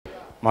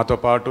మాతో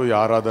పాటు ఈ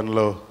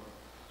ఆరాధనలో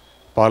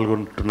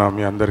పాల్గొంటున్న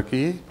మీ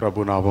అందరికీ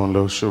ప్రభు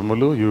నామంలో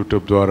శుభములు.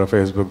 యూట్యూబ్ ద్వారా,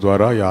 ఫేస్బుక్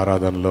ద్వారా ఈ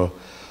ఆరాధనలో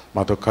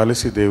మాతో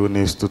కలిసి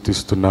దేవుని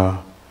స్తుతిస్తున్న,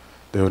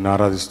 దేవుని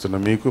ఆరాధిస్తున్న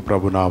మీకు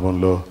ప్రభు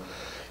నామంలో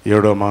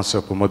 7వ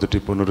మాసపు మొదటి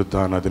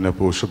పునరుద్ధాన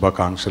దినపు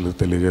శుభాకాంక్షలు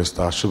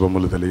తెలియజేస్తా,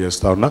 శుభములు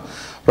తెలియజేస్తా ఉన్నా.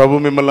 ప్రభు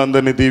మిమ్మల్ని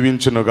అందరినీ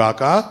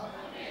దీవించునుగాక.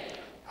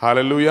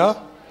 హల్లెలూయా.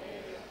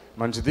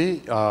 మంచిది.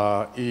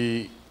 ఈ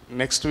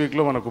నెక్స్ట్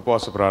వీక్లో మనకు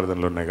ఉపవాస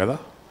ప్రార్థనలు ఉన్నాయి కదా,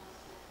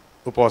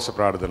 ఉపవాస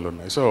ప్రార్థనలు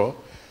ఉన్నాయి. సో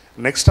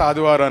నెక్స్ట్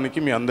ఆదివారానికి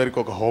మీ అందరికీ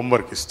ఒక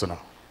హోంవర్క్ ఇస్తున్నా.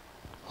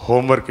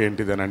 హోంవర్క్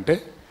ఏంటిది అని అంటే,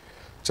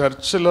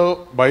 చర్చిలో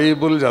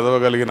బైబుల్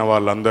చదవగలిగిన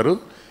వాళ్ళందరూ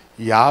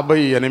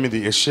 58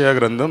 యెషయా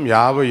గ్రంథం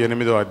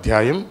 58వ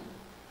అధ్యాయం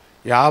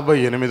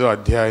 58వ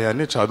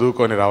అధ్యాయాన్ని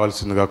చదువుకొని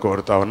రావాల్సిందిగా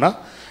కోరుతా ఉన్నా.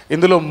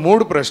 ఇందులో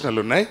 3 ప్రశ్నలు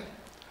ఉన్నాయి.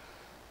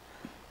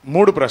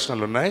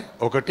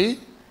 1,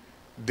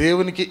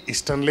 దేవునికి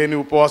ఇష్టం లేని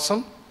ఉపవాసం.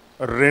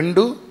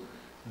 2,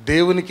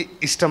 దేవునికి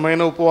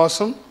ఇష్టమైన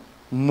ఉపవాసం.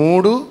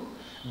 3,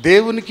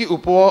 దేవునికి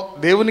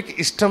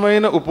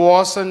ఇష్టమైన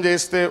ఉపవాసం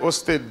చేస్తే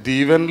వస్తే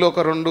దీవెనలు ఒక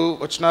 2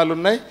 వచనాలు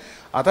ఉన్నాయి.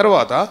 ఆ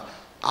తర్వాత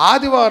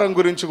ఆదివారం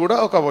గురించి కూడా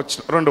ఒక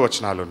 2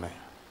 వచనాలు ఉన్నాయి.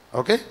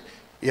 ఓకే,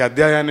 ఈ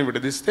అధ్యాయాన్ని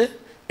విడదీస్తే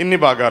ఇన్ని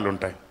భాగాలు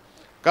ఉంటాయి.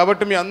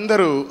 కాబట్టి మీ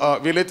అందరూ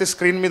వీలైతే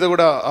స్క్రీన్ మీద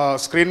కూడా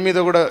స్క్రీన్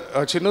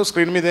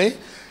మీద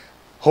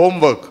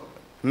homework,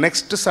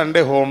 next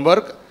Sunday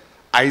homework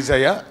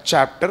Isaiah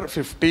chapter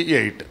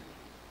 58,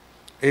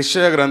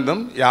 యెషయా గ్రంథం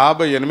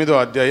 58వ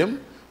అధ్యాయం.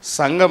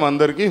 సంఘం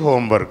అందరికీ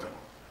హోంవర్క్.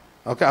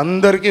 ఓకే,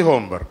 అందరికీ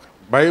హోంవర్క్,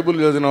 బైబుల్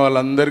చదివిన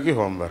వాళ్ళందరికీ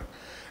హోంవర్క్.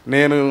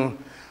 నేను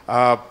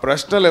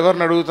ప్రశ్నలు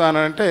ఎవరిని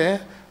అడుగుతానంటే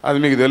అది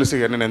మీకు తెలుసు.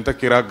 ఇక నేను ఎంత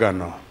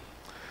కిరాక్గానో,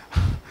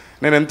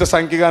 నేను ఎంత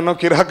సంఖ్యగానో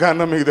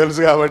కిరాక్గానో మీకు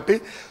తెలుసు. కాబట్టి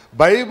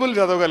బైబుల్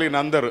చదవగలిగిన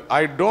అందరూ,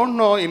 ఐ డోంట్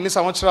నో ఇన్ని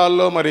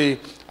సంవత్సరాల్లో, మరి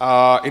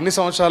ఇన్ని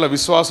సంవత్సరాల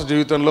విశ్వాస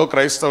జీవితంలో,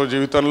 క్రైస్తవ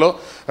జీవితంలో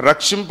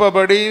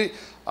రక్షింపబడి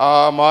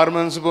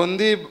మార్మన్స్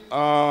పొంది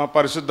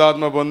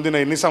పరిశుద్ధాత్మ పొందిన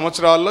ఇన్ని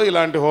సంవత్సరాల్లో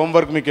ఇలాంటి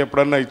హోంవర్క్ మీకు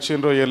ఎప్పుడన్నా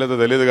ఇచ్చిండ్రో ఏలేదో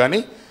తెలియదు, కానీ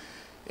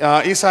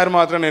ఈసారి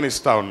మాత్రం నేను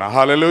ఇస్తా ఉన్నా.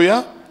 హల్లెలూయా.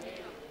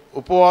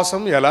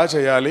 ఉపవాసం ఎలా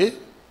చేయాలి,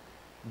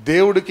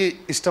 దేవుడికి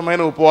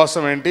ఇష్టమైన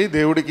ఉపవాసం ఏంటి,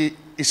 దేవుడికి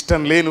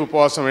ఇష్టం లేని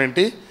ఉపవాసం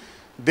ఏంటి,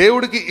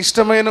 దేవుడికి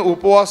ఇష్టమైన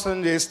ఉపవాసం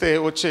చేస్తే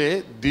వచ్చే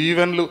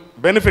దీవెనలు,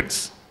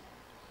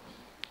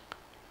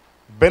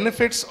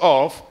 benefits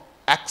of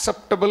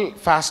acceptable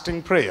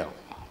fasting prayer,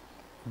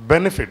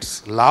 benefits,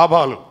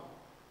 లాభాలు.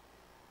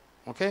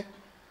 Okay,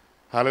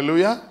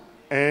 hallelujah.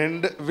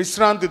 అండ్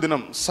విశ్రాంతి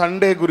దినం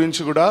సండే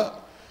గురించి కూడా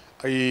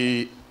ఈ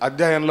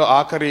అధ్యాయంలో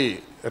ఆఖరి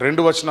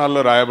 2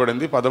 వచనాల్లో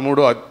రాయబడింది.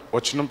 13వ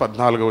వచనం,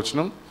 14వ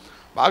వచనం.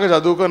 బాగా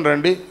చదువుకొని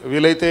రండి.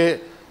 వీలైతే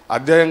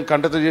అధ్యాయం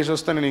కంటత చేసి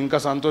వస్తే నేను ఇంకా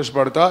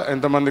సంతోషపడతా.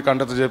 ఎంతమంది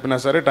కంటత చెప్పినా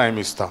సరే టైం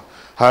ఇస్తా.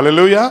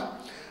 హల్లెలూయా.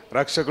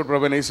 రక్షకుడు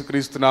ప్రభువైన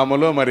యేసుక్రీస్తు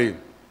నామములో మరి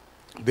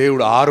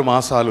దేవుడు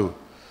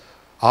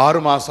 6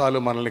 మాసాలు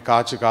మనల్ని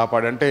కాచి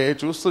కాపాడు. అంటే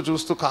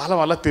చూస్తూ కాలం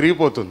అలా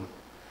తిరిగిపోతుంది.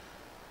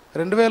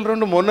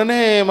 2002 మొన్ననే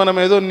మనం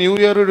ఏదో న్యూ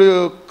ఇయర్,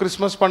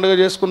 క్రిస్మస్ పండుగ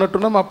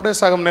చేసుకున్నట్టున్నాం. అప్పుడే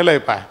సగం నెల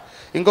అయిపోయాయి.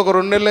 ఇంకొక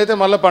 2 నెలలు అయితే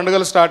మళ్ళీ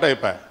పండుగలు స్టార్ట్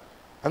అయిపోయాయి.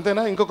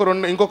 అంతేనా?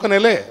 ఇంకొక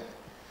నెలే.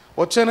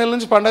 వచ్చే నెల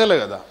నుంచి పండగలే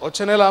కదా.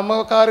 వచ్చే నెల అమ్మ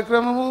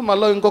కార్యక్రమము,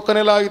 మళ్ళీ ఇంకొక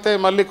నెల ఆగితే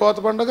మళ్ళీ కోత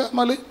పండుగ,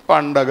 మళ్ళీ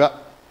పండగ.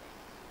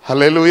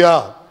 హల్లెలూయా,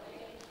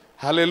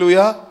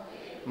 హల్లెలూయా.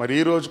 మరి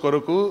ఈరోజు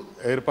కొరకు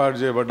ఏర్పాటు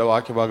చేయబడ్డ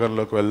వాక్య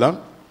భాగంలోకి వెళ్దాం.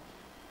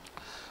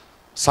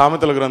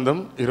 సామెతల గ్రంథం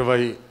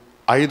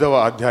 25వ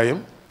అధ్యాయం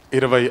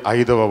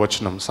 25వ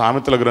వచనం.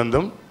 సామెతల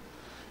గ్రంథం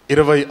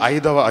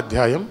 25వ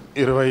అధ్యాయం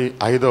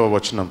 25వ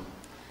వచనం.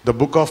 The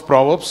book of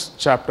Proverbs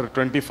chapter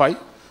 25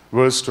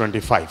 verse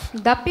 25.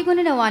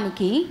 దప్పిగొనిన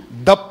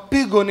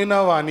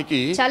వానికి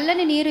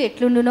చల్లని నీరు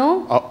ఎట్లుండునో.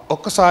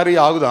 ఒక్కసారి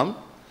ఆగుదాం.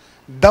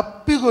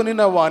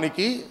 దప్పిగొనిన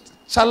వానికి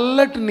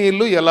చల్లటి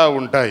నీళ్లు ఎలా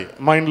ఉంటాయి?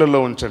 మైండ్లలో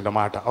ఉంచండి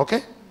మాట. Okay,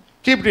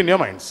 keep it in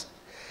your minds.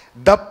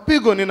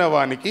 దప్పిగొనిన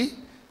వానికి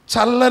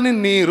చల్లని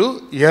నీరు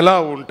ఎలా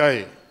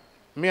ఉంటాయి?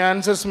 మీ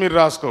ఆన్సర్స్ మీరు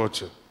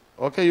రాసుకోవచ్చు.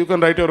 Okay, you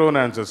can write your own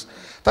answers.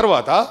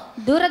 తర్వాత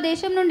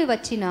దూరదేశము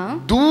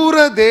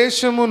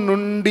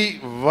నుండి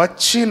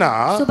వచ్చిన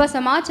శుభ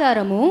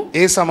సమాచారము.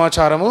 ఏ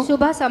సమాచారము?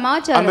 శుభ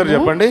సమాచారం. అందరూ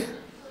చెప్పండి.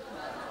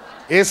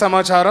 ఏ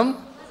సమాచారం?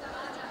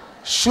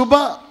 శుభ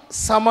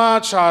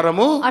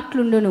సమాచారము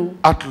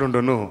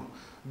అట్లుండును.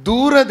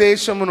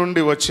 దూరదేశము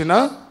నుండి వచ్చిన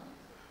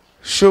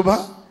శుభ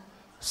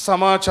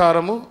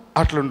సమాచారము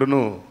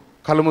అట్లుండును.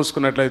 కళ్ళు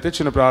మూసుకున్నట్లయితే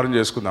చిన్న ప్రార్థన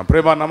చేసుకుందాం.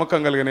 ప్రేమ నమ్మకం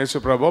కలిగిన యేసు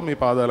ప్రభువా, మీ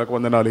పాదాలకు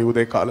వందనాలు. ఈ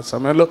ఉదయకాల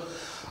సమయంలో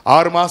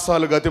 6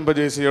 మాసాలు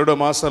గతింపజేసి 7వ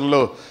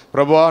మాసంలో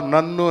ప్రభువా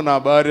నన్ను, నా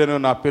భార్యను,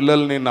 నా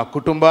పిల్లల్ని, నా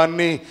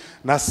కుటుంబాన్ని,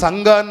 నా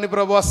సంఘాన్ని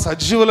ప్రభువా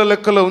సజీవుల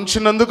లెక్కలో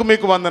ఉంచినందుకు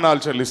మీకు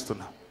వందనాలు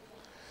చెల్లిస్తున్నా.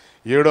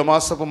 7వ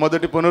మాసపు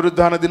మొదటి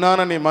పునరుద్ధాన దినాన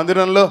నీ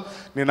మందిరంలో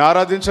నేను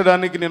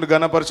ఆరాధించడానికి, నేను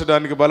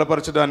ఘనపరచడానికి,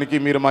 బలపరచడానికి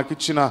మీరు మాకు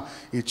ఇచ్చిన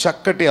ఈ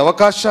చక్కటి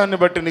అవకాశాన్ని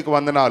బట్టి నీకు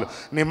వందనాలు.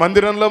 నీ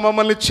మందిరంలో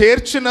మమ్మల్ని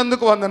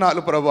చేర్చినందుకు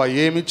వందనాలు ప్రభువా.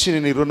 ఏమిచ్చి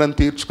నీ రుణం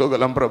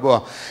తీర్చుకోగలం ప్రభువా?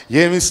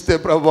 ఏమిస్తే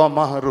ప్రభువా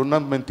మా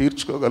రుణం మేము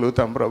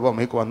తీర్చుకోగలుగుతాం ప్రభువా?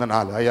 మీకు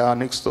వందనాలు అయ్యా.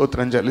 నీకు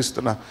స్తోత్రం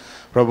చెల్లిస్తున్నా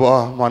ప్రభువా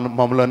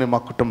మమ్మల్ని మా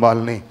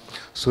కుటుంబాలని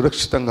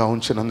సురక్షితంగా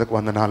ఉంచినందుకు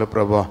వందనాలు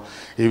ప్రభువా.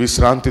 ఈ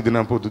విశ్రాంతి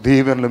దినపు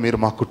దీవెనలు మీరు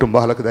మా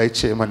కుటుంబాలకు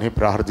దయచేయమని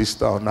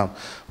ప్రార్థిస్తూ ఉన్నాం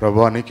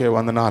ప్రభువా. నీకే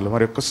వందనాలు.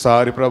 మరి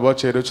ఒక్కసారి ప్రభువా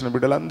చేరొచ్చిన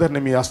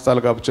బిడ్డలందరినీ మీ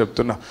హస్తాలు కాబట్టి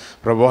చెప్తున్నా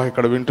ప్రభువా.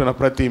 ఇక్కడ వింటున్న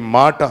ప్రతి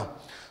మాట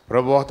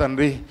ప్రభువా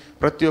తండ్రి,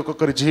 ప్రతి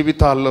ఒక్కొక్కరి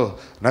జీవితాల్లో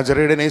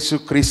నజరేయుడైన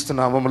యేసుక్రీస్తు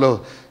నామములో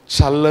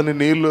చల్లని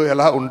నీళ్లు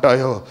ఎలా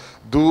ఉంటాయో,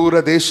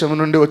 దూరదేశం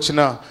నుండి వచ్చిన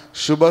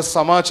శుభ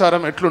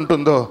సమాచారం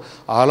ఎట్లుంటుందో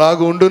అలాగ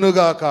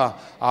ఉండునుగాక,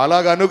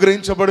 అలాగ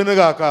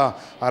అనుగ్రహించబడునుగాక,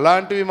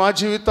 అలాంటివి మా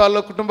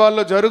జీవితాల్లో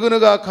కుటుంబాల్లో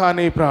జరుగునుగాక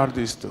అని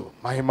ప్రార్థిస్తూ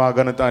మహిమా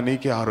ఘనత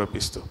నీకే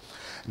ఆరోపిస్తూ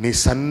నీ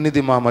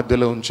సన్నిధి మా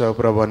మధ్యలో ఉంచావు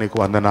ప్రభా, నీకు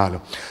వందనాలు.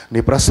 నీ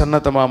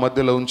ప్రసన్నత మా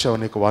మధ్యలో ఉంచావు,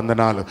 నీకు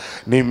వందనాలు.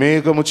 నీ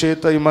మేఘము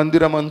చేత ఈ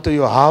మందిరం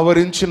అంతయు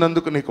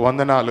ఆవరించినందుకు నీకు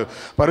వందనాలు.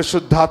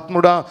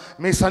 పరిశుద్ధాత్ముడా,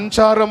 మీ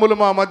సంచారములు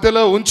మా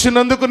మధ్యలో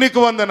ఉంచినందుకు నీకు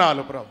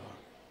వందనాలు ప్రభా.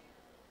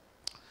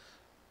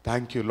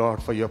 Thank you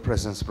lord for your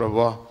presence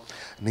ప్రభా.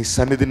 నీ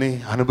సన్నిధిని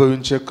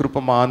అనుభవించే కృప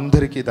మా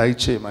అందరికీ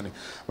దయచేయమని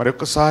మరి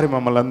ఒక్కసారి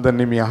మమ్మల్ని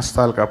అందరినీ మీ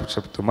హస్తాలు కాపు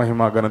చెప్తూ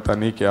మహిమా ఘనత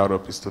నీకే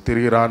ఆరోపిస్తూ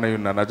తిరిగి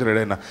రానయున్న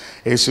నజరేయుడైన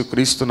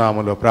యేసుక్రీస్తు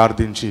నామములో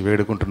ప్రార్థించి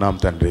వేడుకుంటున్నాం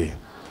తండ్రి,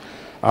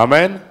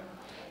 ఆమేన్.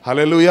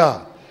 హల్లెలూయా.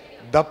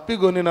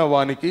 దప్పిగొనిన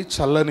వానికి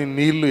చల్లని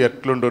నీళ్లు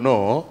ఎట్లుండునో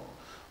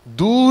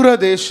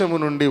దూరదేశము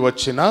నుండి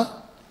వచ్చిన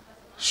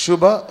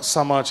శుభ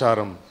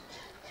సమాచారం.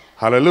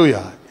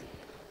 హల్లెలూయా.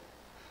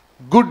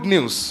 గుడ్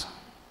న్యూస్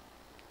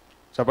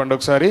చెప్పండి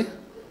ఒకసారి.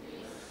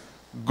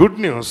 Good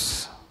news.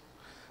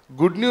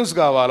 గుడ్ న్యూస్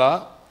కావాలా,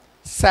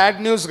 సాడ్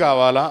న్యూస్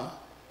కావాలా?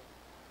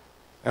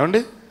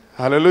 ఏమండి?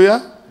 హల్లెలూయా.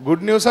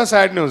 Good న్యూసా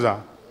sad న్యూసా?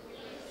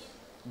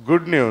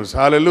 Good news.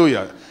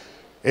 హల్లెలూయా.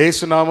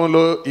 యేసు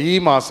నామములో ఈ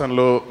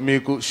మాసంలో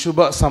మీకు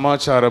శుభ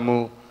సమాచారము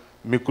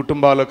మీ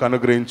కుటుంబాలకు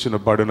అనుగ్రహించిన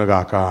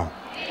బడునుగాక.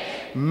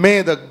 May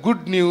the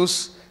good news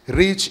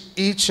reach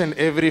each and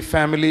every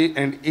family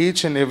and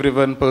each and every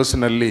one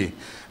personally.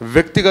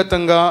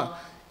 వ్యక్తిగతంగా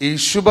ఈ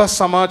శుభ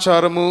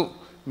సమాచారము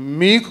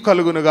మీకు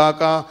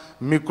కలుగునుగాక,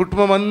 మీ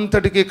కుటుంబం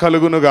అంతటికీ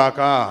కలుగునుగాక.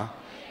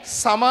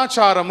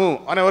 సమాచారము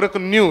అనే వరకు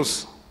న్యూస్.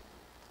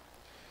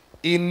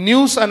 ఈ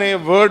న్యూస్ అనే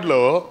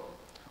వర్డ్లో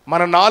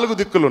మన 4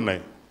 దిక్కులు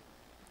ఉన్నాయి.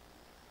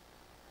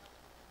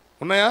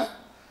 ఉన్నాయా?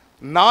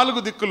 4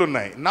 దిక్కులు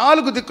ఉన్నాయి.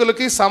 4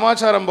 దిక్కులకి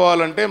సమాచారం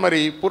పోవాలంటే మరి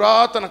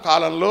పురాతన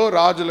కాలంలో,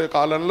 రాజుల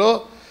కాలంలో,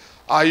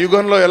 ఆ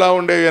యుగంలో ఎలా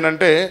ఉండేవి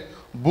అనంటే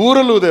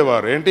బూరలు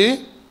ఊదేవారు. ఏంటి?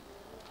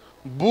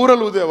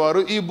 బూరలు ఊదేవారు.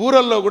 ఈ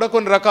బూరల్లో కూడా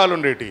కొన్ని రకాలు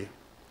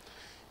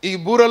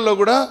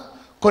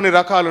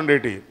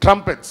ఉండేటి.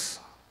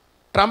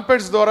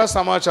 ట్రంపెట్స్ ద్వారా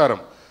సమాచారం.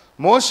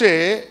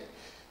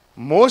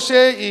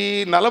 మోషే ఈ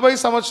 40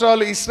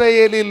 సంవత్సరాలు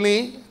ఇశ్రాయేలీల్ని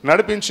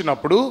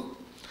నడిపించినప్పుడు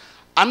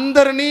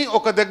అందరినీ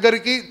ఒక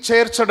దగ్గరికి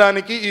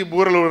చేర్చడానికి ఈ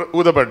బూరలు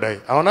ఊదబడ్డాయి.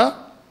 అవునా?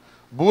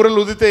 బూరలు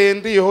ఊదితే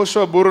ఏంటి?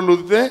 యెహోషువ బూరలు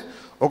ఊదితే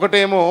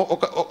ఒకటేమో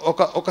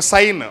ఒక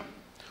సైన్,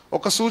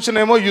 ఒక సూచన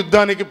ఏమో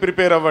యుద్ధానికి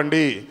ప్రిపేర్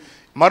అవ్వండి,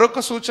 మరొక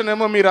సూచన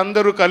ఏమో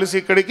మీరందరూ కలిసి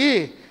ఇక్కడికి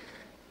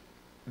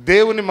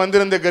దేవుని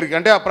మందిరం దగ్గరికి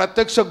అంటే ఆ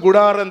ప్రత్యక్ష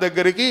గుడారం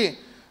దగ్గరికి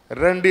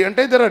రండి. అంటే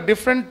ఇద్దరు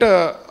డిఫరెంట్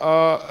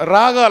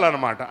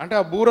రాగాలన్నమాట. అంటే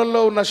ఆ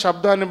బూరల్లో ఉన్న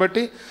శబ్దాన్ని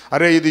బట్టి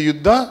అరే ఇది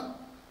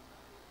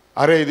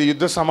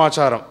యుద్ధ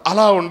సమాచారం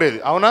అలా ఉండేది.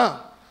 అవునా?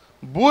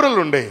 బూరలు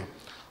ఉండేవి.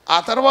 ఆ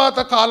తర్వాత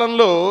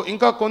కాలంలో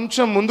ఇంకా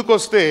కొంచెం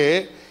ముందుకొస్తే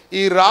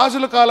ఈ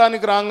రాజుల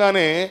కాలానికి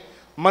రాగానే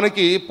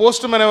మనకి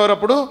పోస్ట్ మ్యాన్ ఎవరు?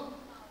 అప్పుడు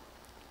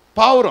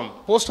పావురం.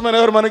 పోస్ట్ మ్యాన్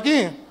ఎవరు మనకి?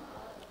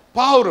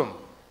 పావురం.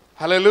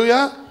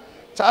 హల్లెలూయా.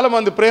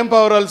 చాలామంది ప్రేమ్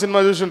పావురాలు సినిమా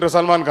చూసింటారు,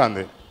 సల్మాన్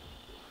ఖాన్ది.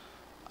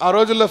 ఆ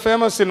రోజుల్లో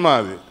ఫేమస్ సినిమా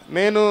అది.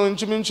 నేను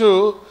ఇంచుమించు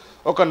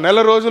ఒక నెల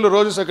రోజులు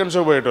రోజు సెకండ్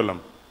షో పోయేటోళ్ళం.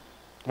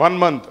 1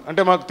 month.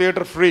 అంటే మాకు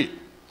థియేటర్ ఫ్రీ.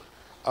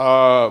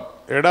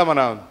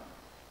 మన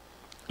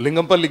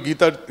లింగంపల్లి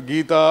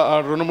గీత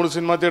 2-3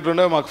 సినిమా థియేటర్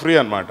ఉండే మాకు ఫ్రీ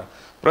అనమాట.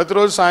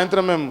 ప్రతిరోజు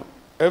సాయంత్రం మేము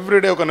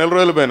ఎవ్రీడే ఒక నెల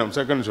రోజులు పోయినాం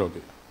సెకండ్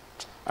షోకి.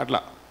 అట్లా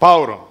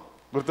పావురం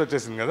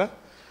గుర్తొచ్చేసింది కదా.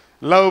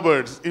 Love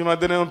birds. ఈ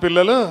మధ్యనేమో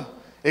పిల్లలు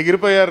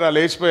ఎగిరిపోయారా,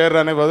 లేచిపోయారా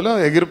అనే బదులు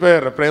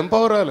ఎగిరిపోయారా ప్రేమ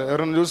పావురాలు.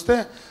 ఎవరైనా చూస్తే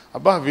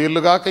అబ్బా వీళ్ళు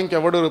కాక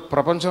ఇంకెవడు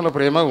ప్రపంచంలో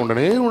ప్రేమగా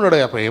ఉండడు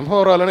ఆ ప్రేమ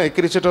పావురాలని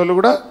ఎక్కిరించేటోళ్ళు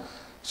కూడా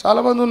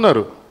చాలామంది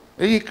ఉన్నారు.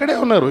 ఇక్కడే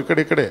ఉన్నారు,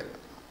 ఇక్కడే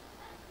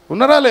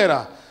ఉన్నారా లేరా?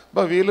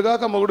 బా వీళ్ళు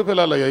కాక మొగుడు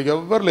పిల్లలు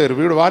ఎవ్వరు లేరు,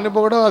 వీడు వాడిని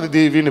పొగడా, అది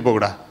వీడిని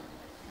పొగడా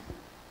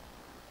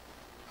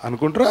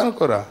అనుకుంటారా?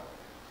 అనుకోరా?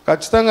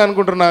 ఖచ్చితంగా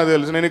అనుకుంటారు. నాకు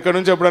తెలుసు. నేను ఇక్కడ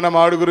నుంచి ఎప్పుడైనా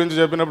మాడి గురించి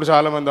చెప్పినప్పుడు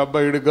చాలామంది అబ్బా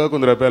ఇడిగ్గా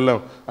కుందిరా పెళ్ళాం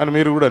అని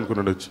మీరు కూడా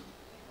అనుకుంటుండొచ్చు.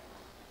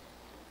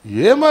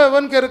 ఏమో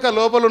ఎవరికి ఎరక,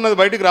 లోపల ఉన్నది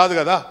బయటికి రాదు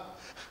కదా.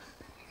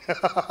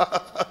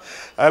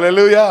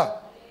 హల్లెలూయా.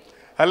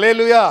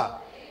 హల్లెలూయా.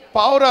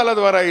 పావురాల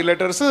ద్వారా ఈ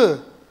లెటర్స్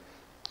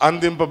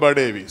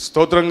అందింపబడేవి.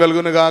 స్తోత్రం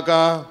కలుగును గాక.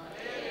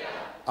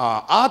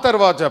 ఆ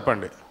తర్వాత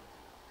చెప్పండి.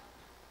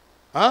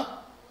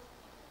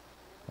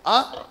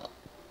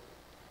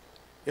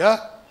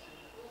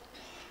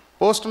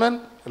 Post man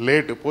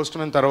late, post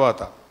man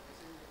తర్వాత.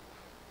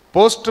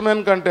 పోస్ట్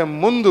మ్యాన్ కంటే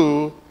ముందు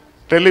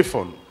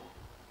telephone,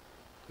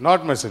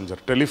 not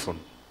messenger, telephone.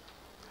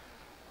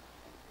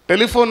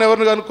 Telephone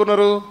ఎవరిని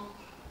కనుక్కున్నారు?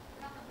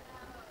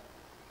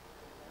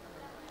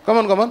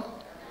 కమన్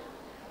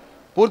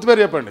పూర్తి పేరు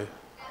చెప్పండి.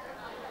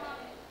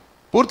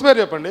 పూర్తి పేరు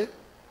చెప్పండి.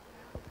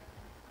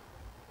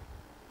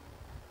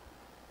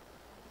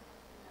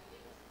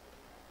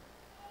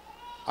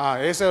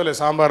 వేసేవలే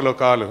సాంబార్లో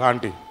కాలు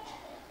ఆంటీ.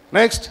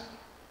 నెక్స్ట్.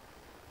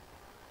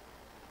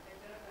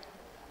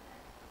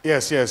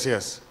 ఎస్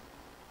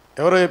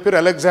ఎవరో చెప్పారు?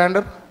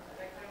 Alexander.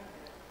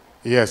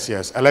 Yes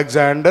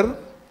Alexander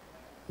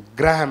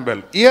Graham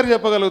bell. Year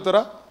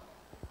చెప్పగలుగుతారా?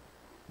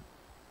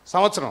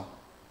 సంవత్సరం.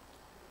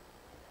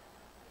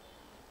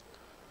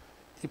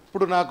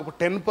 ఇప్పుడు నాకు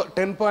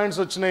 10 పాయింట్స్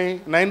వచ్చినాయి,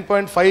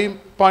 9.5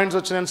 పాయింట్స్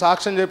వచ్చినాయని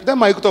సాక్ష్యం చెప్తే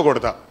మైకుతో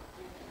కొడతా.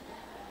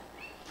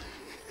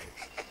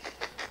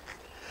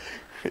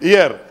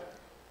 ఇయర్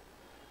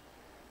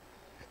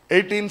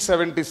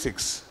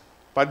 1876,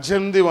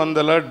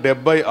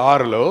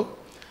 1876లో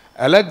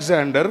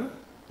అలెగ్జాండర్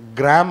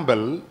గ్రాహం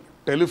బెల్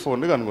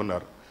టెలిఫోన్ని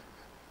కనుగొన్నారు.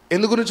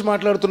 ఎందు గురించి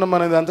మాట్లాడుతున్నాం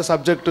అనేది అంత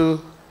సబ్జెక్టు?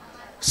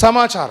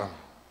 సమాచారం.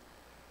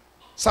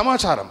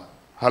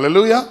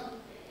 హల్లెలూయా.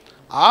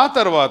 ఆ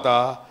తర్వాత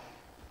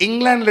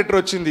ఇంగ్లాండ్ లెటర్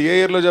వచ్చింది. ఏ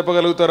ఇయర్లో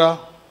చెప్పగలుగుతారా?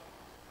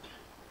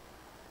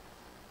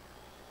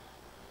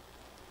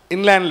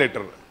 ఇంగ్లాండ్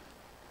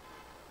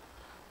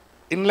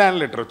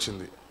లెటర్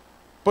వచ్చింది.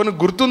 పోనీ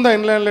గుర్తుందా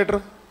ఇంగ్లాండ్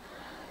లెటర్?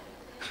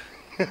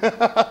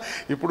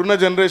 ఇప్పుడున్న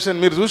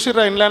జనరేషన్ మీరు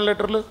చూసిర్రా ఇంగ్లాండ్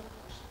లెటర్లు?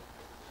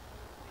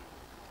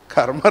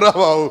 కర్మరా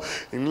బాబు,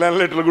 ఇంగ్లాండ్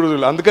లెటర్లు కూడా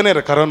చూడాలి. అందుకనే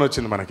కరోనా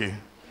వచ్చింది మనకి.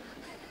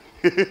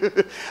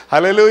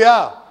 హల్లెలూయా.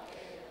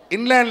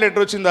 ఇంగ్లాండ్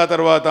లెటర్ వచ్చింది. ఆ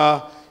తర్వాత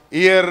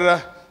year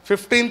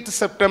 15th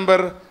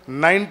September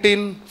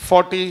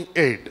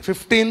 1948.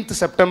 15th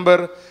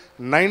September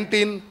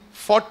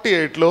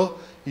 1948లో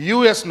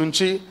US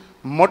నుంచి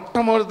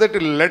మొట్టమొదటి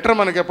లెటర్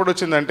మనకి ఎప్పుడు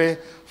వచ్చిందంటే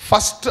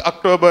 1st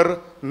అక్టోబర్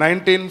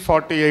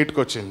 1948కి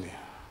వచ్చింది.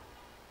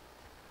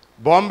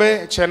 బాంబే,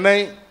 చెన్నై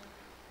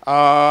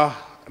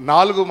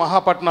 4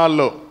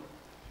 మహాపట్నాల్లో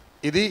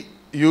ఇది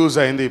యూజ్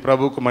అయింది.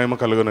 ప్రభువుకు మహిమ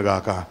కలుగును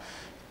గాక.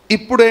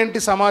 ఇప్పుడేంటి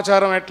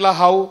సమాచారం? ఎట్లా?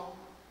 హౌ?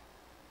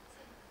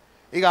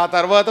 ఇక ఆ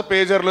తర్వాత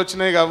పేజర్లు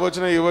వచ్చినాయి, అవి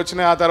వచ్చినాయి, ఇవి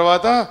వచ్చినాయి. ఆ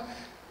తర్వాత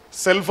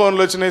సెల్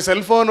ఫోన్లు వచ్చినాయి.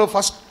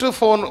 ఫస్ట్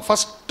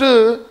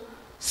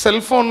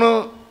సెల్ ఫోన్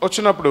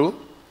వచ్చినప్పుడు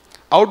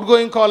అవుట్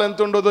గోయింగ్ కాల్ ఎంత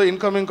ఉండదో,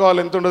 ఇన్కమింగ్ కాల్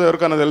ఎంత ఉండదో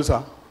ఎవరికైనా తెలుసా?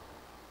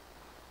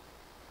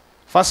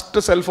 ఫస్ట్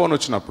సెల్ ఫోన్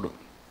వచ్చినప్పుడు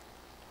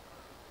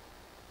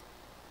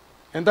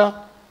ఎంత?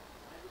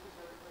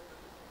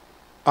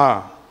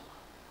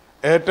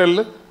 Airtel,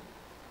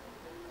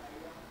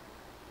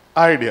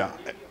 idea,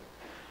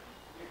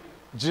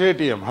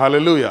 JTM.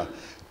 హల్లెలూయా.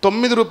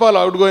 9 రూపాయలు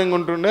అవుట్ గోయింగ్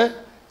ఉంటుండే,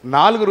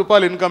 4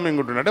 రూపాయలు ఇన్కమింగ్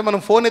ఉంటుండే. అంటే మనం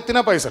ఫోన్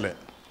ఎత్తినా పైసలే,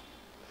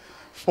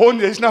 ఫోన్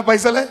చేసినా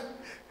పైసలే,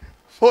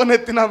 ఫోన్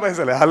ఎత్తినా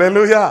పైసలే.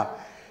 హల్లెలూయా.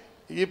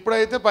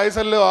 ఇప్పుడైతే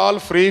పైసలు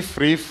ఆల్ ఫ్రీ.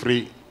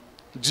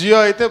 జియో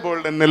అయితే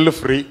బోల్డెన్ నెల్లు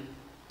ఫ్రీ,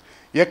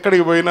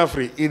 ఎక్కడికి పోయినా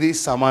ఫ్రీ. ఇది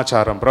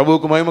సమాచారం.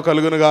 ప్రభువుకు మహిమ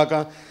కలుగును గాక.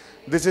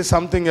 This is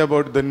something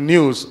about the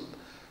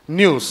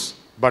news.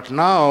 But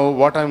now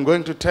what I'm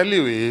going to tell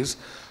you is,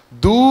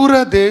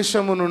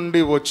 దూరదేశము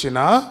నుండి వచ్చిన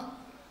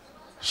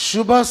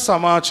శుభ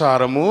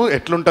సమాచారము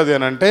ఎట్లుంటుంది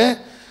అని అంటే,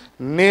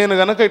 నేను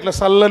గనక ఇట్లా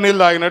చల్ల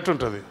నీళ్ళు తాగినట్టు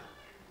ఉంటుంది.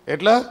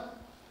 ఎట్లా?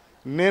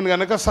 నేను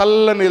కనుక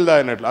చల్ల నీళ్ళు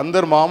తాగినట్లు.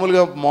 అందరు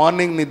మామూలుగా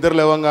మార్నింగ్ నిద్ర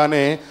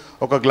లేవగానే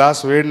ఒక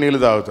గ్లాస్ వేడి నీళ్ళు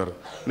తాగుతారు.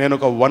 నేను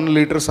ఒక 1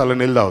 లీటర్ చల్ల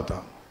నీళ్ళు తాగుతా.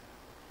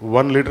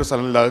 1 లీటర్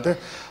చల్ల నీళ్ళు తాగితే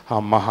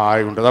అమ్మ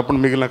హాయిగా ఉంటుంది. అప్పుడు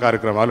మిగిలిన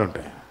కార్యక్రమాలు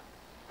ఉంటాయి.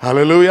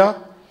 హల్లెలూయా.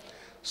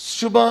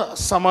 శుభ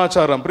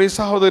సమాచారం. ప్రియ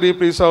సహోదరి,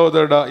 ప్రియ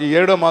సహోదరుడా, ఈ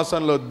 7వ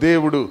మాసంలో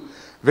దేవుడు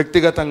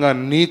వ్యక్తిగతంగా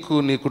నీకు,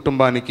 నీ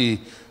కుటుంబానికి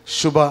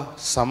శుభ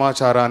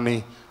సమాచారాన్ని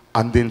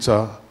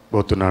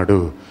అందించబోతున్నాడు.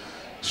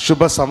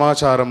 శుభ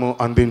సమాచారము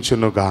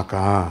అందించునుగాక.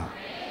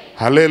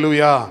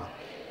 హల్లెలూయా.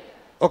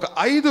 ఒక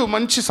 5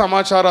 మంచి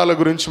సమాచారాల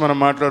గురించి మనం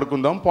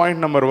మాట్లాడుకుందాం.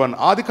 పాయింట్ నెంబర్ 1,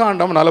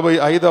 ఆదికాండం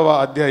 45వ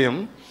అధ్యాయం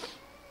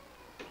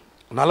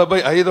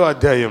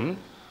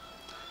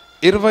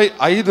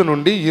 25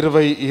 నుండి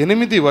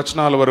 28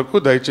 వచనాల వరకు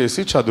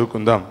దయచేసి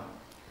చదువుకుందాం.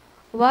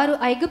 వారు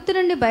ఐగుప్తు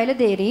నుండి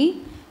బయలుదేరి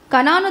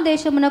కనాను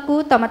దేశమునకు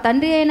తమ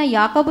తండ్రి అయిన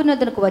యాకోబు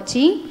నొద్దకు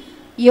వచ్చి,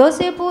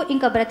 యోసేపు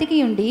ఇంకా బ్రతికి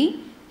ఉండి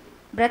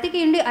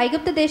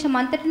ఐగుప్తు దేశం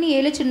అంతటిని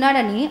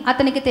ఏలుచున్నాడని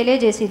అతనికి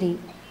తెలియజేసిరి.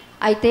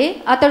 అయితే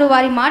అతడు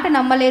వారి మాట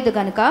నమ్మలేదు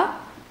గనుక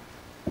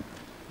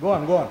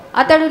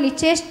అతడు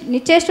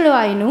నిశ్చేష్టుడు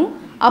ఆయను.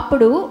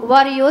 అప్పుడు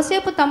వారు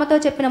యోసేపు తమతో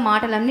చెప్పిన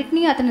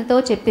మాటలన్నిటినీ అతనితో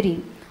చెప్పిరి.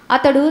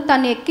 అతడు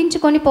తన్ను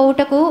ఎక్కించుకొని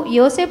పోవుటకు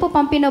యోసేపు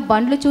పంపిన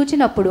బండ్లు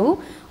చూచినప్పుడు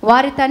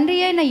వారి తండ్రి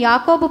అయిన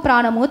యాకోబు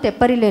ప్రాణము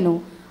తెప్పరిల్లెను.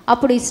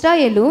 అప్పుడు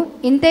ఇశ్రాయేలు,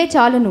 ఇంతే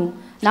చాలును,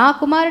 నా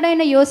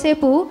కుమారుడైన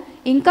యోసేపు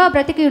ఇంకా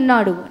బ్రతికి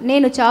ఉన్నాడు,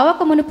 నేను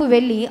చావక మునుపు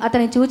వెళ్ళి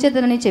అతని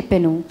చూచెదనని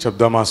చెప్పెను.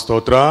 చెప్దామా?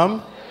 స్తోత్రం.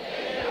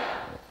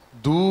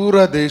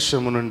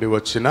 దూరదేశము నుండి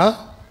వచ్చిన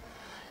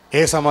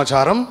ఏ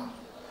సమాచారం?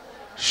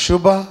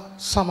 శుభ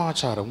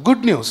సమాచారం,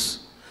 గుడ్ న్యూస్.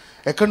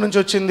 ఎక్కడి నుంచి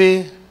వచ్చింది?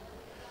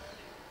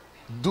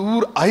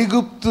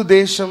 ఐగుప్తు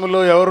దేశంలో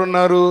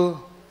ఎవరున్నారు?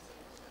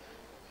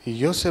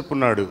 యోసేపు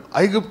ఉన్నాడు.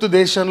 ఐగుప్తు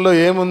దేశంలో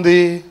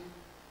ఏముంది?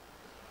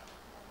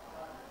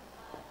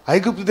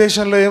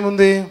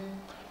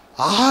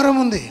 ఆహారం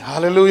ఉంది.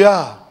 హల్లెలూయా.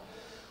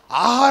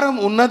 ఆహారం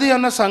ఉన్నది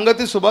అన్న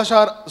సంగతి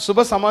శుభ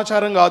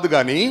సమాచారం కాదు,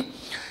 కానీ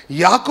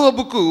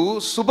యాకోబుకు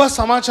శుభ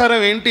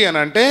సమాచారం ఏంటి అని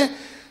అంటే,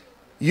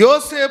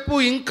 యోసేపు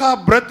ఇంకా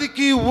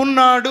బ్రతికి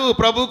ఉన్నాడు.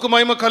 ప్రభువుకు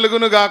మహిమ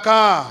కలుగును గాక.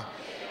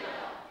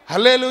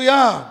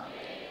 హల్లెలూయా.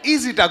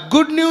 Is it a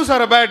good news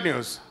are a bad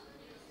news?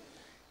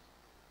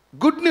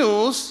 Good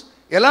news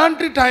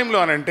ఎలాంటి టైంలో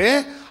అనంటే,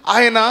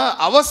 ఆయన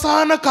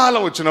అవసాన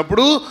కాలం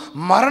వచ్చినప్పుడు,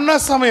 మరణ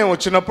సమయం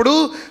వచ్చినప్పుడు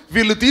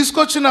వీళ్ళు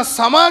తీసుకొచ్చిన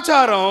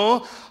సమాచారం,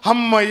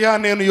 అమ్మయ్యా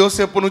నేను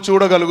యోసేపును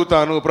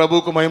చూడగలుగుతాను.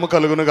 ప్రభువుకు మహిమ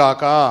కలుగును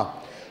గాక.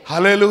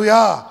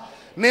 హల్లెలూయా.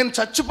 నేను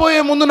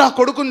చచ్చిపోయే ముందు నా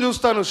కొడుకుని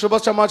చూస్తాను. శుభ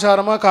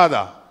సమాచారమా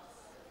కాదా?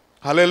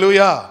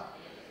 హల్లెలూయా.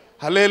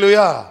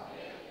 హల్లెలూయా.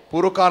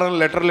 పూర్వకాలం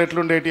లెటర్లు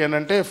ఎట్లుండేటి అని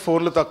అంటే,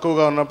 ఫోన్లు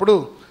తక్కువగా ఉన్నప్పుడు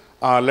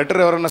ఆ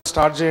లెటర్ ఎవరన్నా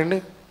స్టార్ట్ చేయండి.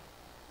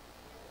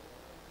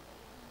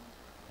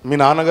 మీ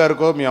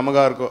నాన్నగారికో మీ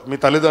అమ్మగారికో మీ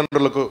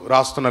తల్లిదండ్రులకు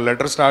రాస్తున్న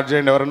లెటర్ స్టార్ట్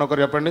చేయండి. ఎవరన్నా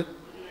ఒకరు చెప్పండి.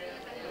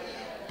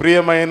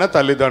 ప్రియమైన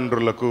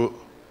తల్లిదండ్రులకు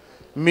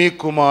మీ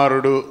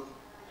కుమారుడు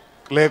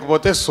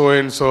లేకపోతే సో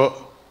అండ్ సో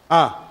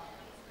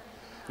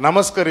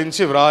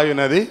నమస్కరించి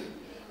వ్రాయునది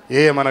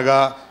ఏమనగా,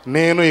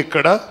 నేను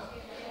ఇక్కడ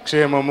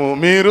క్షేమము,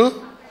 మీరు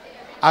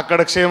అక్కడ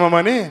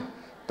క్షేమమని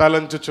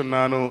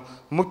తలంచుచున్నాను.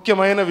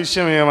 ముఖ్యమైన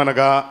విషయం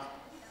ఏమనగా,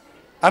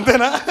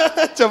 అంతేనా?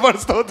 చెప్పండి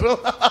స్తోత్రం.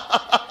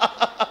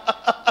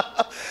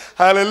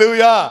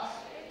 హల్లెలూయా.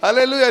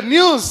 హల్లెలూయా.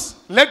 న్యూస్,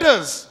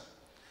 లెటర్స్,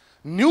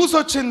 న్యూస్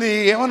వచ్చింది.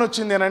 ఏమని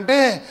వచ్చింది అని అంటే,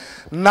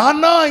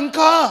 నాన్న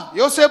ఇంకా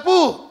యోసేపు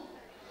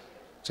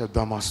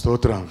చెప్దామా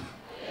స్తోత్రం.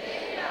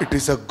 It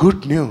is a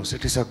good news.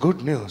 It is a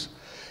good news.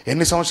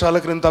 ఎన్ని సంవత్సరాల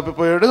క్రితం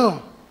తప్పిపోయాడు?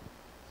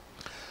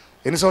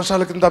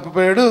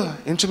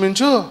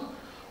 ఇంచుమించు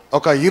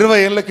ఒక 20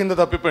 ఏళ్ళ కింద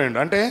తప్పిపోయాడు.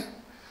 అంటే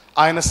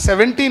ఆయన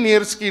 17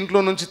 ఇయర్స్కి ఇంట్లో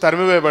నుంచి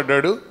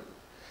తరిమివేయబడ్డాడు.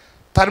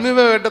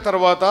 తరిమివేయబడ్డ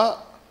తర్వాత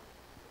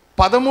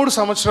 13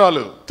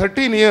 సంవత్సరాలు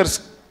 13 ఇయర్స్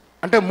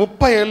అంటే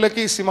 30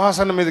 ఏళ్ళకి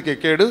సింహాసనం మీదకి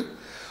ఎక్కాడు.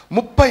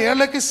 30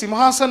 ఏళ్ళకి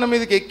సింహాసనం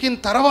మీదకి ఎక్కిన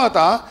తర్వాత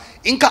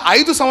ఇంకా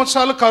 5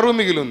 సంవత్సరాలు కరువు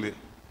మిగిలింది.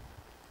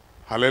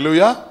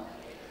 హల్లెలూయా.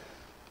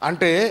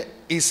 అంటే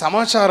ఈ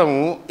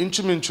సమాచారము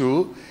ఇంచుమించు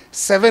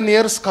 7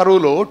 ఇయర్స్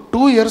కరువులో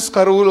 2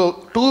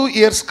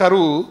 ఇయర్స్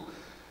కరువు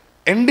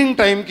ఎండింగ్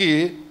టైంకి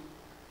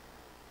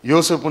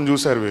యోసేపుని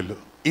చూశారు వీళ్ళు.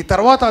 ఈ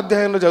తర్వాత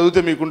అధ్యాయంలో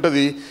చదివితే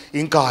మీకుంటుంది,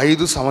 ఇంకా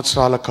 5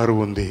 సంవత్సరాల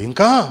కరువు ఉంది.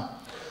 ఇంకా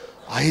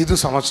 5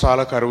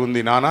 సంవత్సరాల కరువు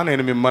ఉంది. నాన్న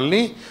నేను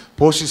మిమ్మల్ని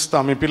పోషిస్తా,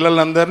 మీ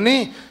పిల్లలందరినీ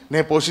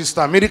నేను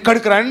పోషిస్తా, మీరు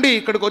ఇక్కడికి రండి,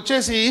 ఇక్కడికి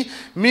వచ్చేసి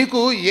మీకు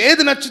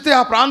ఏది నచ్చితే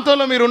ఆ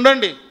ప్రాంతంలో మీరు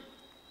ఉండండి.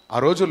 ఆ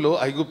రోజుల్లో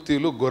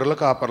ఐగుప్తీయులు గొర్రెల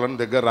కాపర్లను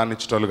దగ్గర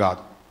రానిచ్చేటోళ్ళు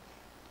కాదు.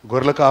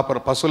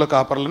 పశువుల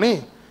కాపర్లని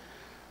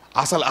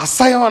అసలు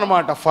అసహ్యం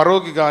అనమాట.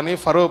 ఫరోకి కానీ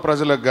ఫరో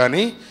ప్రజలకు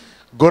కానీ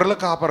గొర్రెల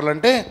కాపర్లు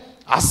అంటే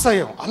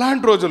అసహ్యం.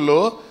 అలాంటి రోజుల్లో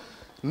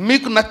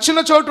మీకు నచ్చిన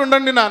చోటు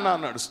ఉండండి నాన్న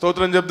అన్నాడు.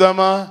 స్తోత్రం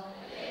చెప్దామా?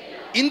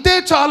 ఇంతే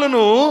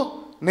చాలును.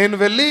 నేను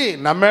వెళ్ళి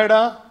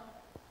నమ్మాడా?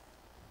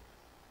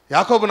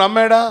 యాకోబు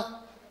నమ్మాడా?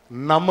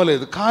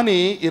 నమ్మలేదు. కానీ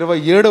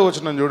 27వ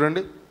వచనం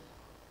చూడండి.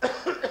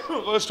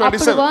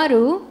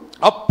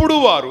 అప్పుడు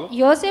వారు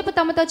యోసేపు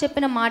తమతో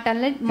చెప్పిన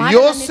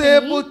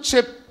యోసేపు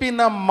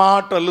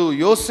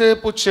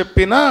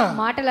చెప్పిన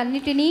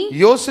మాటలన్నిటినీ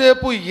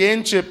యోసేపు ఏం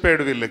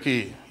చెప్పాడు వీళ్ళకి?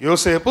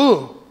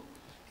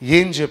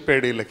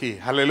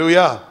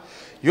 హల్లెలూయా.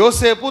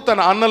 యోసేపు తన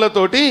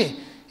అన్నలతోటి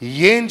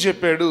ఏం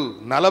చెప్పాడు?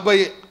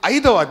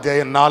 45వ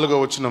అధ్యాయం 4వ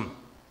వచనం.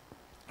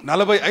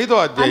 45వ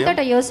అధ్యాయం.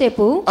 అంతటా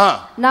యోసేపు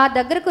నా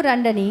దగ్గరకు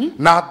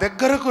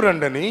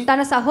రండని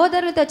తన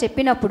సహోదరులతో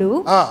చెప్పినప్పుడు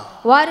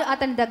వారు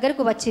అతని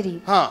దగ్గరకు వచ్చిరి.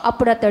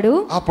 అప్పుడు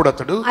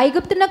అతడు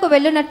ఐగుప్తునకు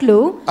వెళ్ళునట్లు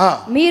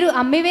మీరు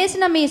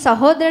అమ్మివేసిన మీ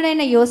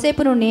సహోదరుడైన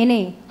యోసేపును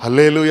నేనే.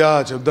 హల్లెలూయా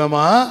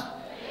చెప్దామా?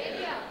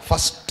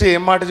 ఫస్ట్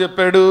ఏం మాట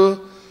చెప్పాడు?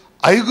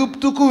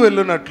 ఐగుప్తుకు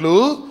వెళ్ళునట్లు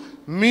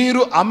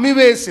మీరు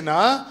అమ్మివేసిన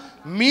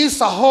మీ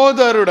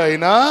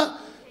సహోదరుడైన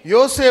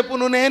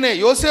యోసేపును నేనే.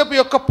 యోసేపు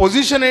యొక్క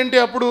పొజిషన్ ఏంటి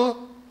అప్పుడు?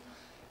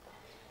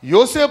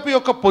 యోసేపు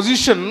యొక్క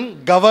position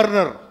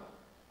governor.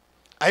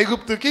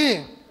 ఐగుప్తుకి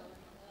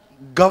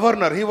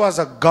governor. He was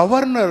a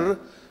governor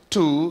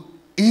to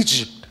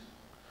Egypt.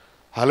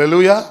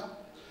 హల్లెలూయా.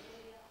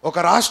 ఒక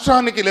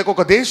రాష్ట్రానికి లేక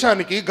ఒక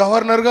దేశానికి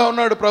గవర్నర్గా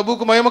ఉన్నాడు.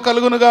 ప్రభువుకు మహిమ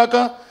కలుగును గాక.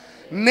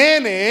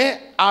 నేనే.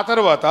 ఆ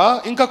తర్వాత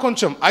ఇంకా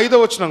కొంచెం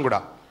 5వ వచనం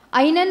కూడా.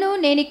 అయినను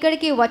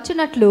నేనిక్కడికి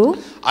వచ్చినట్లు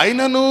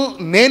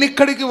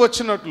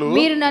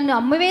మీరు నన్ను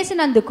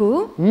అమ్మివేసినందుకు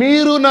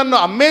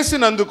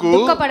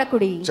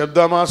దుఃఖపడకుడి.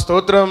 చెప్దామా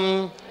స్తోత్రం.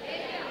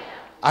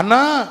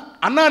 అన్నా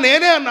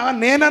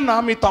నేనన్నా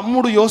మీ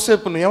తమ్ముడు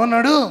యోసేపుని.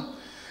 ఏమన్నాడు?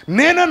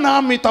 నేనన్నా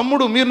మీ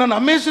తమ్ముడు, మీరు నన్ను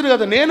అమ్మేసారు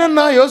కదా,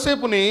 నేనన్నా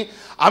యోసేపుని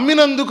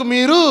అమ్మినందుకు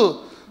మీరు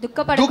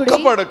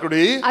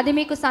దుఃఖపడకుడి. అది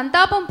మీకు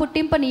సంతాపము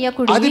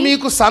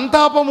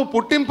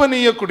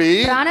పుట్టింపనీయకుడి.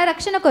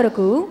 ప్రాణరక్షణ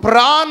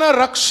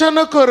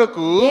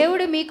కొరకు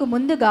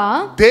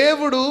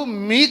దేవుడు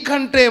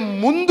మీకంటే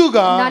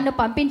ముందుగా నన్ను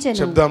పంపించెను.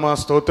 చెప్దామా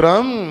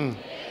స్తోత్రం.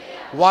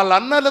 వాళ్ళ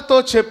అన్నలతో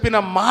చెప్పిన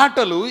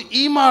మాటలు,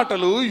 ఈ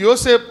మాటలు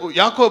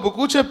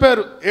యాకోబుకు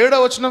చెప్పారు.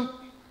 7వ వచనం.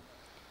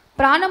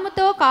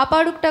 ప్రాణముతో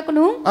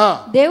కాపాడుటకును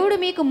దేవుడు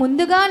మీకు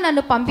ముందుగా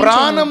నన్ను పంపించెను.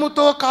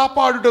 ప్రాణముతో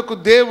కాపాడుటకు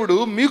దేవుడు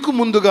మీకు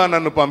ముందుగా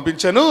నన్ను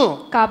పంపించెను.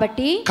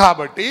 కాబట్టి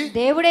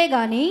దేవుడే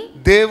గాని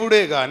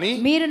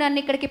మీరు నన్ను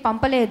ఇక్కడికి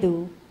పంపలేదు.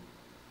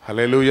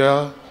 హల్లెలూయా.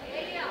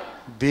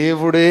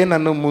 దేవుడే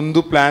నన్ను ముందు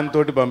ప్లాన్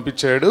తోటి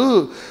పంపించాడు,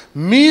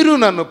 మీరు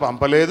నన్ను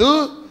పంపలేదు.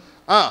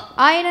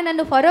 ఆయన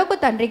నన్ను ఫరోకు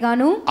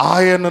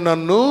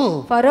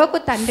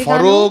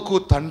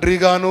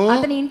తండ్రిగాను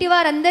అతని ఇంటి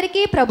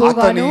వారందరికీ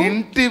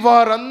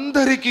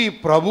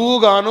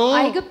ప్రభువుగాను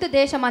ఐగుప్తు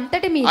దేశం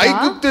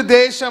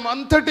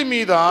అంతటి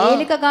మీద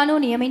ఏలికగాను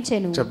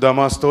నియమించెను.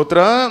 చెప్దామా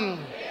స్తోత్రం.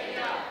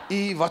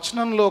 ఈ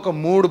వచనంలో ఒక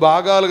 3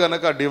 భాగాలు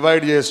గనక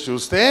డివైడ్ చేసి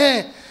చూస్తే,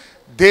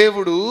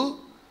 దేవుడు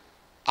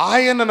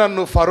ఆయన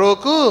నన్ను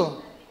ఫరోకు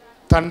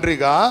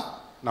తండ్రిగా,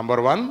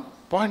 నంబర్ 1.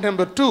 పాయింట్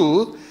నెంబర్ 2,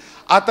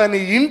 అతని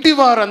ఇంటి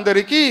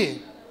వారందరికీ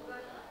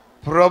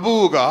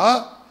ప్రభువుగా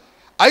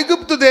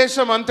ఐగుప్తు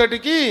దేశం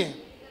అంతటికి.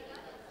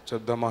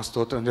 చెప్దామా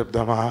స్తోత్రం,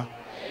 చెప్దామా.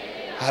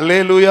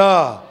 హల్లెలూయా,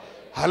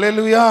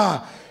 హల్లెలూయా.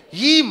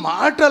 ఈ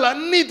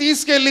మాటలన్నీ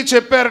తీసుకెళ్ళి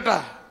చెప్పారట.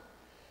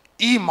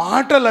 ఈ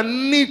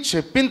మాటలన్నీ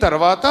చెప్పిన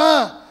తర్వాత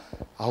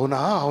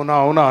అవునా అవునా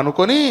అవునా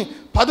అనుకొని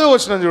 10వ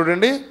వచనం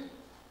చూడండి,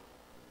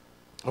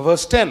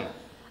 verse 10.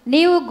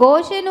 నీవు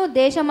గోషెను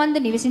దేశమందు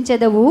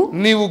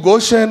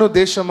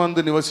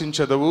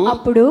నివసించెదవు.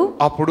 అప్పుడు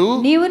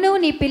నీవును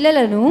నీ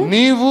పిల్లలను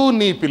నీ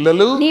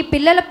పిల్లలు నీ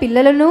పిల్లల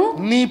పిల్లలను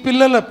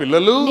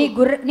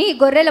నీ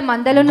గొర్రెల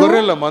మందలను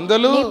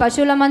నీ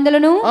పశువుల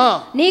మందలను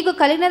నీకు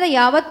కలిగినది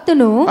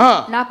యావత్తును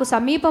నాకు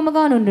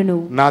సమీపముగా నుండును.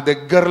 నా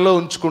దగ్గరలో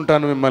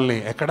ఉంచుకుంటాను మిమ్మల్ని.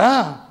 ఎక్కడా?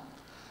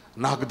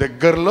 నాకు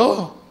దగ్గరలో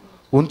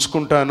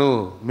ఉంచుకుంటాను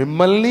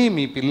మిమ్మల్ని,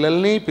 మీ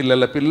పిల్లల్ని,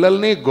 పిల్లల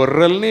పిల్లల్ని,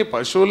 గొర్రెల్ని,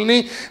 పశువుల్ని,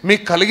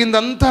 మీకు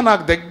కలిగిందంతా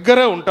నాకు దగ్గర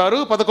ఉంటారు.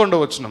 11వ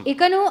వచనం.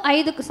 ఇకను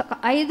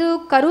 5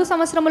 కరువు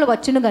సంవత్సరములు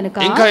వచ్చును గనుక.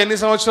 ఇంకా ఎన్ని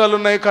సంవత్సరాలు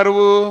ఉన్నాయి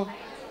కరువు?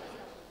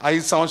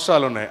 5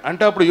 సంవత్సరాలు ఉన్నాయి.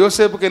 అంటే అప్పుడు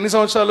యోసేపుకి ఎన్ని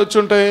సంవత్సరాలు వచ్చి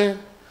ఉంటాయి?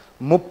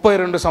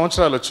 32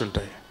 సంవత్సరాలు వచ్చి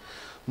ఉంటాయి.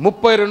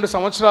 32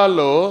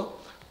 సంవత్సరాల్లో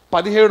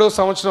 17వ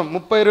సంవత్సరం,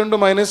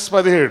 32 మైనస్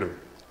 17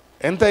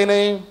 ఎంత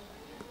అయినాయి?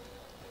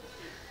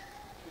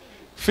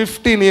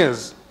 15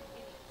 years.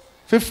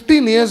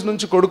 15 years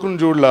నుంచి కొడుకుని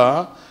చూడలా,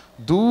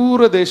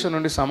 దూరదేశం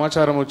నుండి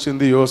సమాచారం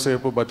వచ్చింది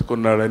యోసేపు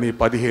బతుకున్నాడని.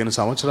 15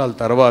 సంవత్సరాల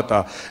తర్వాత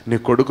నీ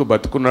కొడుకు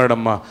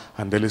బతుకున్నాడమ్మా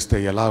అని తెలిస్తే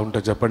ఎలా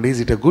ఉంటుంది చెప్పండి?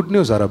 Is it a good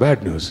news are a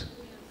bad news?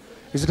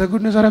 Is it a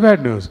good news are a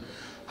bad news?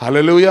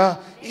 Hallelujah.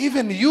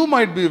 Even you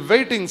might be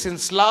waiting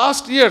since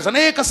last years.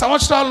 అనేక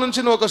సంవత్సరాల నుంచి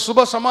నువ్వు ఒక శుభ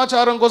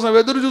సమాచారం కోసం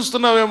ఎదురు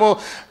చూస్తున్నావేమో.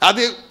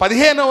 అది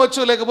 15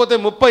 అవ్వచ్చు, లేకపోతే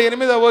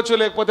 38 అవ్వచ్చు,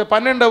 లేకపోతే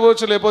 12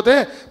 అవ్వచ్చు, లేకపోతే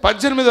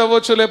 18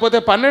 అవ్వచ్చు, లేకపోతే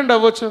 12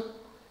 అవ్వచ్చు.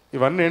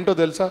 ఇవన్నీ ఏంటో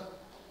తెలుసా?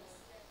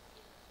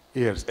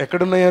 ఇయర్స్.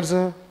 ఎక్కడున్న ఇయర్స్?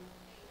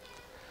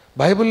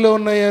 బైబిల్లో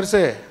ఉన్న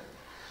ఇయర్సే.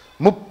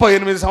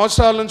 38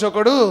 సంవత్సరాల నుంచి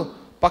ఒకడు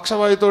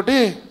పక్షవాయుతోటి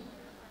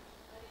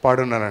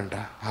పాడున్నానంట.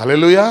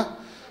 హల్లెలూయా.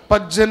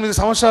 18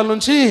 సంవత్సరాల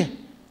నుంచి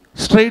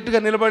స్ట్రైట్గా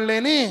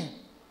నిలబడలేని,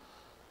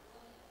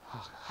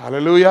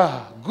 హల్లెలూయా,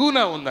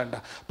 గూనా ఉందంట.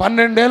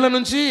 12 ఏళ్ల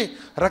నుంచి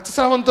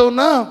రక్తస్రావంతో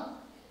ఉన్న,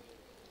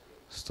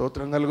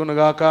 స్తోత్రం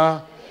కలుగునుగాక.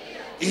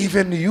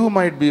 Even you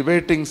might be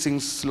waiting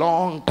since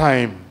long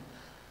time.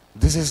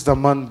 This is the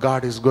month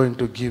God is going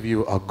to give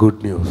you a good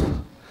news.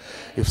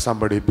 If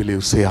somebody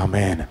believes, say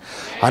amen.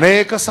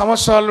 అనేక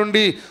సంవత్సరాల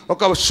నుండి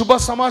ఒక శుభ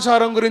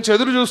సమాచారం గురించి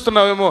ఎదురు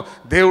చూస్తున్నావేమో.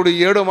 దేవుడు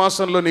 7వ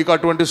మాసంలో నీకు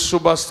అటువంటి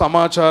శుభ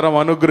సమాచారం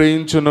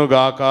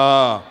అనుగ్రహించునుగాక.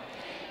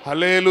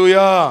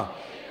 హల్లెలూయా,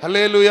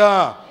 హల్లెలూయా.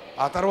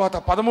 ఆ తర్వాత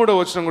 13వ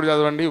వచనం కూడా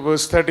చదవండి,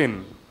 verse 13.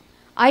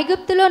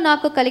 ఐగుప్తులో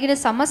నాకు కలిగిన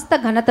సమస్త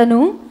ఘనతను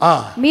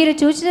మీరు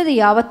చూసినది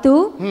యావత్తు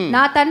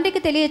నా తండ్రికి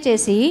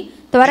తెలియచేసి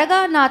త్వరగా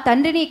నా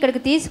తండ్రిని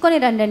ఇక్కడికి తీసుకొని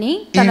రండని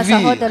తన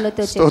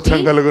సహోదరులతో చెప్పి.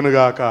 స్తోత్రం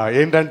కలుగునుగాక.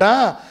 ఏంటంట?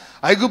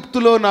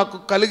 ఐగుప్తులో నాకు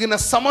కలిగిన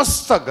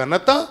సమస్త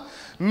ఘనత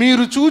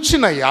మీరు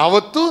చూచిన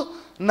యావత్తు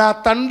నా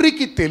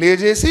తండ్రికి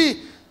తెలియజేసి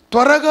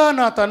త్వరగా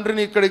నా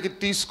తండ్రిని ఇక్కడికి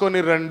తీసుకొని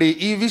రండి.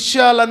 ఈ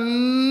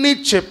విషయాలన్నీ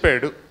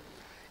చెప్పాడు.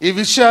 ఈ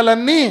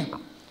విషయాలన్నీ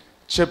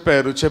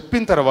చెప్పారు.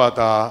 చెప్పిన తర్వాత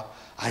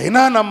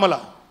అయినా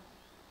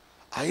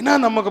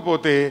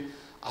నమ్మకపోతే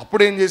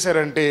అప్పుడేం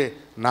చేశారంటే,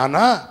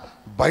 నానా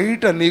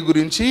బయట నీ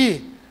గురించి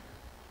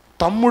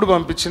తమ్ముడు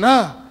పంపించిన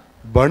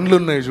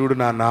బండ్లున్నాయి చూడు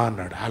నాన్న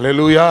అన్నాడు.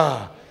 హల్లెలూయా.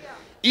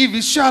 ఈ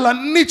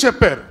విషయాలన్నీ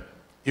చెప్పారు.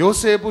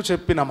 యోసేపు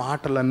చెప్పిన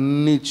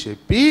మాటలన్నీ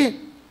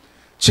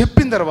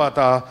చెప్పిన తర్వాత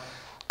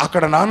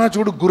అక్కడ నాన్న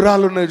చూడు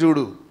గుర్రాలున్నాయి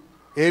చూడు.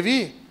 ఏవి?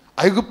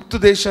 ఐగుప్తు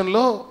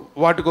దేశంలో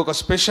వాటికి ఒక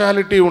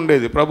స్పెషాలిటీ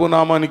ఉండేది.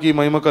 ప్రభునామానికి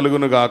మహిమ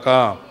కలుగును గాక.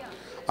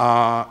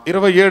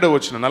 27వ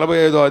వచనం,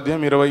 45వ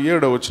అధ్యాయం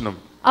 27వ వచనం.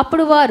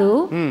 అప్పుడు వారు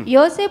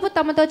యోసేపు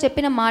తమతో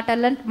చెప్పిన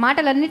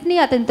మాటలన్నిటినీ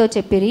అతనితో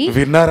చెప్పిరి.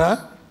 విన్నారా?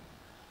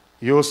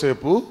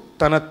 యోసేపు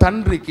తన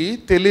తండ్రికి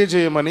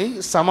తెలియజేయమని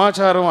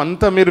సమాచారం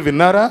అంతా మీరు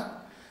విన్నారా?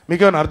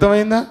 మీకేమైనా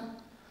అర్థమైందా?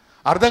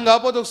 అర్థం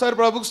కాకపోతే ఒకసారి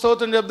ప్రభుకు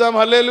స్తోత్రం చెప్దాం.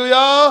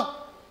 హల్లెలూయా.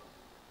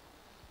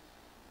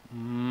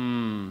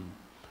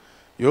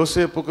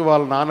 యోసేపుకి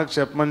వాళ్ళ నాన్నకు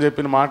చెప్పమని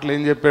చెప్పిన మాటలు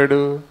ఏం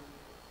చెప్పాడు?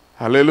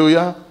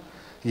 హల్లెలూయా.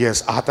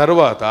 ఎస్. ఆ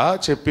తర్వాత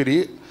చెప్పిరి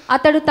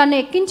అతడు తను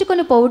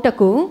ఎక్కించుకొని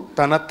పోవుటకు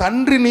తన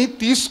తండ్రిని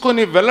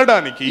తీసుకొని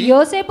వెళ్ళడానికి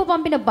యోసేపు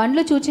పంపిన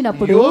బండ్లు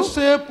చూచినప్పుడు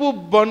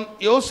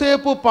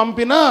యోసేపు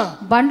పంపిన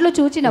బండ్లు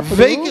చూచినప్పుడు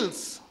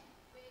వెహికల్స్,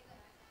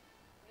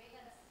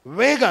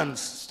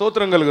 వేగన్స్,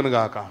 స్తోత్రం కలుగును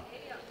గాక.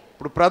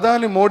 ఇప్పుడు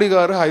ప్రధాని మోడీ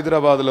గారు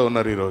హైదరాబాద్లో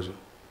ఉన్నారు ఈరోజు.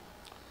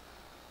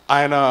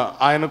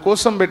 ఆయన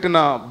కోసం పెట్టిన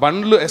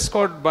బండ్లు,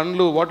 ఎస్కాట్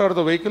బండ్లు, what are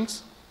the vehicles?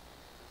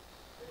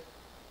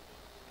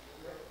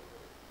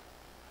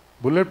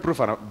 Bullet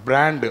proof అన్న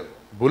బ్రాండ్,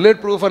 బుల్లెట్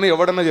ప్రూఫ్ అని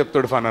ఎవడన్నా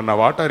చెప్తాడు ఫన్ అన్న.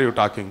 What are you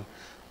talking?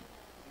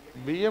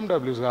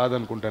 BMWs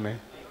కాదనుకుంటానే.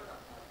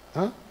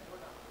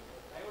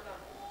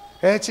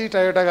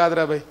 Toyota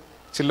కాదురా బాయ్,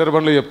 చిల్లర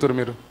బండ్లు చెప్తారు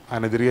మీరు.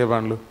 ఆయన తిరిగే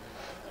బండ్లు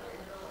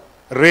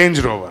రేంజ్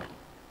రోవర్.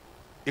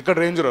 ఇక్కడ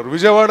రేంజ్ రోవర్,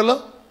 విజయవాడలో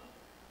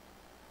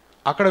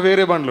అక్కడ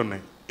వేరే బండ్లు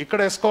ఉన్నాయి, ఇక్కడ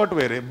ఎస్కాట్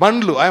వేరే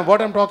బండ్లు.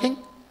 What I'm talking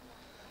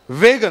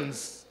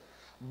wagons.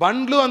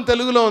 బండ్లు అని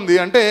తెలుగులో ఉంది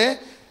అంటే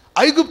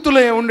ఐగుప్తులో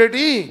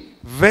ఏముండేటి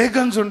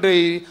వేగన్స్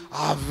ఉంటాయి.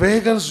 ఆ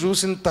వేగన్స్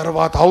చూసిన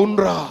తర్వాత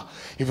అవునరా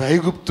ఇవి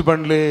ఐగుప్తు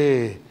బండ్లే.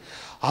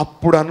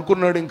 అప్పుడు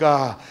అనుకున్నాడు ఇంకా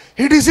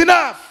it is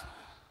enough,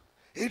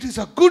 it is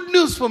a good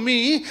news for me.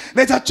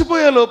 నేను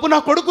చచ్చిపోయే లోపు నా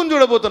కొడుకుని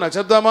చూడబోతున్నా.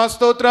 చెప్దామా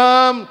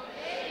స్తోత్రం,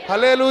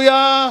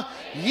 హల్లెలూయా.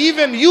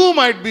 Even you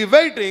might be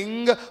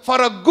waiting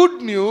for a good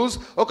news.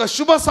 ఒక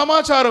శుభ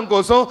సమాచారం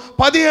కోసం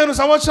 15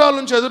 సంవత్సరాల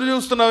నుంచి ఎదురు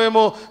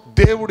చూస్తున్నావేమో.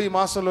 దేవుడి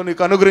మాసంలో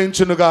నీకు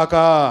అనుగ్రహించునుగాక.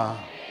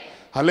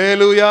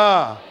 హల్లెలూయా,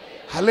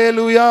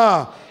 హల్లెలూయా.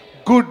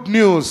 Good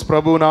news.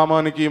 ప్రభు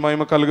నామానికి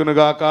మహిమ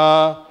కలుగునుగాక.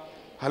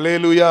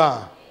 హల్లెలూయా.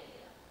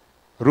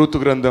 రూతు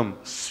గ్రంథం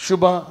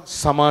శుభ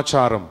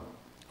సమాచారం.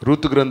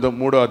 రూతు గ్రంథం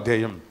 3వ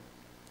అధ్యాయం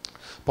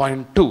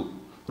పాయింట్ 2.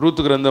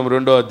 రూతు గ్రంథం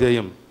 2వ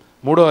అధ్యాయం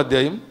 3వ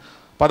అధ్యాయం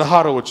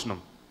 16వ వచనం.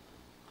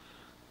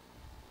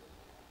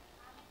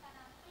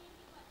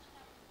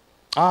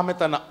 ఆమె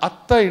తన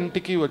అత్త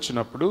ఇంటికి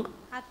వచ్చినప్పుడు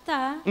అత్త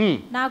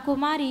నా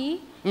కుమారి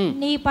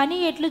నీ పని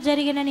ఎట్లు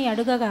జరిగినని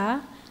అడుగగా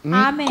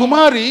ఆమె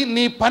కుమారి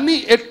నీ పని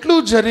ఎట్లు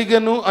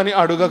జరిగను అని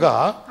అడుగగా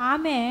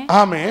ఆమె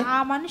ఆ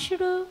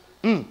మనుషుడు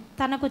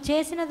తనకు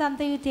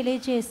చేసినదంతయు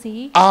తెలియజేసి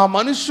ఆ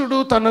మనుషుడు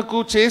తనకు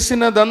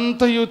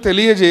చేసినదంతయు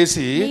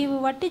తెలియజేసి నీవు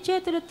వట్టి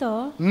చేతులతో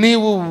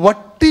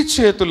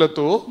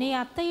నీ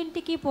అత్త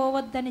ఇంటికి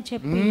పోవద్దని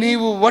చెప్పి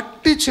నీవు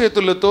వట్టి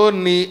చేతులతో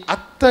నీ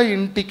అత్త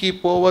ఇంటికి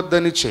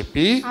పోవద్దని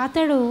చెప్పి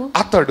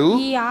అతడు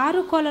ఈ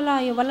 6 కొలల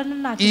యవలను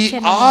నాకు ఈ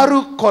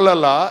 6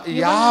 కొలల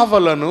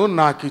యావలను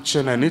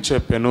నాకిచ్చెనని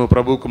చెప్పెను.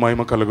 ప్రభువుకు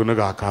మహిమ కలుగును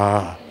గాక.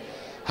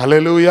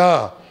 హల్లెలూయా.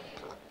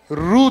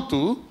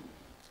 రూతు,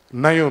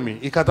 నయోమి,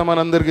 ఈ కథ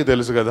మనందరికీ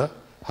తెలుసు కదా.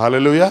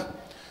 హల్లెలూయా.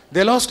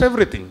 They lost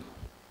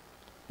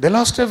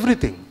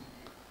everything.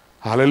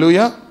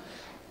 హల్లెలూయా.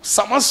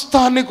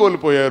 సమస్తాన్ని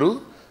కోల్పోయారు.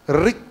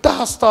 రిక్త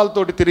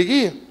హస్తాలతోటి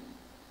తిరిగి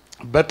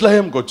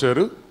బెత్లెహేంకి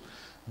వచ్చారు.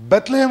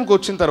 బెత్లెహేంకి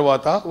వచ్చిన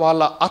తర్వాత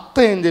వాళ్ళ అత్త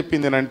ఏం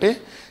చెప్పింది అంటే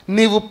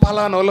నీవు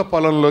పలానోళ్ళ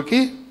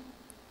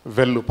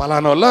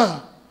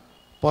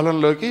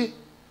పొలంలోకి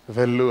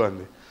వెళ్ళు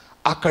అంది.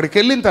 అక్కడికి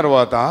వెళ్ళిన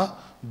తర్వాత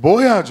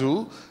బోయాజు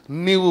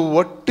నీవు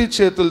వట్టి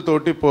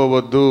చేతులతోటి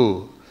పోవద్దు.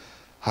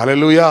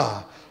 హల్లెలూయా.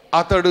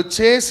 అతడు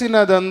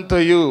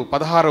చేసినదంతయు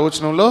 16వ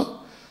వచనంలో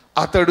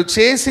అతడు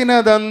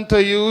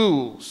చేసినదంతయు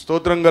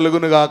స్తోత్రం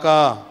కలుగునుగాక.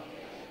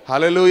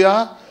 హల్లెలూయా.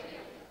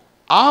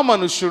 ఆ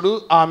మనుష్యుడు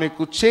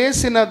ఆమెకు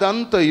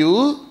చేసినదంతయు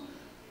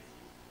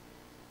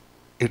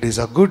it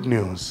is a good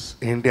news.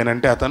 ఏంటి అని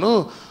అంటే అతను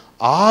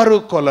 6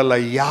 కొలల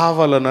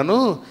యావలను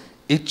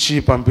ఇచ్చి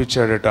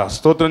పంపించాడట.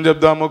 స్తోత్రం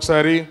చెప్దాం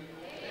ఒకసారి.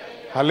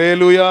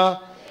 హల్లెలూయా.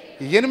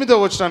 8వ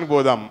వచనానికి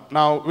పోదాం.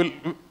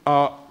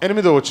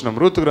 8వ వచనం,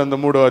 రూతు గ్రంథం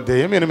 3వ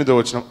అధ్యాయం 8వ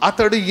వచనం.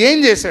 అతడు ఏం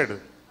చేశాడు?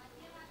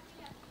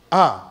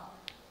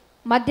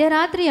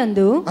 మధ్యరాత్రి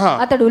యందు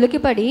అతడు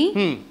ఉలికిపడి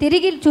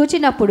తిరిగి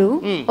చూచినప్పుడు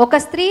ఒక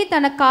స్త్రీ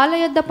తన కాళ్ళ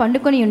యొద్ద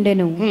పండుకొని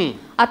ఉండెను.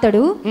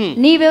 అతడు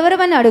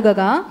నీవెవరవని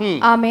అడుగగా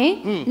ఆమె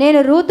నేను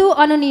రూతు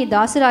అను నీ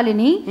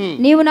దాసురాలిని,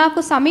 నీవు నాకు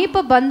సమీప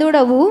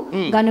బంధువుడవు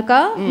గనుక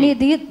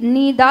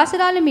నీ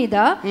దాసురాలి మీద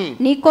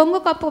నీ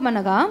కొంగు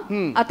కప్పుమనగా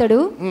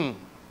అతడు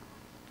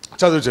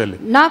చదువు చెల్లి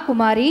నా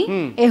కుమారి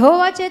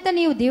యెహోవా చేత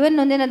నీవు దీవెన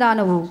నొందిన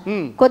దానవు.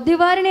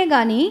 కొద్దివారినే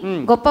గాని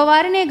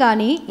గొప్పవారినే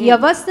గాని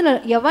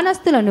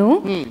యవనస్తులను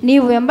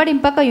నీవు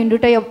వెంబడింపక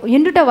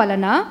యుండుట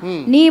వలన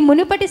నీ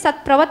మునుపటి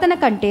సత్ప్రవర్తన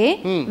కంటే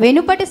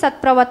వెనుపటి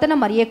సత్ప్రవర్తన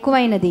మరి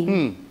ఎక్కువైనది.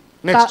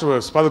 నెక్స్ట్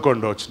వర్స్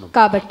 11వ వచనం.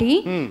 కాబట్టి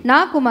నా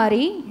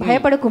కుమారి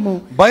భయపడకుము,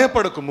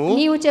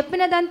 నీవు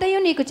చెప్పినదంతయు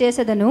నీకు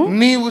చేసెదను,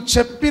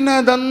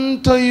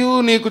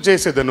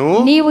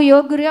 నీవు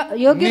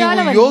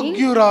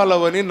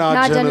యోగ్యురాలవని నా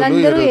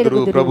జనులు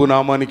ఎరుగుదురు. ప్రభు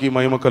నామానికి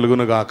మహిమ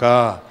కలుగును గాక.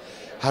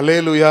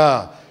 హల్లెలూయా.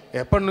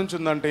 ఎప్పటి నుంచి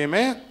ఉందంటే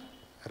ఏమే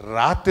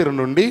రాత్రి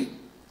నుండి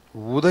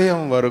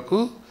ఉదయం వరకు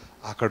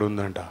అక్కడ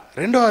ఉందంట.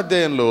 2వ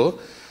అధ్యాయంలో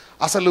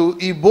అసలు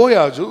ఈ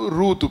బోయాజు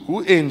రూతుకు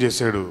ఏం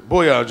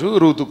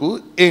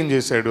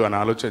చేశాడు అని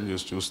ఆలోచన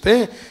చూస్తే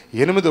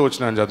 8వ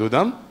వచనాన్ని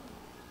చదువుదాం.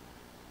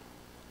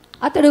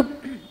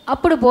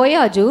 అప్పుడు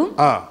బోయాజు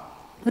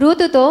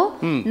రూతుతో,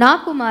 నా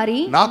కుమారి,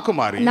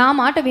 నా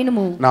మాట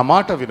వినుము,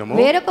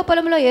 వేరొక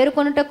పొలములో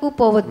ఏరుకొనుటకు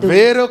పోవద్దు,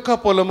 వేరొక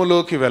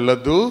పొలములోకి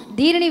వెళ్ళొద్దు,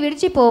 దీనిని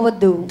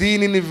విడిచిపోవద్దు,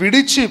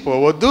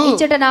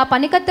 ఇచ్చట నా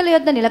పనికత్తెల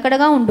యొద్ద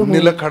నిలకడగా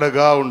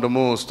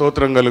ఉండుము.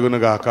 స్తోత్రం కలుగును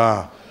గాక.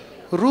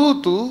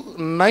 రూతు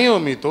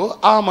నయోమితో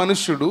ఆ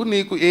మనుష్యుడు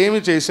నీకు ఏమి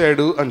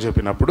చేశాడు అని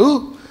చెప్పినప్పుడు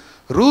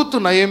రూతు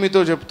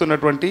నయోమితో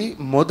చెప్తున్నటువంటి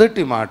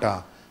మొదటి మాట,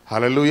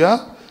 హల్లెలూయా,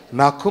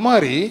 నా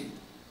కుమారి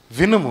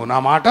వినుము, నా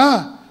మాట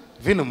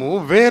వినుము,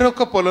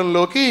 వేరొక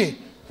పొలంలోకి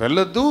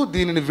వెళ్ళొద్దు,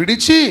 దీనిని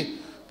విడిచి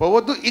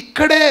పోవద్దు,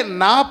 ఇక్కడే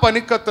నా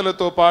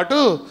పనికత్తెలతో పాటు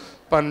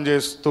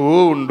పనిచేస్తూ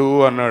ఉండు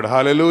అన్నాడు.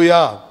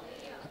 హల్లెలూయా.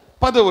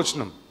 10వ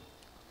వచనం.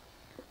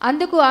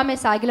 అందుకు ఆమె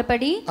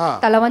సాగిలపడి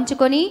తల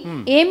వంచుకొని,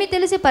 ఏమి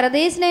తెలిసి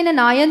పరదేశినైన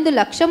నాయందు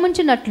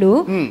లక్ష్యముంచున్నట్లు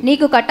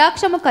నీకు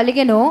కటాక్షము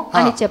కలిగెనో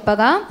అని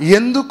చెప్పగా,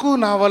 ఎందుకు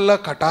నా వల్ల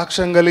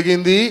కటాక్షం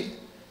కలిగింది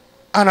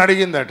అని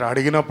అడిగిందట.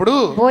 అడిగినప్పుడు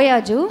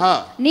బోయాజు,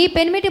 నీ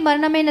పెనిమిటి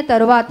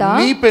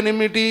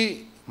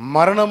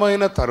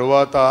మరణమైన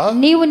తరువాత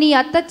నీవు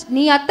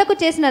నీ అత్తకు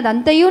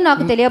చేసినదంతయు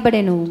నాకు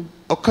తెలియబడెను.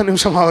 ఒక్క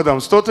నిమిషం ఆగుదాం,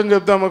 స్తోత్రం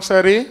చెప్దాం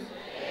ఒకసారి.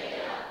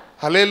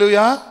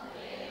 హల్లెలూయా.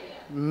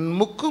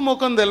 ముక్కు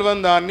ముఖం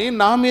తెలియని దాన్ని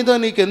నా మీద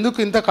నీకెందుకు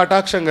ఇంత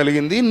కటాక్షం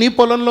కలిగింది, నీ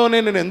పొలంలోనే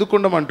నేను ఎందుకు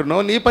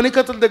ఉండమంటున్నావు, నీ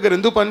పనికత్తెల దగ్గర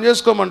ఎందుకు పని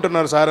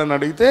చేసుకోమంటున్నారు సార్ అని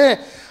అడిగితే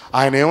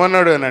ఆయన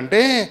ఏమన్నాడు అని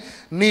అంటే,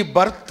 నీ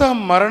భర్త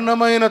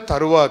మరణమైన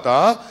తరువాత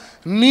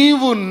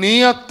నీవు నీ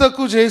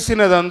అత్తకు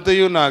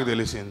చేసినదంతయు నాకు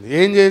తెలిసింది.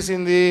 ఏం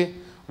చేసింది?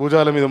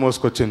 భుజాల మీద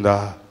మోసుకొచ్చిందా?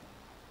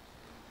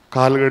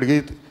 కాలు గడిగి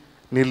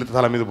నీళ్ళు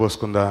తల మీద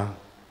పోసుకుందా?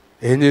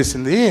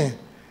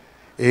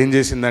 ఏం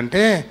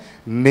చేసిందంటే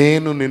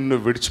నేను నిన్ను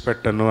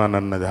విడిచిపెట్టను అని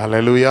అన్నది.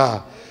 హల్లెలూయా.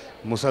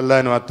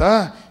 ముసల్దాని అత్త,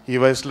 ఈ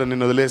వయసులో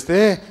నిన్ను వదిలేస్తే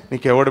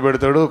నీకెవడు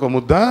పెడతాడు ఒక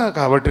ముద్ద,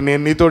 కాబట్టి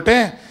నేను నీతోటే,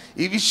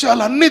 ఈ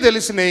విషయాలన్నీ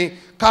తెలిసినాయి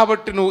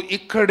కాబట్టి నువ్వు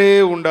ఇక్కడే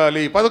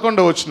ఉండాలి.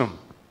 11వ వచనం,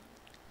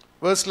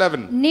 verse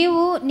 11.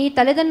 నీవు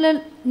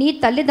నీ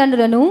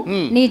తల్లిదండ్రులను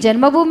నీ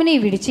జన్మభూమిని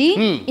విడిచి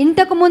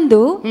ఇంతకు ముందు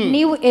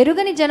నీవు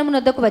ఎరుగని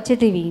జనమునొద్దకు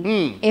వచ్చేటివి.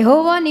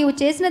 యెహోవా నీవు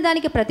చేసిన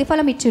దానికి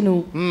ప్రతిఫలం ఇచ్చును.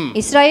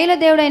 ఇశ్రాయేలు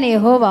దేవుడైన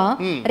యెహోవా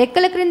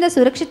రెక్కల క్రింద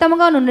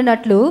సురక్షితంగా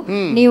నుండినట్లు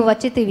నీవు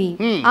వచ్చితివి.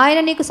 ఆయన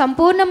నీకు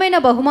సంపూర్ణమైన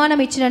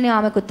బహుమానం ఇచ్చినని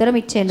ఆమెకు ఉత్తరం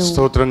ఇచ్చాను.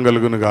 స్తోత్రం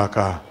కలుగును గాక.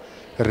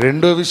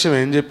 రెండో విషయం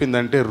ఏం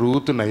చెప్పిందంటే,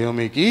 రూతు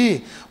నయోమికి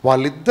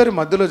వాళ్ళిద్దరి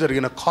మధ్యలో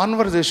జరిగిన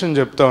కాన్వర్జేషన్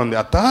చెప్తా ఉంది.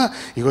 అత్త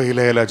ఇగో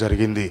ఇలా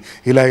జరిగింది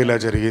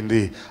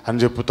అని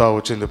చెప్తా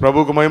వచ్చింది.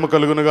 ప్రభువుకు మహిమ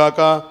కలుగును గాక.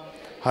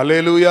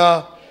 హల్లెలూయా.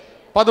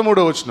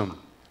 13వ వచనం.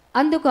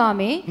 అందుకు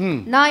ఆమె,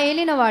 నా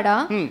ఏలినవాడా,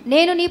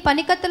 నేను నీ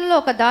పనికత్తెలలో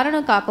ఒక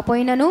దారుణం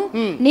కాకపోయినను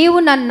నీవు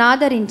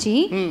నన్నాదరించి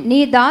నీ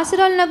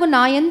దాసురాలనగు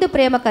నా యందు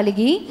ప్రేమ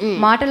కలిగి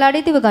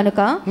మాటలాడేదివి గనుక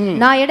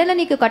నా ఎడల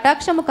నీకు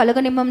కటాక్షము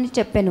కలుగనిమ్మని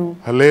చెప్పెను.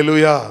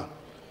 హల్లెలూయా.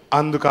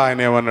 అందుకు ఆయన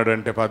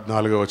ఏమన్నాడంటే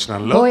 14వ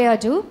వచనంలో,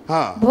 బోయాజు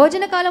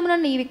భోజన కాలమున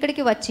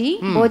నీవిక్కడికి వచ్చి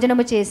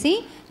భోజనము చేసి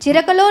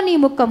చిరకలో నీ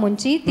ముక్క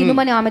ముంచి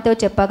తినుమని ఆమెతో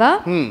చెప్పగా,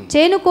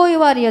 చేను కోయి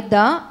వారి యొద్ద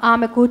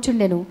ఆమె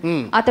కూర్చుండెను.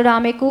 అతడు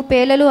ఆమెకు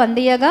పేలాలు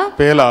అందియగా,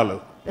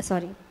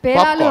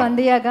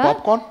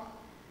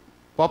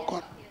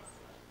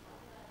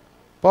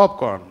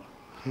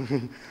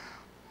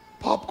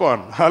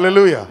 పాప్కార్న్.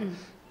 హల్లెలూయా.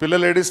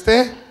 పిల్లలు ఏడిస్తే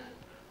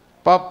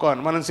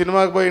పాప్కార్న్. మనం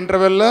సినిమాకి పోయి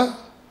ఇంటర్వెల్లో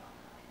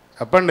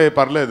చెప్పండి,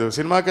 పర్లేదు,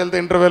 సినిమాకి వెళ్తే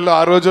ఇంటర్వెల్లో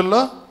ఆ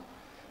రోజుల్లో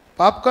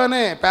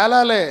పాప్కార్నే,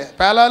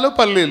 పేలాలు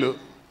పల్లీలు,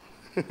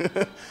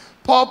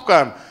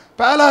 పాప్కార్న్,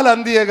 పేలాలు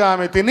అందియగా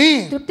ఆమె తిని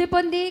తృప్తి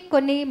పొంది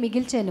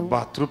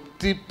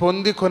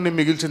కొన్ని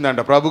మిగిల్చిందంట.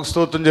 ప్రభుకు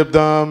స్తోత్రం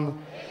చెప్దాం.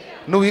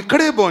 నువ్వు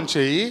ఇక్కడే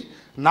భోంచేయి,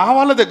 నా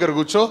వాళ్ళ దగ్గర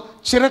కూర్చో,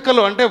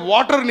 చిరకలు అంటే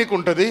వాటర్ నీకు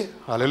ఉంటుంది.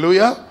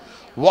 హల్లెలూయా.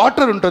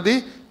 వాటర్ ఉంటుంది.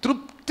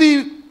 తృప్తి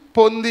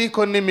పొంది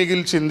కొన్ని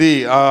మిగిల్చింది.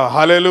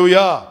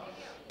 హల్లెలూయా.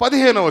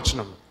 15వ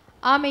వచనం.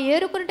 ఆమె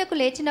ఏరుకున్నటకు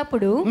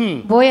లేచినప్పుడు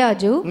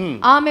బోయాజు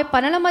ఆమె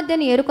పనుల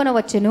మధ్యను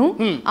ఏరుకొనవచ్చును,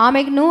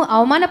 ఆమెను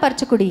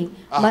అవమానపరచుకుడి,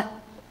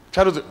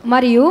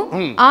 మరియు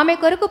ఆమె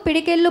కొరకు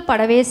పిడికెళ్ళు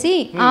పడవేసి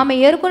ఆమె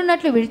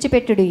ఏరుకున్నట్లు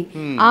విడిచిపెట్టుడి,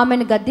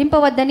 ఆమెను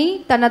గద్దింపవద్దని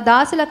తన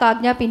దాసులకు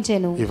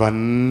ఆజ్ఞాపించాను.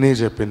 ఇవన్నీ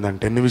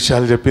చెప్పిందంటే ఎన్ని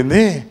విషయాలు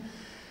చెప్పింది?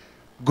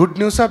 Good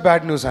న్యూసా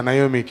bad న్యూసా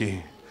నయోమికి?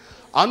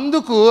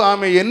 అందుకు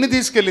ఆమె ఎన్ని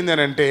తీసుకెళ్ళింది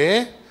అని అంటే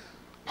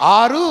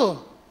 6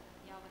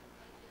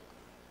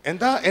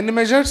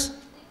 మెజర్స్?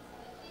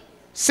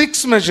 6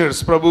 measures.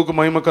 ప్రభువుకు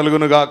మహిమ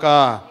కలుగును గాక.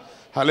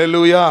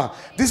 హల్లెలూయా.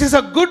 This is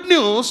a good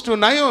news to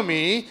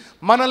Naomi.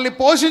 మనల్ని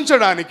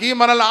పోషించడానికి,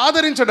 మనల్ని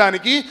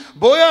ఆదరించడానికి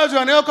బోయాజు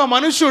అనే ఒక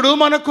మనుష్యుడు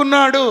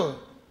మనకున్నాడు.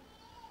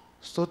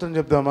 స్తోత్రం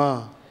చెప్దామా?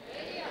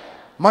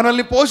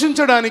 మనల్ని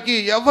పోషించడానికి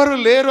ఎవరు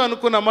లేరు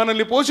అనుకున్న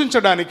మనల్ని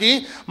పోషించడానికి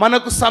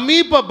మనకు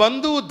సమీప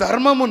బంధువు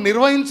ధర్మము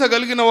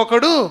నిర్వహించగలిగిన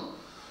ఒకడు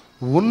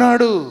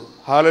ఉన్నాడు.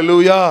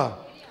 హల్లెలూయా.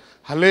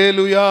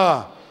 హల్లెలూయా.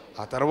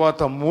 ఆ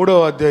తర్వాత 3వ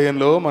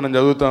అధ్యాయంలో మనం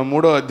చదువుతాం.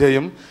 3వ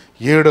అధ్యాయం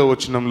 7వ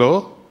వచనంలో,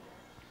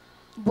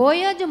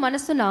 బోయాజు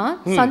మనసున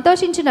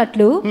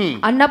సంతోషించినట్లు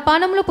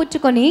అన్నపానములు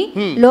పుచ్చుకొని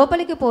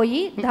లోపలికి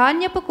పోయి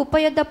ధాన్యపు కుప్ప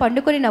యొద్ద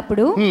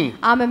పండుకొనినప్పుడు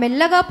ఆమె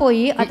మెల్లగా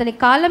పోయి అతని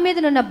కాళ్ళ మీద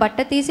నున్న బట్ట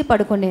తీసి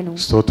పడుకొనేను.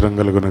 స్తోత్రం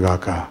కలుగును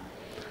గాక.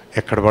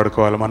 ఎక్కడ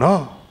పడుకోవాలి మనం?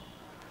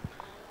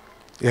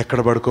 ఎక్కడ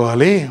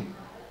పడుకోవాలి?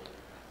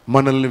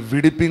 మనల్ని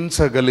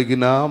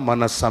విడిపించగలిగిన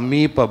మన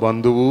సమీప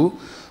బంధువు,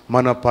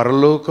 మన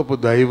పరలోకపు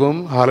దైవం,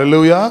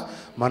 హల్లెలూయా,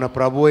 మన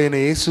ప్రభు అయిన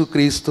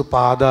యేసుక్రీస్తు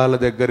పాదాల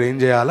దగ్గర ఏం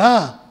చేయాలా?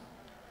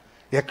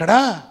 ఎక్కడా?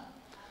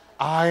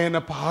 ఆయన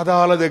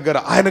పాదాల దగ్గర.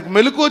 ఆయనకు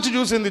మెలకు వచ్చి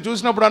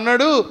చూసినప్పుడు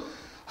అన్నాడు,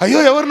 అయ్యో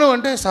ఎవరు నువ్వు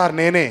అంటే, సార్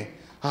నేనే.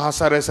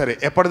 సరే సరే,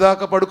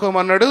 ఎప్పటిదాకా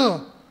పడుకోమన్నాడు?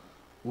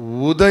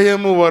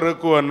 ఉదయము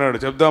వరకు అన్నాడు.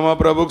 చెప్దామా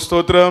ప్రభుకు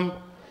స్తోత్రం,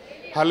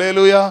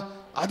 హల్లెలూయా.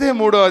 అదే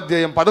 3వ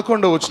అధ్యాయం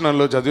 11వ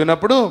వచనంలో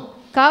చదివినప్పుడు,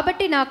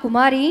 కాబట్టి నా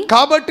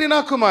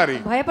కుమారి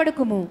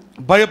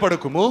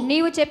భయపడకుము,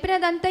 నీవు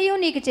చెప్పినదంతయు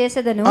నీకు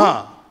చేసేదను,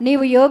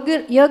 నీవు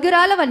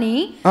యోగ్యురాలవని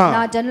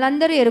నా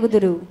జనులందరూ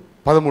ఎరుగుదురు.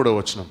 13వ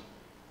వచనం,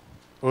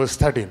 verse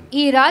 13.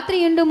 ఈ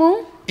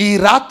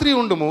రాత్రి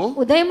ఉండుము,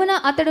 ఉదయమున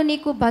అతడు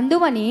నీకు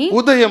బంధువని.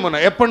 ఉదయమున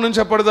ఎప్పటి నుంచి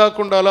ఎప్పటిదాకా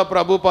ఉండాలా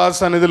ప్రభు పాద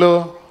సన్నిధిలో?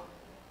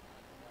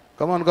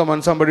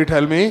 కమాన్ సంబడి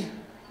టెల్ మీ,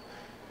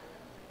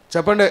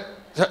 చెప్పండి.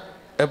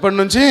 ఎప్పటి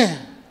నుంచి?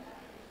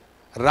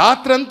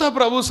 రాత్రంతా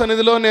ప్రభు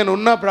సన్నిధిలో నేను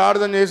ఉన్న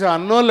ప్రార్థన చేసి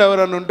అన్నోళ్ళు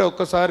ఎవరన్నా ఉంటే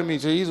ఒక్కసారి మీ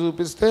చెయ్యి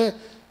చూపిస్తే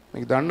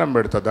మీకు దండం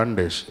పెడతా,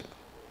 దండేసి.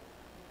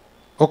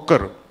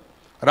 ఒక్కరు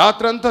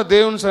రాత్రంతా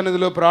దేవుని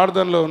సన్నిధిలో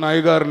ప్రార్థనలో ఉన్న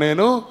అయ్యగారు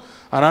నేను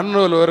అని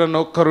అన్నోళ్ళు ఎవరన్నా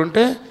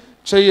ఒక్కరుంటే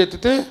చెయ్యి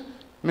ఎత్తితే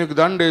మీకు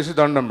దండేసి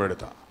దండం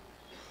పెడతా.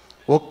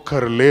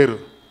 ఒక్కరు లేరు.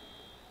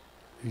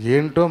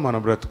 ఏంటో మన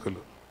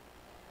బ్రతుకులు.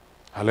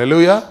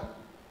 హల్లెలూయా.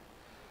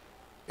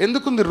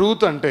 ఎందుకుంది?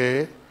 రూత్ అంటే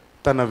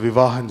తన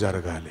వివాహం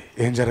జరగాలి.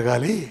 ఏం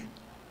జరగాలి?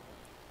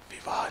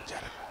 వివాహం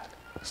జరగాలి.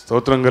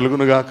 స్తోత్రం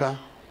కలుగును గాక,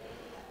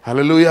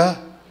 హల్లెలూయా.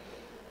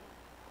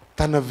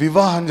 తన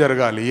వివాహం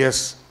జరగాలి.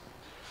 ఎస్,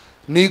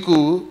 నీకు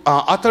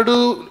అతడు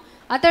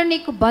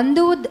నీకు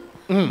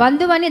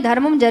బంధువని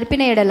ధర్మం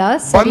జరిపిన ఎడల,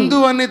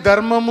 బంధువని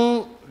ధర్మము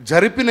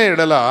జరిపిన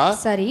ఎడల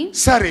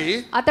సరి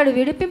అతడు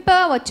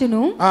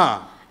విడిపింపవచ్చును.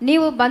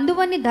 నీవు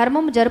బంధువని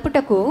ధర్మము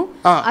జరుపుటకు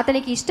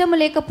అతనికి ఇష్టము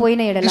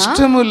లేకపోయిన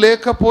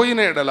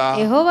ఎడల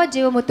యెహోవా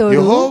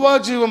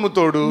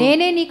జీవముతోడు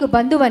నేనే నీకు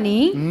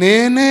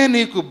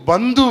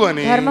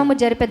బంధువని ధర్మము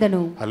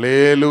జరిపెదను.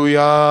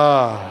 హల్లెలూయా.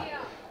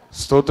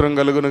 స్తోత్రం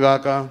కలుగును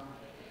గాక.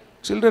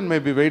 Children may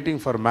be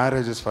waiting for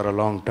marriages for a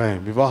long time.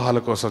 వివాహాల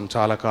కోసం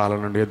చాలా కాలం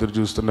నుండి ఎదురు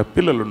చూస్తున్న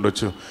పిల్లలు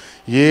ఉండొచ్చు.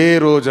 ఏ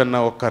రోజన్నా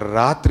ఒక్క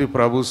రాత్రి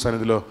ప్రభు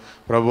సన్నిధిలో,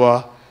 ప్రభువా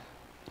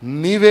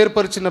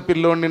నీవేర్పరిచిన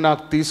పిల్లోడిని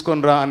నాకు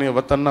తీసుకొని రా అని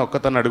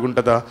ఒక్కతన్న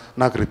అడుగుంటుందా?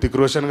 నాకు రితిక్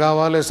రోషన్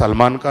కావాలి,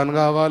 సల్మాన్ ఖాన్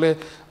కావాలి.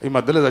 ఈ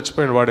మధ్యలో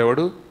చచ్చిపోయాడు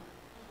వాడేవాడు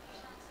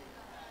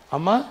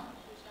అమ్మా,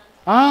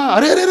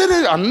 అరే అరే అరే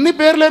అన్ని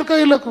పేర్లు ఎరుక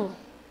వీళ్ళకు.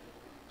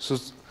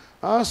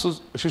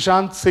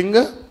 సుశాంత్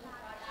సింగ్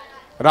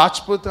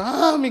రాజ్పుత్,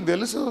 మీకు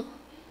తెలుసు.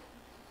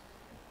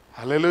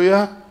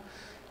 హల్లెలూయా.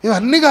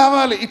 ఇవన్నీ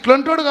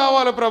ఇట్లాంటోడు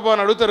కావాలి ప్రభు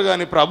అని అడుగుతారు.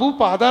 కానీ ప్రభు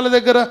పాదాల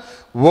దగ్గర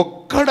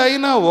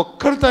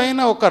ఒక్కడితో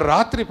అయినా ఒక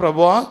రాత్రి,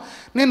 ప్రభువా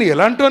నేను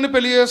ఎలాంటి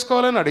పెళ్లి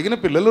చేసుకోవాలని అడిగిన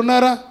పిల్లలు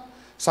ఉన్నారా?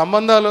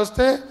 సంబంధాలు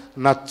వస్తే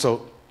నచ్చవు.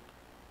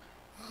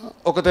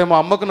 ఒకతేమో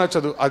అమ్మకు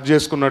నచ్చదు, అది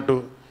చేసుకున్నట్టు.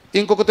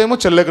 ఇంకొకతేమో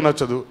చెల్లెకు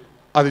నచ్చదు,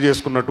 అది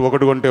చేసుకున్నట్టు.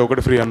 ఒకటి కొంటే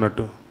ఒకటి ఫ్రీ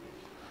అన్నట్టు.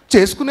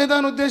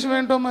 చేసుకునేదాని ఉద్దేశం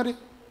ఏంటో మరి?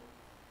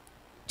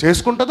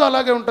 చేసుకుంటుందో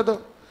అలాగే ఉంటుందో.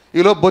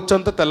 ఈలో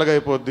బొచ్చంతా తెల్లగా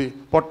అయిపోద్ది,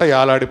 పొట్ట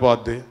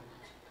యాలాడిపోద్ది,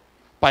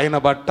 పైన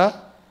బట్ట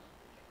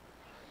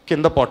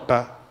కింద పొట్ట,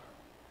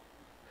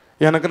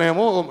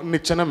 వెనకనేమో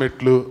నిచ్చెన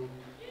మెట్లు.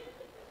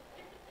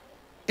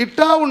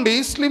 ఇట్టా ఉండి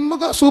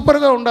స్లిమ్గా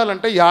సూపర్గా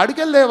ఉండాలంటే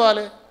యాడికెళ్ళి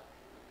లేవాలి?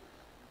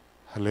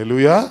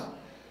 హల్లెలూయా.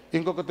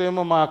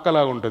 ఇంకొకతేమో మా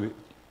అక్కలాగా ఉంటుంది.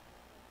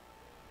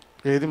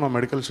 ఏది మా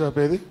మెడికల్ షాప్?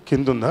 ఏది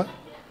కింద ఉందా?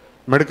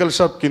 మెడికల్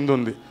షాప్ కింద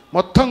ఉంది.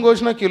 మొత్తం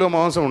కోసినా కిలో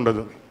మాంసం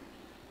ఉండదు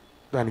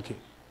దానికి.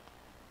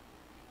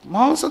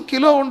 మాంసం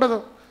కిలో ఉండదు.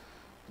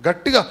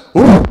 గట్టిగా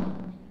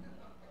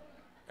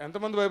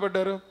ఎంతమంది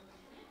భయపడ్డారు?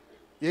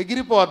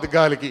 ఎగిరిపోద్ది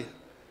గాలికి.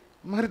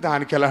 మరి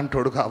దానికి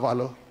ఎలాంటోడు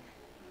కావాలో?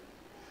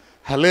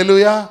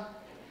 హల్లెలూయా.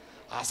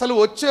 అసలు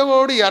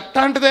వచ్చేవాడు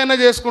ఎట్లాంటిదైనా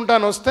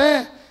చేసుకుంటాను వస్తే,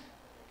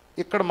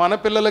 ఇక్కడ మన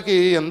పిల్లలకి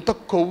ఎంత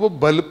కొవ్వు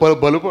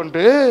బలుపు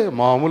అంటే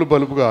మామూలు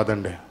బలుపు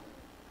కాదండి.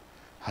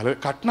 అలా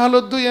కట్నాలు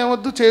వద్దు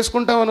ఏమొద్దు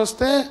చేసుకుంటామని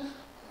వస్తే,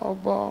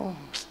 అబ్బా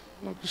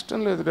నాకు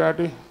ఇష్టం లేదు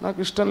డాడీ, నాకు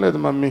ఇష్టం లేదు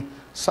మమ్మీ,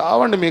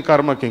 సావండి మీ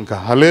కర్మకి ఇంకా.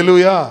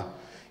 హల్లెలూయా.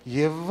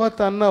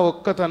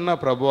 ఒక్కతన్నా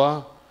ప్రభువా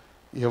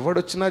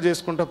ఎవడొచ్చినా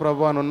చేసుకుంటా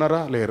ప్రభు అని ఉన్నారా?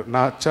 లేరు.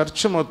 నా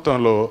చర్చ్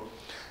మొత్తంలో,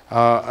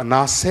 నా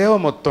సేవ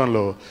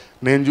మొత్తంలో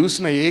నేను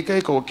చూసిన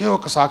ఒకే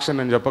ఒక సాక్ష్యం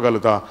నేను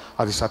చెప్పగలుగుతా.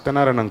 అది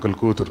సత్యనారాయణ అంకుల్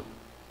కూతురు.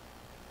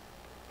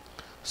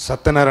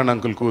 సత్యనారాయణ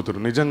అంకుల్ కూతురు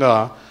నిజంగా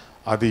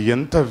అది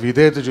ఎంత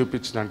విధేయత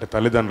చూపించిందంటే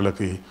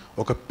తల్లిదండ్రులకి.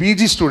 ఒక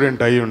పీజీ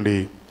స్టూడెంట్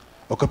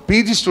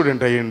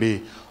అయ్యండి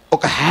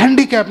ఒక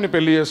హ్యాండిక్యాప్ని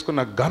పెళ్లి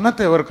చేసుకున్న ఘనత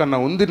ఎవరికన్నా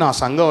ఉంది నా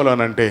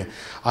సంఘంలోనంటే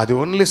అది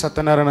ఓన్లీ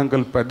సత్యనారాయణ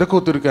అంకుల్ పెద్ద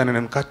కూతురికి అని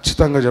నేను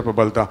ఖచ్చితంగా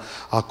చెప్పగలుగుతా.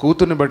 ఆ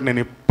కూతుర్ని బట్టి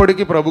నేను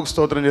ఇప్పటికీ ప్రభుకు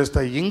స్తోత్రం చేస్తా.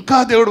 ఇంకా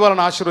దేవుడు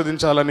వాళ్ళని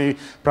ఆశీర్వదించాలని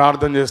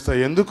ప్రార్థన చేస్తా.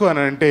 ఎందుకు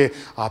అని అంటే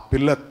ఆ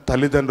పిల్ల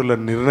తల్లిదండ్రుల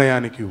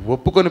నిర్ణయానికి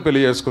ఒప్పుకొని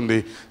పెళ్లి చేసుకుంది.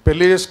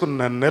 పెళ్లి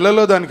చేసుకున్న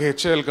నెలలో దానికి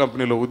హెచ్ఏఎల్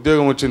కంపెనీలో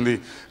ఉద్యోగం వచ్చింది.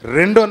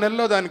 2వ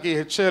నెలలో దానికి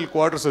హెచ్ఏఎల్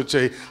క్వార్టర్స్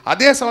వచ్చాయి.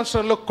 అదే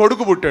సంవత్సరంలో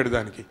కొడుకు పుట్టాడు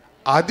దానికి.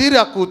 అది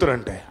ఆ కూతురు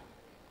అంటే.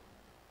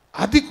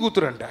 అది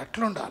కూతురు అంటే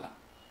అట్లా ఉండాలి.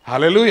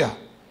 హల్లెలూయా,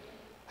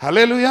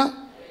 హల్లెలూయా.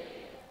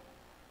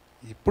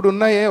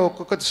 ఇప్పుడున్నాయే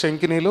ఒక్కొక్క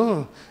శంకినీలు,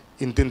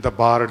 ఇంతింత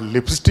బార్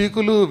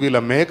లిప్స్టిక్లు, వీళ్ళ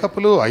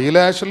మేకప్లు,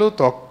 ఐలాషులు,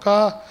 తొక్క.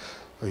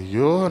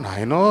 అయ్యో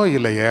నాయనో,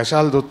 వీళ్ళ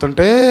ఏషాలు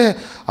చూస్తుంటే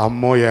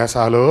అమ్మో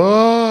ఏసాలు.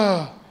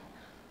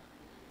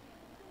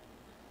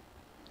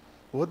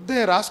 వద్దే,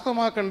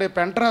 రాసుకోమాకండి.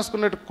 పెంట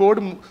రాసుకున్నట్టు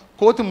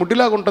కోతి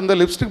ముడ్డిలాగా ఉంటుందా?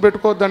 లిప్స్టిక్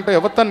పెట్టుకోవద్దంటే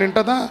ఎవరితోని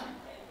నింటదా?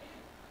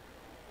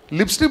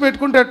 లిప్స్టిక్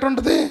పెట్టుకుంటే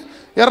ఎట్టుంటుంది?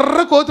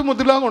 ఎర్ర కోతి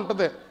ముద్దులాగా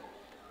ఉంటుంది.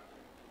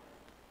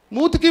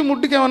 మూతికి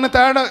ముడ్డికి ఏమన్నా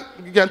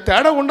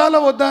తేడా ఉండాలా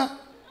వద్దా?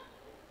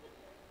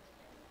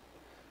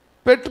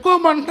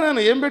 పెట్టుకోమంటున్నాను.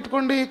 ఏం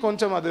పెట్టుకోండి?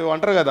 కొంచెం అది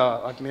అంటారు కదా,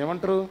 వాటిని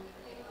ఏమంటారు,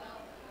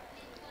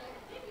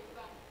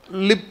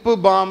 లిప్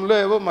బామ్లో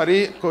ఏవో మరీ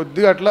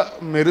కొద్దిగా అట్లా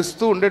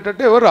మెరుస్తూ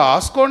ఉండేటట్టు ఏవో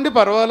రాసుకోండి,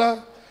 పర్వాలా.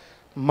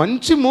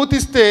 మంచి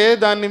మూతిస్తే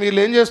దాన్ని వీళ్ళు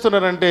ఏం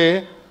చేస్తున్నారంటే,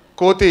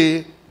 కోతి,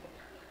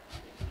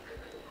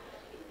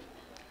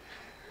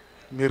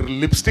 మీరు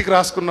లిప్స్టిక్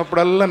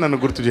రాసుకున్నప్పుడల్లా నన్ను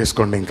గుర్తు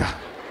చేసుకోండి. ఇంకా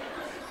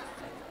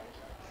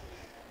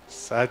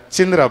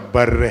సచ్చింద్ర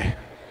బర్రే.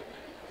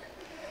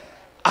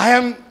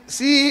 I'm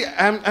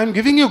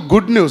giving you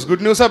good news.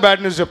 Good న్యూసా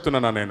bad news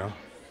చెప్తున్నానా నేను?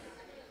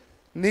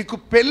 నీకు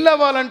పెళ్ళి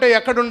అవ్వాలంటే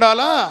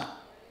ఎక్కడుండాలా?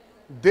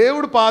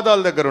 దేవుడు పాదాల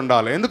దగ్గర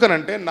ఉండాలి.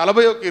 ఎందుకనంటే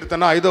 40వ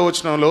కీర్తన 5వ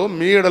వచనంలో,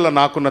 మీ ఎడల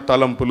నాకున్న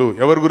తలంపులు,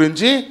 ఎవరి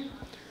గురించి?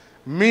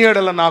 మీ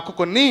ఎడల నాకు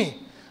కొన్ని,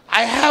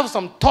 I have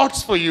some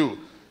thoughts for you.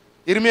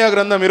 ఇర్మియా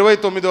గ్రంథం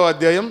 29వ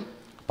అధ్యాయం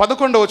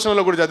 11వ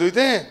వచనంలో కూడా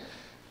చదివితే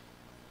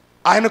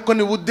ఆయన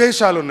కొన్ని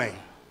ఉద్దేశాలు ఉన్నాయి.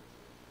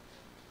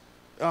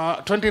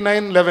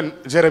 29:11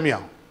 జెరెమియా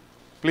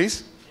ప్లీజ్.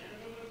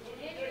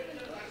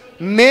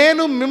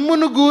 నేను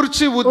మిమ్మును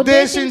గూర్చి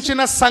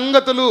ఉద్దేశించిన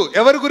సంగతులు,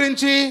 ఎవరి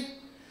గురించి?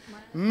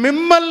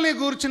 మిమ్మల్ని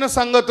గూర్చిన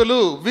సంగతులు,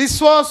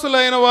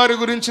 విశ్వాసులైన వారి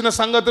గురించిన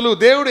సంగతులు,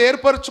 దేవుడు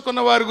ఏర్పరచుకున్న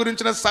వారి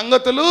గురించిన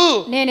సంగతులు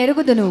నేను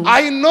ఎరుగుదును.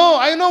 I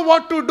know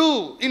what to do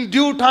in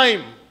due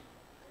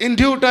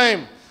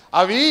time.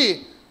 అవి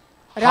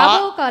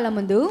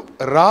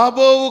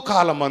రాబోవు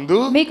కాలమందు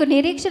మీకు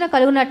నిరీక్షణ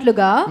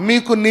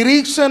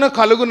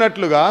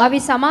కలుగునట్లుగా అవి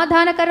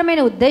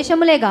సమాధానకరమైన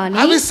ఉద్దేశములే గాని,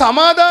 అవి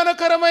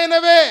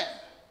సమాధానకరమైనవే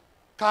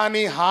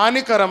కానీ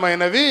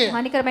హానికరమైనవి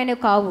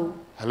కావు.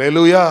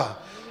 హల్లెలూయా.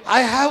 I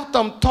have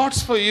some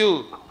thoughts for you.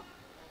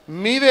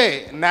 మీవే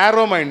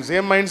నారో మైండ్స్.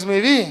 ఏం మైండ్స్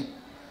మీవి?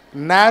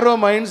 Narrow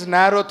minds,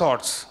 narrow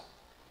thoughts,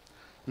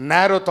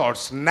 narrow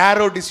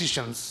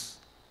decisions.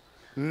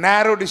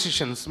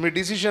 మీ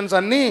డిసిషన్స్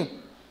అన్నీ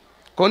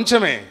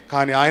కొంచెమే,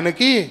 కానీ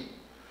ఆయనకి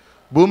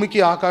భూమికి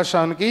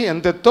ఆకాశానికి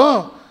ఎంతెత్తో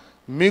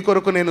మీ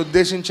కొరకు నేను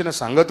ఉద్దేశించిన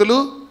సంగతులు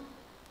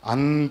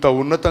అంత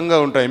ఉన్నతంగా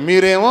ఉంటాయి.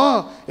 మీరేమో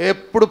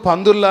ఎప్పుడు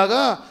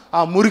పందుల్లాగా ఆ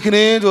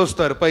మురికినే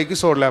చూస్తారు, పైకి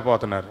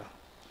చూడలేకపోతున్నారు.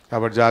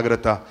 కాబట్టి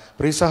జాగ్రత్త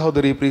ప్రియ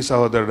సహోదరి, ప్రియ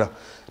సహోదరుడా.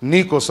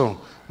 నీకోసం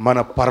మన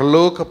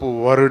పరలోకపు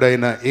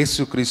వరుడైన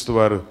యేసుక్రీస్తు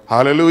వారు,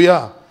 హల్లెలూయా,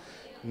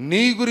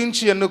 నీ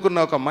గురించి ఎన్నుకున్న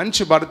ఒక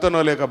మంచి భర్తనో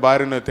లేక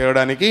భార్యనో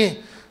తేవడానికి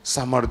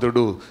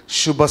సమర్థుడు.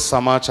 శుభ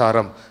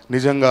సమాచారం.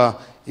 నిజంగా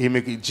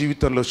ఈమెకి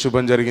జీవితంలో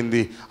శుభం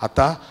జరిగింది. అత్త,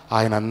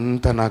 ఆయన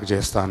అంతా నాకు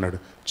చేస్తా అన్నాడు.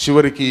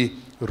 చివరికి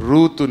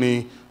రూతుని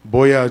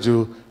బోయాజు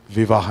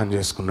వివాహం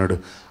చేసుకున్నాడు.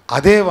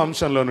 అదే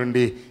వంశంలో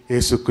నుండి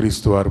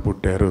యేసుక్రీస్తు వారు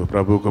పుట్టారు.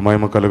 ప్రభువుకు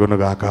మహిమ కలుగును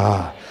గాక.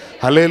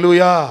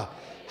 హల్లెలూయా,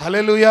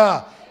 హల్లెలూయా.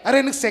 అరే,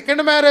 నీకు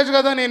సెకండ్ మ్యారేజ్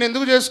కదా, నేను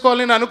ఎందుకు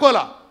చేసుకోవాలి నేను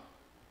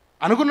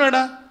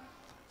అనుకున్నాడా?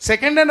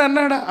 సెకండ్ అని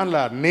అన్నాడా?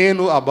 అలా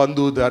నేను ఆ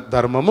బంధువు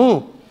ధర్మము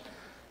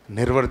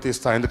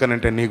నిర్వర్తిస్తా.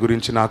 ఎందుకనంటే నీ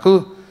గురించి నాకు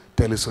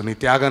తెలుసు, నీ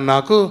త్యాగం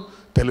నాకు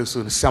తెలుసు,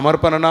 నీ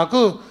సమర్పణ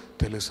నాకు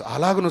తెలుసు.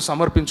 అలాగ నువ్వు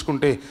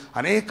సమర్పించుకుంటే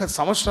అనేక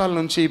సంవత్సరాల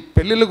నుంచి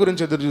పెళ్ళిళ్ళ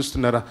గురించి ఎదురు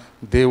చూస్తున్నారా?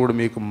 దేవుడు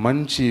మీకు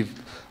మంచి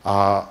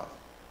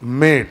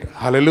మేడ్,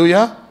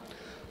 హల్లెలూయా,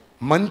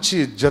 మంచి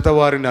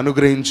జతవారిని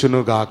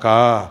అనుగ్రహించునుగాక.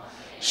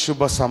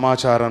 శుభ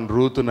సమాచారం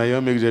రూతు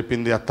నయోమికి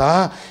చెప్పింది. అత్త,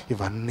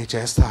 ఇవన్నీ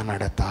చేస్తా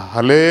అన్నాడు అత్త.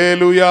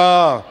 హల్లెలూయా,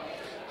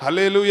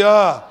 హల్లెలూయా.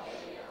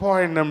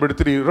 పాయింట్ నెంబర్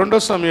 3, 2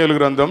 సమూయేలు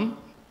గ్రంథం.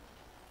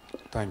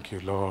 Thank you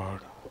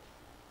lord.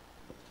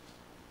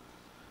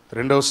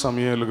 2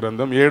 సమూయేలు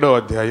గ్రంథం 7వ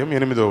అధ్యాయం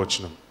 8వ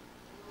వచనం.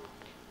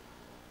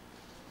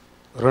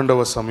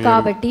 2 సమూయేలు.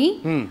 కాబట్టి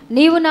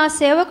నీవు నా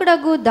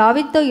సేవకుడగు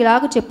దావీదుతో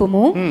ఇలాగు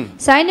చెప్పుము,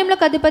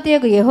 సైన్యములకు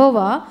అధిపతియగు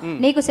యెహోవా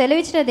నీకు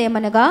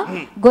సెలవిచ్చినదేమనగా,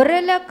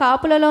 గొర్రెల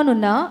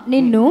కాపులలోనున్న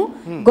నిన్ను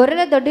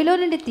గొర్రెల దొడ్డిలో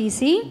నుండి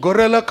తీసి,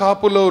 గొర్రెల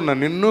కాపులో ఉన్న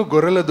నిన్ను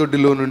గొర్రెల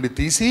దొడ్డిలో నుండి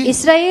తీసి,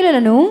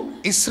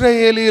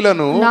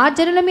 ఇశ్రాయేలీయులను నా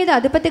జనుల మీద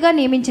అధిపతిగా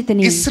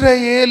నియమించితిని.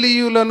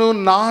 ఇశ్రాయేలీయులను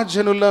నా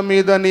జనుల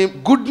మీద.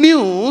 Good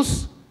news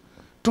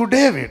to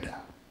David.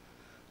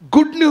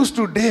 Good news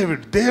to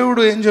David.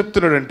 దేవుడు ఏం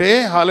చెప్తున్నాడంటే,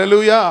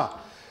 హల్లెలూయా,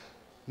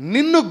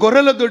 నిన్ను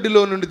గొర్రెల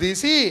దొడ్డిలో నుండి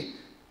తీసి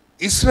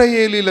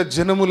ఇశ్రాయేలీల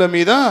జనముల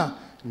మీద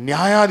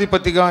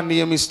న్యాయాధిపతిగా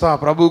నియమిస్తా.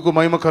 ప్రభువుకు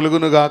మహిమ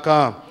కలుగునుగాక.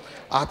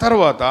 ఆ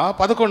తర్వాత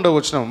 11వ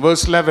వచనం,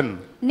 వర్స్ 11.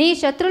 నీ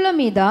శత్రుల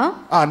మీద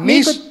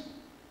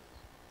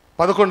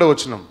 11వ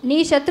వచనం. నీ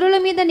శత్రువుల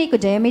మీద నీకు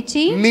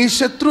జయమిచ్చి, నీ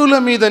శత్రువుల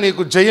మీద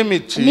నీకు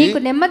జయమిచ్చి నీకు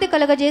నెమ్మది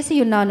కలగజేసి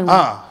ఉన్నాను.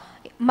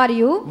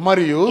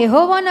 మరియు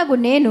యెహోవానగు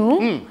నేను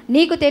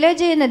నీకు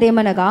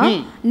తెలియజేయనదేమనగా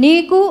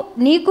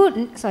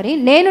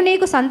నేను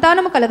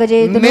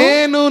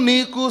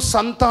నీకు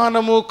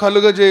సంతానము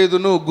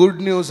కలుగజేయుదును.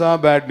 Good న్యూసా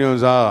bad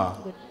న్యూసా?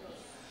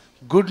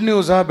 Good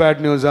న్యూసా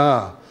bad న్యూసా?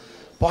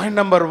 Point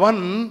number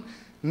 1,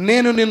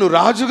 నేను నిన్ను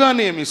రాజుగా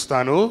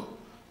నియమిస్తాను.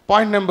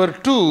 పాయింట్ నెంబర్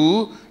 2,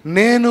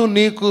 నేను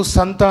నీకు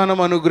సంతానం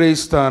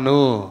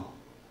అనుగ్రహిస్తాను.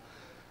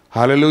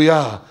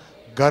 హల్లెలూయా.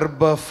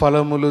 గర్భ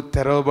ఫలములు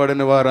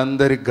తెరవబడిన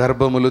వారందరి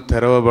గర్భములు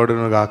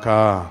తెరవబడును గాక.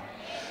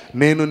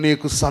 నేను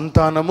నీకు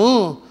సంతానము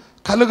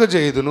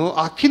కలుగజేయుదును.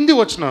 ఆ కింది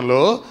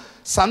వచనంలో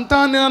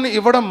సంతానాన్ని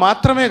ఇవ్వడం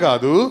మాత్రమే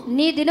కాదు,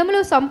 నీ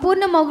దినములు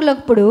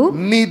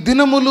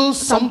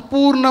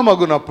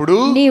సంపూర్ణమగునప్పుడు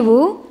నీవు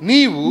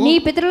నీ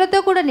పితరులతో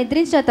కూడా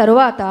నిద్రించిన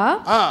తరువాత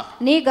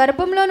నీ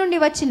గర్భంలో నుండి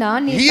వచ్చిన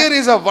here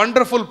is a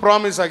wonderful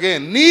promise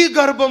again. నీ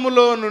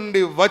గర్భములో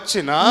నుండి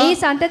వచ్చిన నీ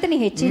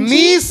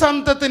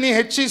సంతతిని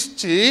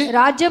హెచ్చించి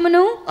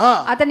రాజ్యమును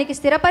అతనికి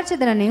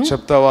స్థిరపరచెదనని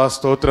చెప్తావా?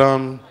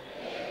 స్తోత్రం.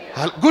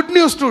 Good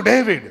news to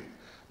David.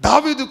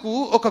 దావీదుకు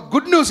ఒక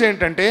గుడ్ న్యూస్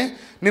ఏంటంటే,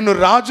 నిన్ను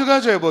రాజుగా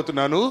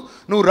చేయబోతున్నాను.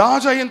 నువ్వు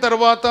రాజు అయిన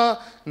తర్వాత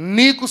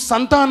నీకు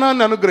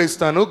సంతానాన్ని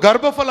అనుగ్రహిస్తాను,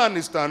 గర్భఫలాన్ని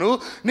ఇస్తాను.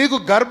 నీకు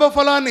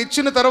గర్భఫలాన్ని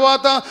ఇచ్చిన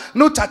తర్వాత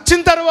నువ్వు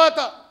చచ్చిన తర్వాత,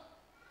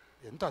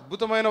 ఎంత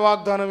అద్భుతమైన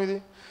వాగ్దానం ఇది!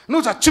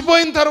 నువ్వు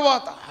చచ్చిపోయిన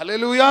తర్వాత,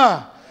 హల్లెలూయా,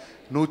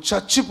 నువ్వు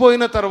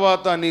చచ్చిపోయిన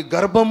తర్వాత నీ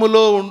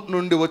గర్భములో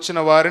నుండి వచ్చిన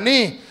వారిని,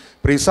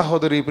 ప్రియ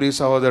సహోదరి ప్రియ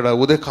సహోదరుడా,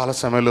 ఉదయకాల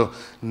సమయంలో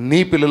నీ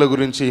పిల్లల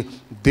గురించి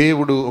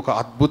దేవుడు ఒక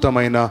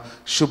అద్భుతమైన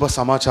శుభ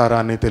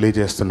సమాచారాన్ని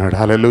తెలియజేస్తున్నాడు.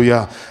 హల్లెలూయా.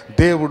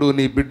 దేవుడు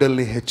నీ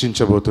బిడ్డల్ని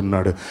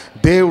హెచ్చించబోతున్నాడు.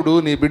 దేవుడు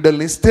నీ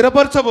బిడ్డల్ని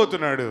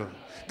స్థిరపరచబోతున్నాడు.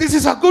 This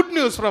is a good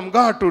news from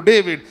God to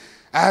David,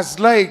 as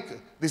like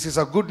this is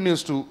a good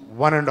news to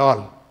one and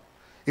all.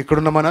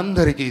 ఇక్కడున్న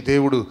మనందరికీ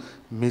దేవుడు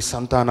మీ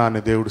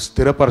సంతానాన్ని దేవుడు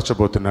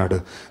స్థిరపరచబోతున్నాడు.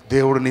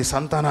 దేవుడు నీ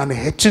సంతానాన్ని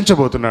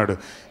హెచ్చించబోతున్నాడు.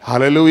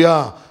 హల్లెలూయా.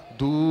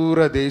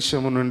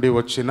 దూరదేశము నుండి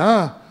వచ్చిన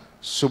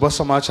శుభ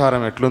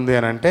సమాచారం ఎట్లుంది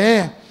అని అంటే,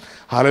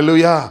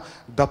 హల్లెలూయా,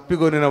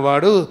 దప్పికొనిన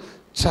వాడు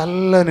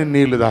చల్లని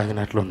నీళ్లు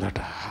తాగినట్లుందట.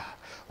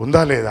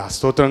 ఉందా లేదా?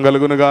 స్తోత్రం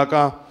కలుగునుగాక.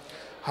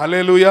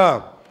 హల్లెలూయా,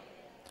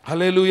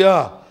 హల్లెలూయా.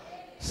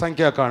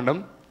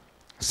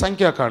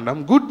 సంఖ్యాకాండం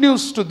గుడ్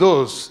న్యూస్ టు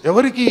దోస్.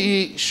 ఎవరికి ఈ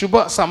శుభ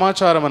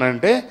సమాచారం అని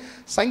అంటే,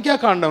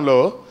 సంఖ్యాకాండంలో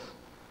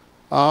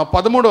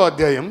 13వ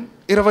అధ్యాయం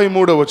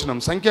 23వ వచనం.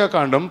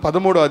 సంఖ్యాకాండం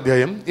 13వ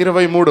అధ్యాయం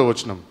 23వ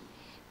వచనం.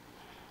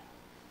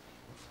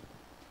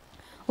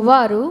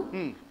 వారు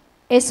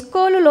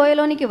ఎస్కోలు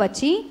లోయలోనికి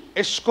వచ్చి,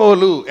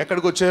 ఎస్కోలు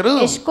ఎక్కడికి వచ్చారు?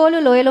 ఎస్కోలు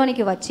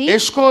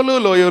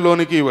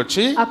లోయలోనికి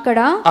వచ్చి అక్కడ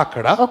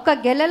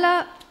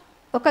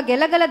ఒక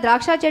గెలగల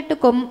ద్రాక్ష చెట్టు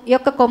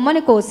యొక్క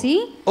కొమ్మని కోసి,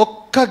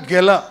 ఒక్క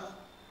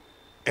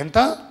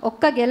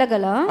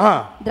గెలగల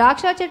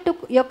ద్రాక్ష చెట్టు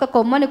యొక్క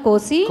కొమ్మని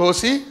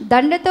కోసి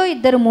దండతో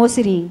ఇద్దరు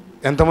మోసిరి.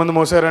 ఎంతమంది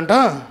మోసారంట?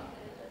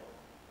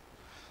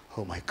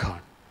 Oh my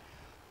God.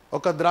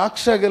 ఒక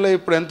ద్రాక్ష గెల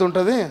ఇప్పుడు ఎంత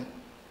ఉంటుంది?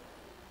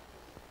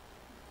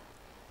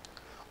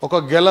 ఒక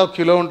గెల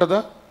కిలో ఉంటుందా?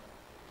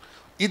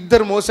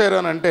 ఇద్దరు మోసారు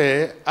అని అంటే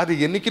అది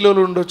ఎన్ని కిలోలు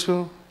ఉండొచ్చు?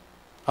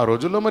 ఆ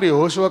రోజుల్లో మరి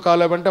యెహోషువ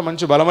కాలేబ్ అంటే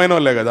మంచి బలమైన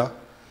వాళ్ళే కదా.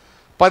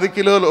 10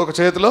 కిలోలు ఒక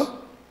చేతిలో,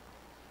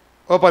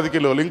 10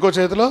 కిలోలు ఇంకో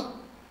చేతిలో,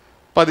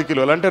 10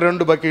 కిలోలు అంటే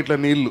 2 బకెట్ల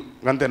నీళ్లు,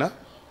 అంతేనా?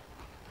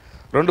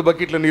 2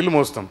 బకెట్ల నీళ్లు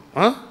మోస్తాం.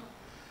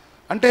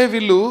 అంటే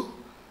వీళ్ళు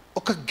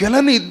ఒక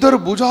గెలని ఇద్దరు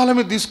భుజాల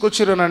మీద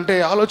తీసుకొచ్చారు అని అంటే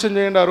ఆలోచన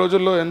చేయండి. ఆ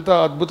రోజుల్లో ఎంత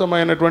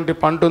అద్భుతమైనటువంటి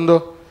పంట ఉందో.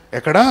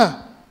 ఎక్కడా?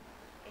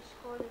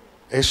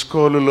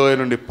 ఎస్కోలు లోయ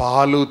నుండి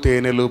పాలు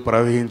తేనెలు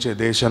ప్రవహించే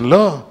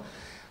దేశంలో.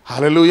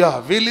 హల్లెలూయా.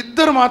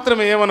 వీళ్ళిద్దరు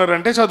మాత్రమే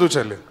ఏమన్నారంటే, చదువు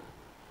చెల్లి,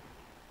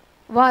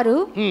 వారు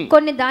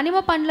కొన్ని దానిమ్మ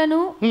పండ్లను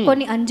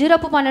కొన్ని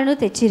అంజూరపు పండ్లను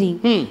తెచ్చిరి.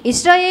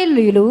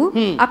 ఇశ్రాయేలీయులు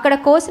అక్కడ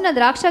కోసిన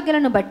ద్రాక్ష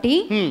గెలను బట్టి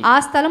ఆ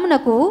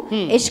స్థలమునకు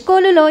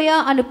ఎష్కోలు లోయ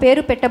అను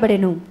పేరు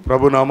పెట్టబడెను.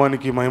 ప్రభు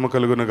నామానికి మహిమ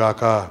కలుగును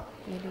గాక.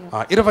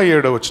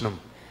 27వ వచనం.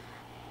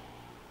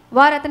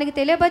 వారు అతనికి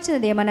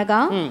తెలియపరిచినది ఏమనగా,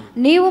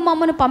 నీవు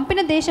మమ్మను పంపిన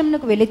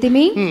దేశమునకు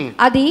వెళితిమి,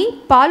 అది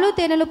పాలు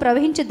తేనెలు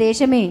ప్రవహించే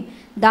దేశమే,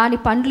 దాని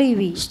పండ్లు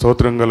ఇవి.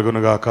 స్తోత్రం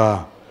కలుగును గాక.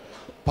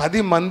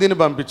 10 మందిని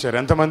పంపించారు.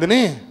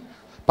 ఎంతమందిని?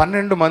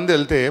 12 మంది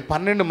వెళ్తే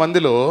 12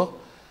 మందిలో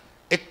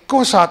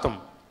ఎక్కువ శాతం,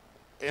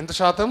 ఎంత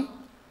శాతం?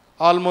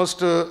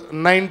 ఆల్మోస్ట్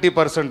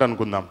 90%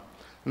 అనుకుందాం.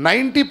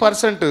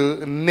 90%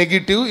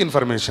 నెగిటివ్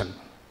ఇన్ఫర్మేషన్.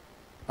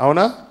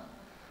 అవునా?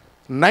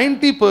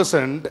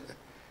 90%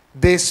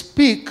 దే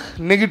స్పీక్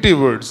నెగిటివ్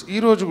వర్డ్స్.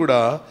 ఈరోజు కూడా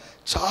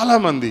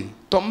చాలామంది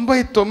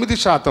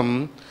 99%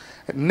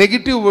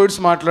 నెగిటివ్ వర్డ్స్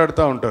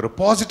మాట్లాడుతూ ఉంటారు.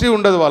 పాజిటివ్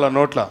ఉండదు వాళ్ళ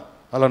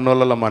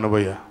నోళ్ళ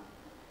మనబోయ.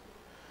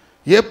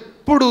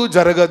 ఎప్పుడు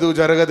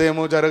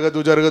జరగదేమో,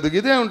 జరగదు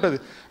ఇదే ఉంటుంది.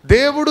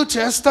 దేవుడు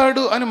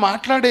చేస్తాడు అని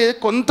మాట్లాడే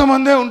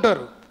కొంతమందే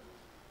ఉంటారు,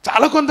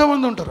 చాలా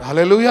కొంతమంది ఉంటారు.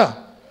 హల్లెలూయా,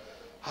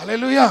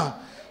 హల్లెలూయా.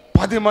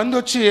 10 మంది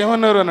వచ్చి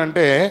ఏమన్నారు అని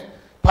అంటే,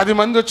 10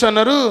 మంది వచ్చి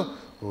అన్నారు,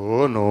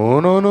 ఓ నో,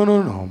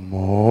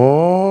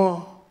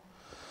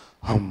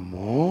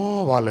 అమ్మో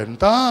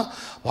వాళ్ళెంత,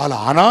 వాళ్ళ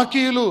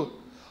అనాకీయులు,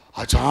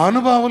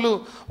 అజానుభావులు,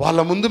 వాళ్ళ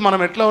ముందు మనం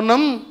ఎట్లా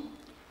ఉన్నాం?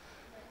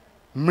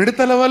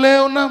 మిడతల వలె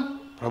ఉన్నాం.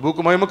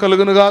 ప్రభుకు మహిమ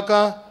కలుగునుగాక.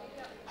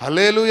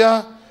 హల్లెలూయా.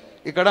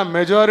 ఇక్కడ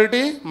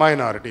majority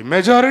minority.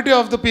 Majority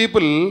of the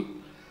people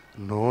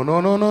no no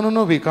no no no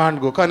no we can't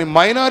go. కానీ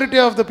minority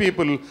of the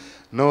people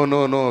no no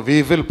no we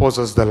will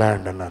possess the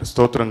land అన్నారు.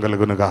 స్తోత్రం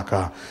కలుగునుగాక.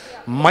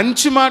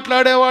 మంచి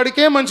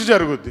మాట్లాడేవాడికే మంచి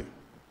జరుగుద్ది.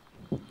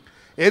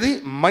 ఏది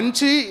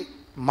మంచి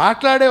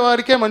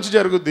మాట్లాడేవారికే మంచి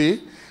జరుగుద్ది,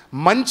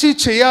 మంచి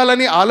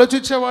చేయాలని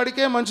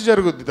ఆలోచించేవాడికే మంచి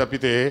జరుగుద్ది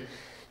తప్పితే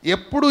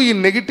ఎప్పుడు ఈ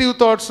నెగిటివ్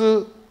థాట్స్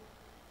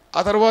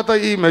ఆ తర్వాత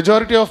ఈ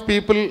మెజారిటీ ఆఫ్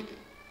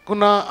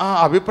పీపుల్కున్న ఆ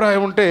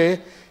అభిప్రాయం ఉంటే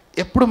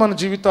ఎప్పుడు మన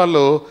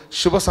జీవితాల్లో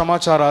శుభ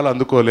సమాచారాలు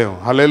అందుకోలేము.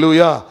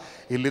 హల్లెలూయా.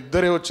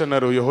 వీళ్ళిద్దరే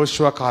వచ్చన్నారు,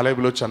 యెహోషువ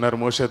కాలేబులు వచ్చి అన్నారు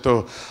మోషేతో,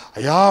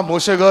 అయ్యా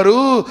మోషే గారు,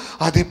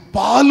 అది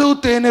పాలు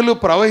తేనెలు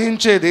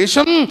ప్రవహించే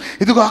దేశం,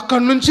 ఇదిగో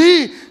అక్కడి నుంచి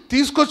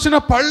తీసుకొచ్చిన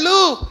పళ్ళు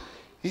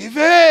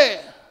ఇవే.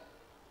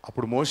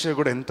 అప్పుడు మోషే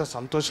కూడా ఎంత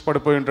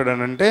సంతోషపడిపోయి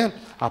ఉంటాడనంటే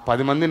ఆ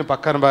 10 మందిని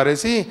పక్కన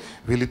బారేసి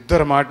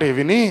వీళ్ళిద్దరు మాట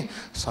విని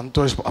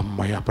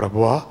అమ్మయ్య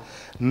ప్రభువా,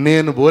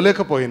 నేను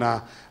పోలేకపోయినా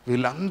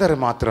వీళ్ళందరూ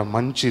మాత్రం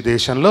మంచి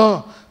దేశంలో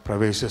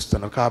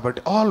ప్రవేశిస్తున్నారు. కాబట్టి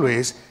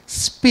always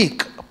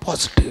speak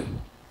positive,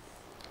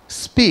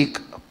 speak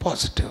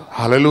positive.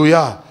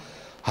 హల్లెలూయా,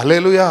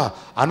 హల్లెలూయా.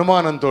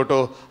 అనుమానంతోటో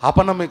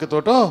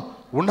అపనమ్మికతోటో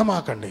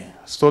ఉండమాకండి.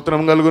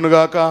 స్తోత్రం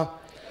కలుగునుగాక.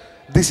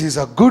 This is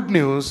a good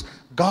news.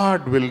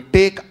 God will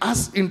take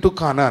us into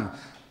Conan.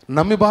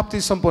 నమ్మి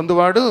బాప్తీసం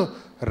పొందువాడు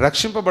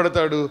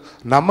రక్షింపబడతాడు.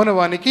 నమ్మని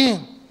వానికి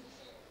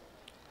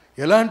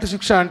ఎలాంటి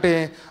శిక్ష అంటే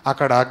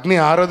అక్కడ అగ్ని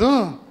ఆరదు.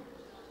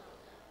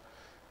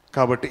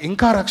 కాబట్టి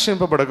ఇంకా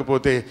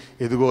రక్షింపబడకపోతే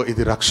ఇదిగో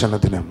ఇది రక్షణ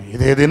దినం.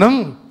 ఇదే దినం.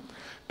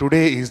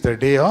 Today is the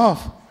day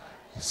of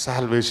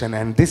salvation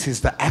and this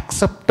is the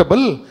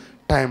acceptable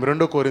time.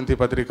 2 కొరింథీ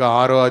పత్రిక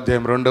 6వ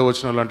అధ్యాయం 2వ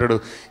వచనంలో అంటాడు,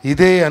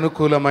 ఇదే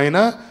అనుకూలమైన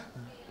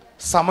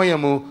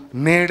సమయము,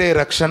 నేడే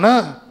రక్షణ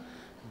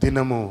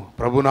దినము.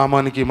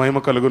 ప్రభునామానికి మహిమ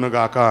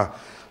కలుగునుగాక.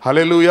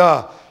 హల్లెలూయా.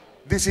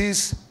 This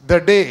is the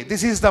day,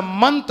 this is the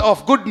month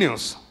of good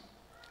news.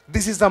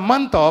 This is the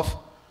month of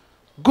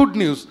good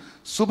news.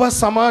 శుభ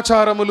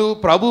సమాచారములు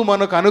ప్రభు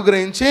మనకు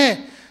అనుగ్రహించే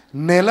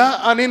నెల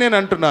అని నేను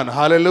అంటున్నాను.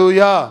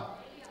 హల్లెలూయా.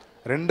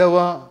 2వ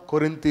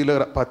కొరింథీల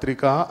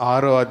పత్రిక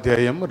 6వ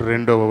అధ్యాయం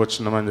 2వ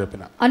వచనం అని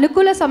చెప్పిన,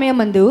 అనుకూల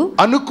సమయమందు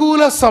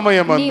అనుకూల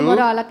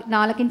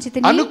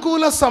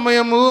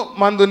సమయము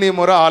మందు నీ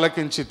మొర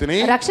ఆలకించితిని,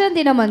 రక్షణ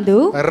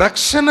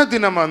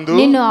దినమందు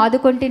నిన్ను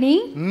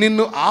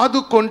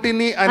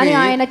ఆదుకొంటిని అని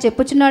ఆయన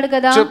చెప్పుచున్నాడు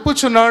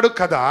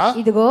కదా.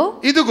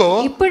 ఇదిగో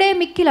ఇప్పుడే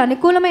మిక్కిలి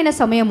అనుకూలమైన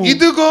సమయము.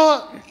 ఇదిగో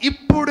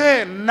ఇప్పుడే,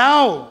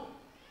 now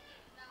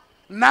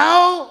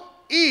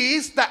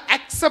is the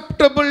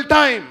acceptable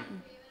time.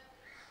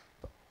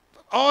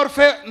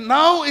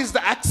 Now is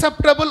the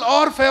acceptable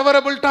or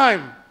favorable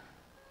time.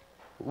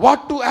 What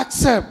to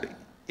accept?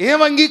 ఏం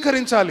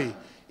అంగీకరించాలి?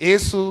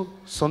 యేసు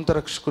సొంత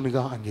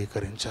రక్షకునిగా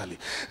అంగీకరించాలి.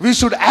 We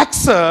should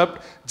accept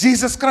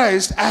Jesus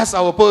Christ as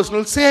our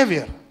personal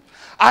savior.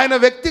 ఆయన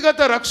వ్యక్తిగత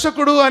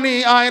రక్షకుడు అని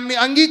ఆయన్ని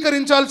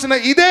అంగీకరించాల్సిన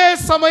ఇదే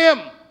సమయం.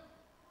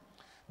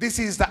 This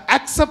is the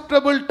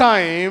acceptable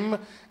time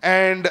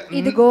and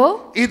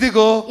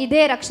ఇదిగో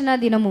ఇదే రక్షణ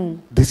దినము.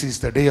 This is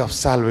the day of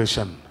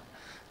salvation.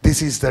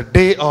 This is the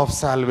day of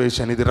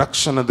salvation. ఇది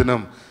రక్షణ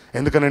దినం.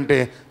 ఎందుకనంటే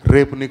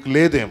రేపు నీకు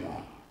లేదేమో.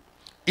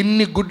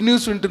 ఇన్ని గుడ్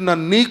న్యూస్ వింటున్న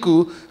నీకు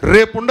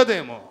రేపు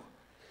ఉండదేమో.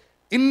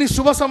 ఇన్ని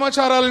శుభ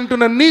సమాచారాలు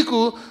వింటున్న నీకు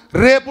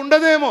రేపు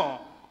ఉండదేమో.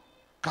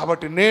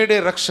 కాబట్టి నేడే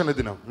రక్షణ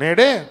దినం.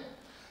 నేడే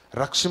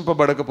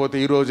రక్షింపబడకపోతే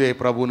ఈరోజే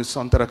ప్రభువుని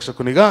సొంత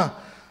రక్షకునిగా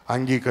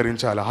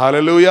అంగీకరించాలి.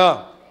 హల్లెలూయా,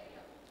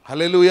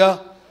 హల్లెలూయా.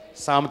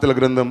 సామెతల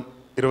గ్రంథం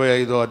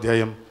 25వ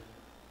అధ్యాయం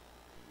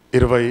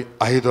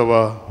 25వ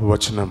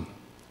వచనం,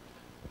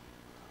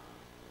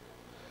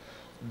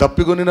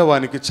 దప్పిగొనిన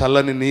వానికి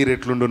చల్లని నీరు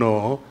ఎట్లుండునో,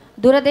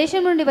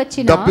 దూరదేశం నుండి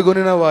వచ్చిన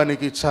దప్పిగొనిన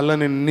వానికి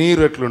చల్లని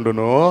నీరు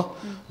ఎట్లుండునో,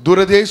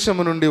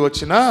 దూరదేశము నుండి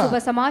వచ్చిన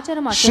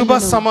శుభ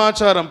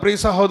సమాచారం. ప్రియ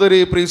సహోదరి,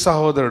 ప్రియ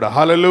సహోదరుడు,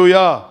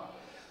 హల్లెలూయా.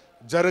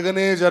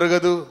 జరగనే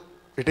జరగదు.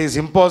 It is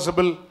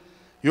impossible.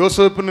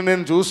 యోసేపుని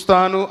నేను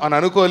చూస్తాను అని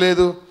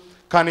అనుకోలేదు.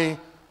 కానీ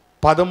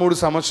 13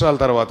 సంవత్సరాల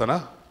తర్వాతనా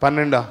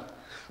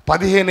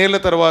 15 ఏళ్ళ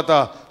తర్వాత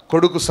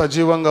కొడుకు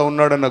సజీవంగా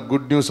ఉన్నాడన్న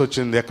గుడ్ న్యూస్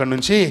వచ్చింది. ఎక్కడి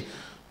నుంచి?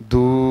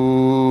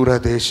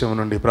 దూరదేశం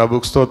నుండి.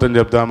 ప్రభుకు స్తోత్రం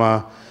చెప్దామా?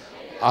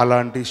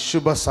 అలాంటి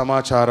శుభ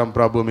సమాచారం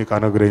ప్రభు మీకు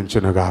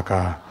అనుగ్రహించునుగాక.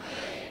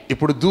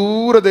 ఇప్పుడు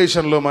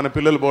దూరదేశంలో మన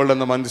పిల్లలు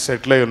బోల్డంత మంది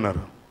సెటిల్ అయి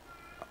ఉన్నారు.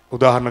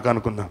 ఉదాహరణకు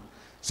అనుకుందాం,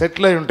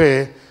 సెటిల్ అయి ఉంటే,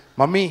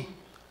 మమ్మీ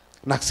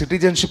నాకు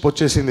సిటిజన్షిప్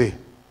వచ్చేసింది.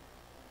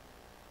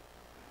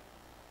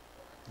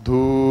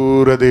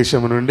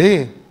 దూరదేశం నుండి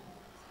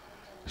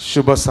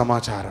శుభ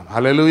సమాచారం.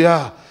 హల్లెలూయా.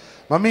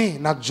 మమ్మీ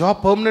నాకు జాబ్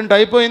పర్మనెంట్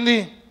అయిపోయింది.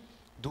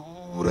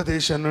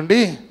 దూరదేశం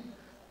నుండి.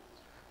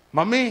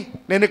 మమ్మీ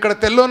నేను ఇక్కడ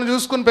తెల్లోని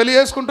చూసుకుని పెళ్లి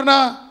చేసుకుంటున్నా.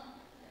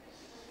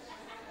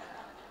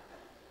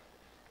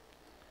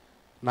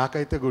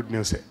 నాకైతే గుడ్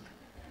న్యూసే.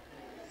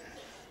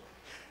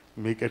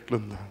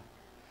 మీకెట్లుందా?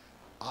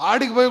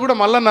 ఆడికి పోయి కూడా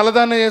మళ్ళీ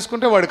నల్లదాన్ని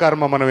చేసుకుంటే వాడి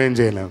కర్మ, మనం ఏం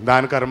చేయలేము.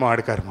 దాని కర్మ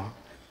ఆడి కర్మ.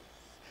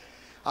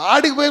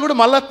 ఆడికి పోయి కూడా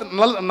మళ్ళీ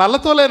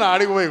నల్లతోలేనా?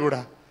 ఆడికి పోయి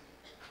కూడా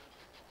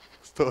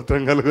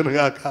స్తోత్రం కలుగును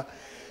గాక.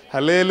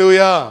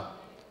 హల్లెలూయా.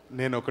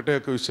 నేను ఒకటే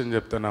ఒక విషయం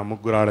చెప్తాను ఆ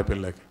ముగ్గురు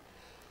ఆడపిల్లకి,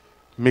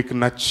 మీకు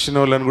నచ్చిన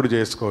వాళ్ళని కూడా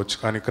చేసుకోవచ్చు,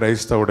 కానీ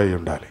క్రైస్తవుడై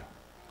ఉండాలి,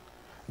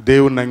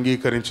 దేవుణ్ణి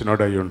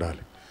అంగీకరించినోడు అయి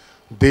ఉండాలి,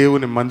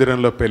 దేవుని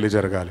మందిరంలో పెళ్లి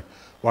జరగాలి.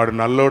 వాడు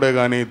నల్లోడే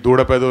కానీ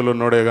దూడ పెదవులు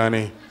ఉన్నోడే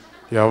కానీ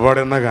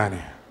ఎవడన్నా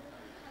కానీ.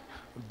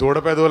 దూడ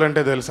పెదవులు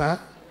అంటే తెలుసా?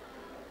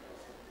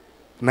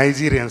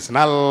 నైజీరియన్స్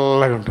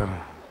నల్లగా ఉంటారు.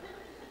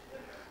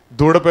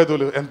 దూడ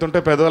పెదవులు ఎంత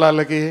ఉంటాయి పెదవులు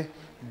వాళ్ళకి?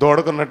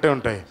 దూడకున్నట్టే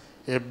ఉంటాయి.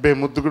 ఎబ్బే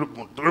ముద్దు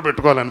కూడా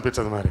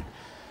పెట్టుకోవాలనిపించదు. మరి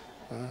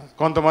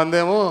కొంతమంది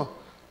ఏమో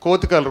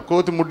కోతి కలర్,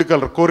 కోతి ముడ్డి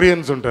కలర్,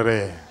 కొరియన్స్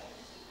ఉంటారే,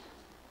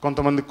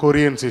 కొంతమంది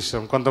కొరియన్స్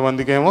ఇష్టం,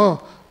 కొంతమందికి ఏమో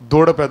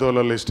దూడ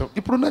పెదవులలో ఇష్టం.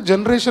 ఇప్పుడున్న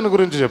జనరేషన్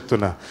గురించి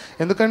చెప్తున్నా,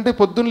 ఎందుకంటే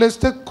పొద్దున్న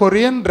లేస్తే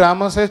కొరియన్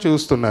డ్రామాసే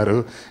చూస్తున్నారు,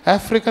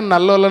 ఆఫ్రికన్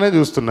నల్లోళ్ళనే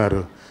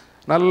చూస్తున్నారు.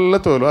 నల్ల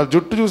తోలు, ఆ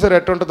జుట్టు చూసారు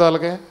ఎట్ట ఉంటుంది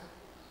వాళ్ళకి?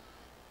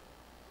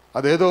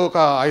 అదేదో ఒక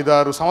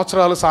 5-6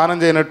 సంవత్సరాలు స్నానం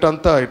చేయనట్టు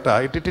అంతా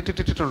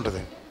ఇటు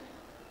ఉంటుంది.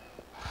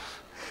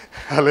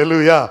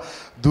 హల్లెలూయా.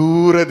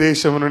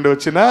 దూరదేశం నుండి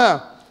వచ్చిన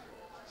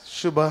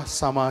శుభ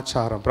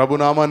సమాచారం.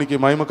 ప్రభునామానికి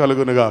మహిమ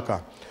కలుగునుగాక.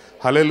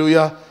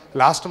 హల్లెలూయా.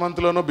 లాస్ట్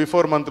మంత్లోనో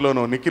బిఫోర్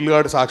మంత్లోనో నిఖిల్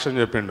గారు సాక్ష్యం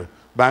చెప్పిండు,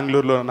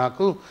 బెంగళూరులో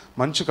నాకు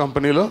మంచి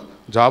కంపెనీలో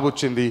జాబ్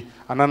వచ్చింది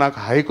అన్న, నాకు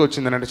హైక్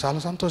వచ్చిందని అంటే చాలా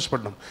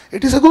సంతోషపడ్డాం.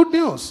 It is a good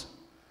news.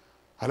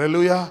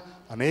 హల్లెలూయా.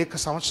 అనేక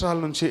సంవత్సరాల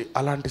నుంచి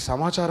అలాంటి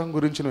సమాచారం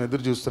గురించి నువ్వు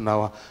ఎదురు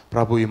చూస్తున్నావా?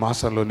 ప్రభు ఈ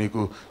మాసంలో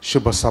నీకు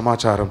శుభ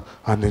సమాచారం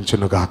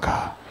అందించునుగాక.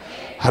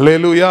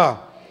 హల్లెలూయా.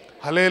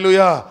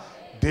 హల్లెలూయా.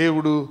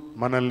 దేవుడు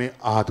మనల్ని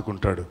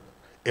ఆదుకుంటాడు,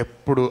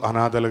 ఎప్పుడు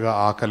అనాథలుగా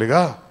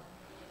ఆకలిగా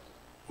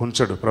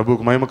ఉంచడు.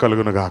 ప్రభువుకు మహిమ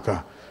కలుగునుగాక.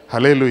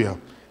 హల్లెలూయా.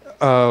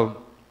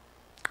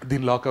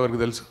 దీని లాక్ ఎవరికి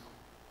తెలుసు?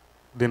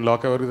 దీని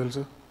లాక్ ఎవరికి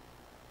తెలుసు?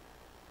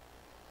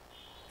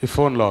 ఈ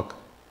ఫోన్ లాక్.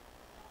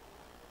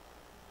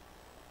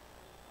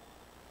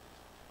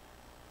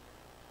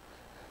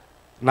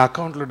 నా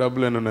అకౌంట్లో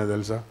డబ్బులు ఎన్ని ఉన్నాయి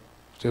తెలుసా?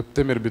 చెప్తే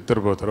మీరు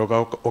బిత్తరిపోతారు.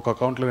 ఒక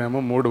అకౌంట్లో ఏమో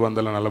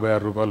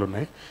 346 రూపాయలు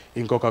ఉన్నాయి,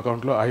 ఇంకొక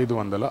అకౌంట్లో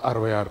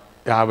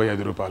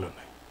 555 రూపాయలు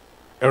ఉన్నాయి.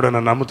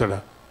 ఎవడన్నా నమ్ముతాడా?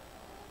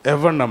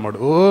 ఎవరు నమ్మడు.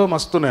 ఓ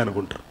మస్తున్నాయి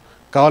అనుకుంటారు.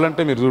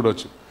 కావాలంటే మీరు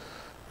చూడవచ్చు.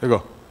 ఇగో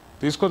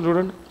తీసుకొని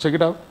చూడండి. Check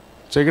it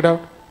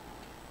out.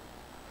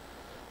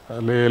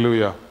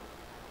 Hallelujah.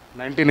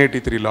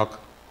 1983 lock.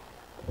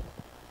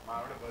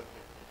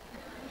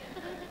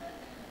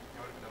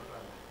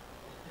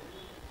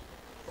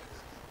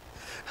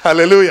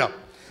 హల్లెలూయా.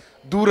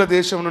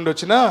 దూరదేశం నుండి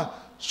వచ్చిన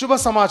శుభ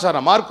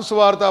సమాచారం. మార్కు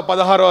సువార్త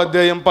 16వ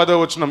అధ్యాయం 10వ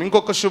వచనం.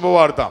 ఇంకొక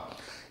శుభవార్త.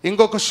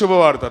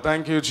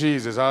 Thank you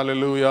Jesus.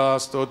 హల్లెలూయా.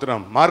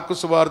 స్తోత్రం. మార్కు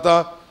సువార్త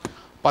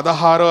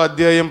 16వ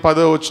అధ్యాయం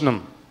 10వ వచనం.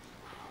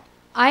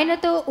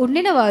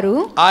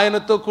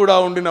 ఆయనతో కూడా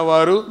ఉండిన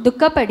వారు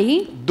దుఃఖపడి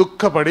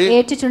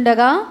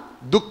ఏడ్చుచుండగా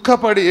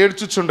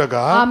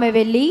ఆమె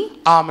వెళ్ళి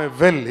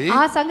ఆ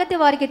సంగతి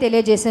వారికి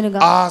తెలియజేసెను.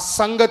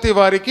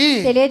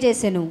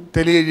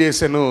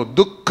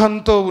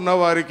 దుఃఖంతో ఉన్న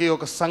వారికి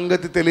ఒక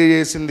సంగతి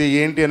తెలియజేసింది.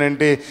 ఏంటి అని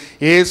అంటే,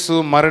 యేసు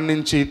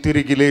మరణించి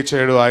తిరిగి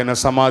లేచాడు, ఆయన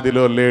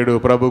సమాధిలో లేడు.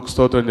 ప్రభువుకు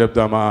స్తోత్రం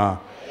చెప్దామా?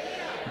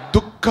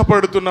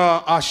 దుఃఖపడుతున్న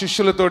ఆ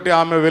శిష్యులతోటి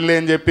ఆమె వెళ్ళి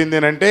ఏం చెప్పింది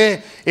అని అంటే,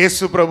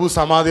 యేసు ప్రభు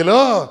సమాధిలో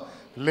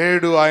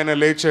లేడు, ఆయన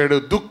లేచాడు.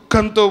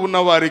 దుఃఖంతో ఉన్న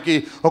వారికి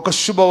ఒక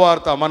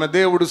శుభవార్త. మన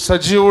దేవుడు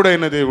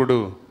సజీవుడైన దేవుడు.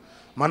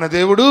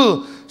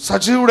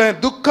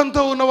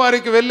 దుఃఖంతో ఉన్న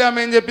వారికి వెళ్ళి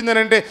ఆమె ఏం చెప్పింది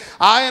అంటే,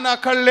 ఆయన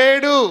అక్కడ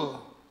లేడు.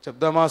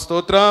 చెప్దామా?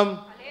 స్తోత్రం.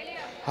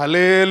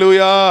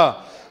 హల్లెలూయా.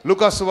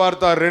 లూకా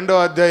సువార్త 2వ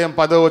అధ్యాయం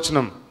 10వ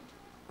వచనం.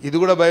 ఇది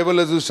కూడా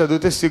బైబిల్లో చూసి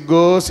చదివితే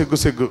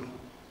సిగ్గు.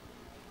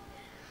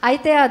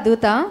 అయితే ఆ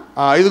దూత,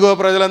 ఇదిగో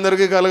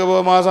ప్రజలందరికీ కలగబో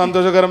మా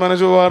సంతోషకరమైన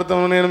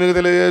శుభవార్తను నేను మీకు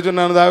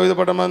తెలియజేస్తున్నాను. దావీదు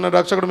పట్టణమందున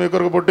రక్షకుడు మీ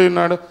కొరకు పుట్టి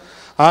ఉన్నాడు,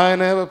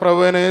 ఆయనే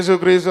ప్రభు అయిన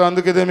యేసుక్రీస్తు.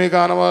 అందుకే మీకు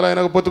ఆనవాళ్ళు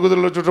ఆయనకు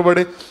పొత్తుకుదుల్లో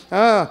చుట్టుబడి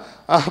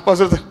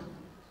పసురు.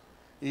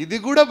 ఇది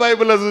కూడా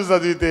బైబిల్లో చూసి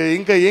చదివితే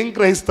ఇంకా ఏం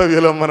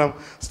క్రైస్తవ్యులం మనం.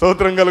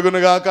 స్తోత్రం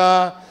కలుగునుగాక.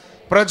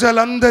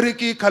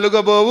 ప్రజలందరికీ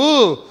కలుగబోవు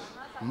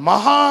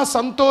మహా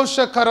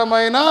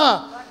సంతోషకరమైన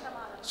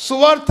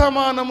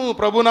సువర్తమానము.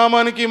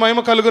 ప్రభునామానికి మహిమ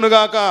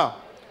కలుగునుగాక.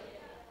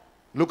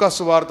 లూకా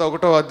సువార్త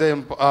 1వ అధ్యాయం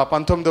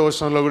 19వ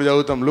వచనంలో కూడా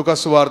చదువుతాం. లూకా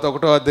సువార్త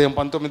 1వ అధ్యాయం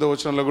 19వ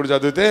వచనంలో కూడా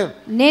చదివితే,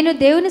 నేను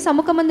దేవుని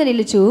సముఖమందు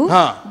నిలుచు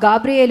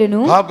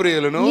గాబ్రియేలును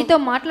నీతో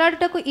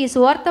మాట్లాడుటకు ఈ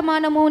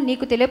సువార్తమానము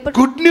నీకు తెలియపడు.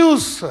 Good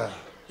news.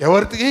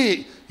 ఎవరికి?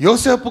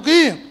 యోసేపుకి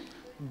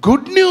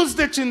గుడ్ న్యూస్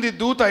తెచ్చింది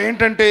దూత.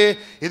 ఏంటంటే,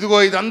 ఇదిగో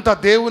ఇదంతా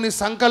దేవుని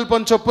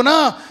సంకల్పం చొప్పున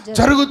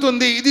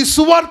జరుగుతుంది. ఇది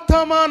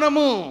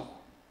సువార్తమానము.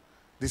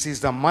 This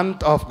is the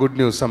month of good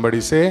news.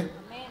 Somebody సే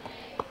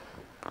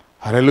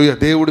హల్లెలూయా.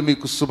 దేవుడు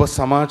మీకు శుభ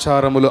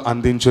సమాచారములు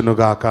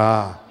అందించునుగాక.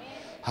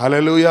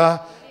 హల్లెలూయా.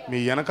 మీ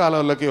వెనకాల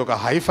వాళ్ళకి ఒక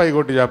హైఫై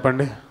కొట్టి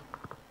చెప్పండి.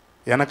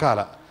 వెనకాల.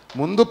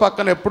 ముందు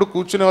పక్కన ఎప్పుడు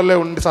కూర్చునే వాళ్ళే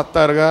ఉండి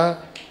సత్తారుగా,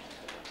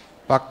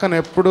 పక్కన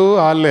ఎప్పుడు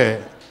వాళ్ళే.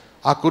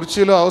 ఆ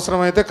కుర్చీలో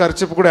అవసరమైతే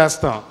ఖర్చుపు కూడా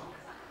వేస్తాం,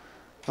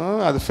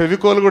 అది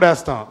ఫెవికోల్ కూడా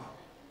వేస్తాం.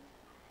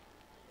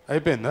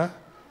 అయిపోయిందా?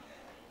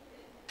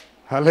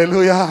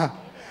 హల్లెలూయా.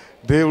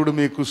 దేవుడు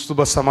మీకు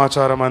శుభ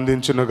సమాచారం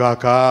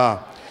అందించునుగాక.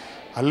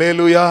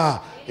 హల్లెలూయా.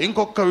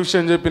 ఇంకొక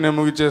విషయం చెప్పి నేను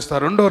ముగిచేస్తా.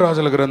 2వ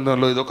రాజుల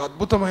గ్రంథంలో ఇది ఒక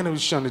అద్భుతమైన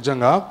విషయం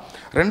నిజంగా.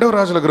 2వ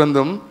రాజుల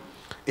గ్రంథం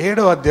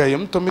 7వ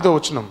అధ్యాయం 9వ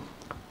వచనం.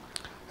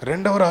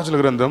 2వ రాజుల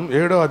గ్రంథం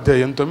 7వ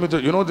అధ్యాయం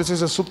 9. This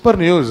is super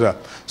news,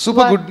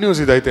 super good news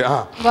ఇదైతే.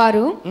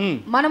 వారు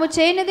మనము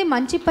చేయనిది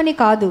మంచి పని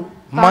కాదు,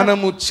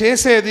 మనము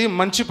చేసేది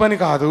మంచి పని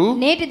కాదు,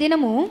 నేటి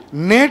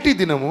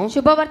దినము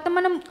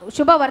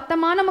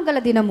శుభవర్తమానము గల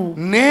దినము,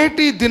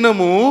 నేటి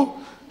దినము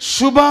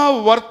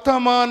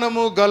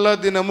శుభవర్తమానము గల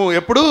దినము.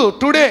 ఎప్పుడు?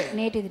 టుడే,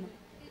 నేటి దినం,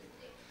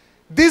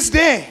 దిస్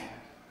డే,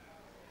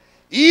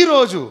 ఈ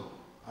రోజు.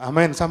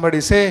 ఆమేన్.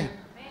 సంబడి సే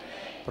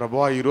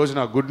ప్రభువా ఈ రోజు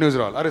నాకు గుడ్ న్యూస్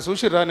రావాలి. అరే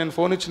చూసిర్రా, నేను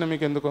ఫోన్ ఇచ్చిన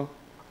మీకు ఎందుకో?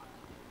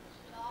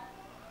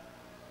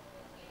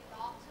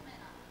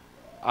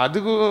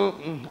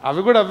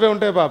 అవి కూడా అవే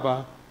ఉంటాయి పాప.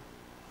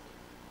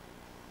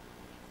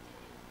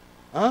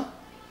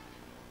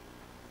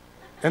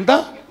 ఎంత?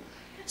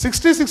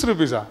 66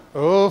 రూపీసా?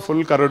 ఓ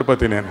ఫుల్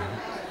కరోడ్పతి నేను.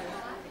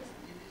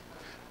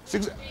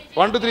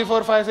 1 2 3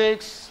 4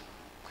 5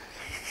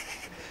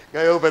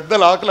 6 పెద్ద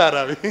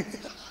లాక్లారా అవి.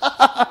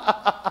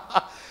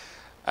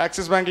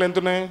 యాక్సిస్ బ్యాంక్లో ఎంత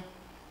ఉన్నాయి?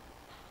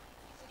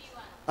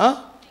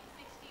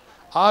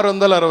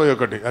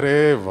 661. అరే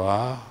వా.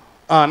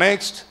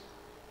 నెక్స్ట్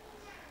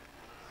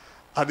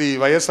అది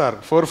వైఎస్ఆర్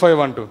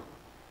 4512,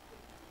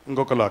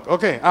 ఇంకొక లాక్.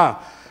 ఓకే.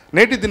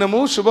 నేటి దినము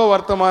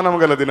శుభవర్తమానం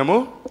గల దినము.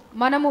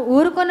 మనము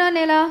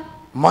ఊరుకొననేలా,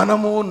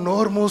 మనము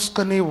నోరు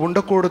మూసుకొని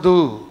ఉండకూడదు,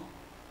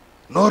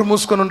 నోరు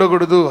మూసుకొని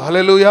ఉండకూడదు.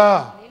 హల్లెలూయా.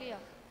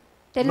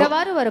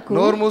 తెల్లవారు వరకు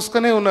నోరు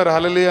మూసుకొనే ఉన్నారు,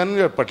 హల్లెలూయా అని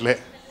చెప్పట్లే.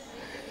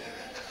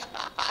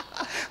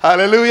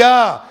 హల్లెలూయా.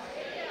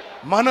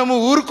 మనము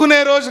ఊరుకునే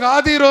రోజు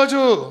కాదు ఈ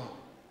రోజు.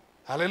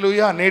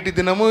 హల్లెలూయా. నేటి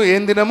దినము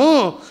ఏం దినము?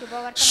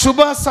 శుభ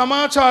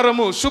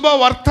సమాచారము, శుభ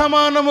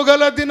వర్తమానము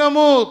గల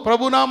దినము.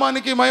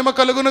 ప్రభునామానికి మహిమ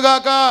కలుగును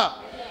గాక.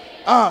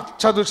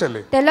 చదువు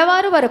చెల్లి.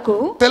 తెల్లవారు వరకు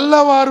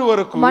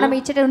మనం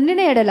ఇక్కడ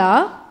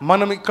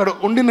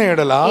ఉండిన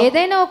ఎడల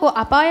ఏదైనా ఒక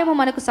అపాయము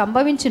మనకు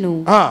సంభవించును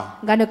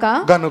గనుక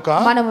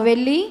మనము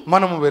వెళ్ళి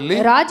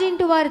రాజు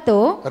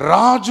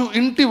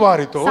ఇంటి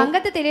వారితో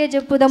సంగతి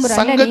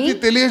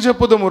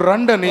తెలియజెప్పుదము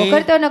రండని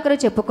ఒకరితోనొకరు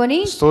చెప్పుకొని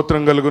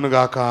స్తోత్రం కలుగును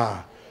గాక.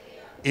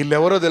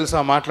 వీళ్ళెవరో తెలుసా?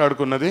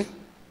 మాట్లాడుకున్నది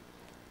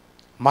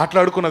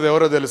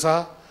ఎవరో తెలుసా?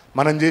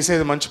 మనం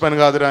చేసేది మంచి పని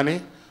కాదురా అని.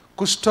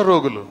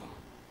 కుష్ఠరోగులు.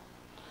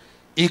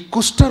 ఈ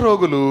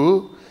కుష్ఠరోగులు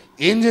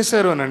ఏం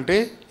చేశారు అని అంటే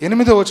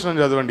 8వ వచనం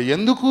చదవండి.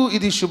 ఎందుకు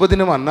ఇది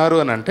శుభదినం అన్నారు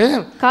అని అంటే,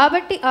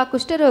 కాబట్టి ఆ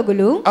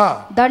కుష్ఠరోగులు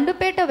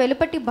దండుపేట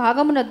వెలుపటి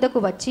భాగమునొద్దకు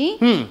వచ్చి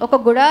ఒక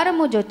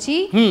గుడారము జొచ్చి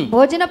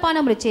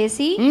భోజనపానములు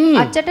చేసి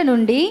అచ్చట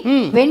నుండి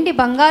వెండి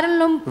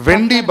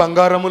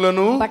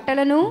బంగారములను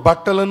బట్టలను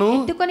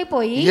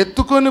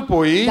ఎత్తుకొని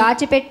పోయి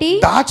దాచిపెట్టి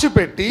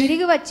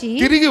తిరిగి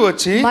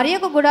వచ్చి మరి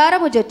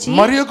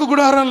ఒక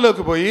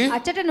గుడారంలోకి పోయి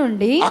అచ్చట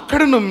నుండి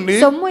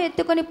సొమ్ము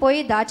ఎత్తుకొని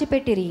పోయి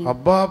దాచిపెట్టిరి.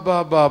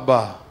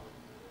 అబ్బా,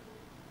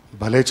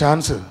 భలే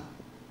ఛాన్స్.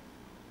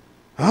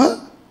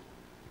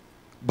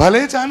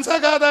 భలే ఛాన్సా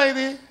కాదా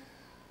ఇది?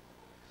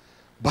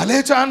 భలే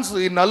ఛాన్స్.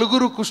 ఈ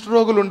 4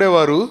 కుష్ఠరోగులు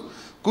ఉండేవారు.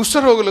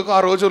 కుష్ఠరోగులకు ఆ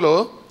రోజులో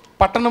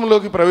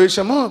పట్టణంలోకి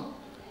ప్రవేశము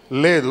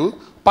లేదు.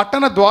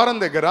 పట్టణ ద్వారం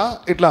దగ్గర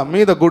ఇట్లా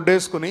మీద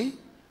గుడ్డేసుకుని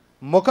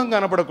ముఖం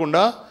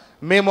కనపడకుండా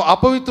మేము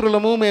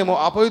అపవిత్రులము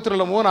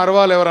అని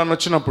అరవాలి ఎవరన్నా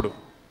వచ్చినప్పుడు.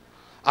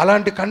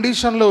 అలాంటి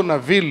కండిషన్లో ఉన్న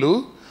వీళ్ళు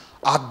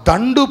ఆ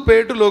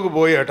దండుపేటలోకి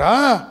పోయాట.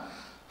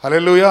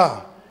 హల్లెలూయా.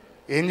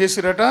 ఏం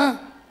చేసిరట?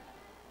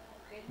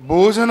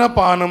 భోజన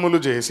పానములు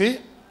చేసి,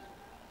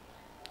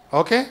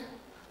 ఓకే,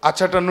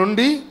 అచ్చట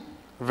నుండి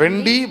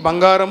వెండి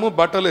బంగారము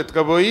బట్టలు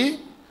ఎత్తుకపోయి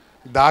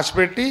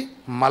దాచిపెట్టి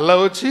మళ్ళా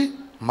వచ్చి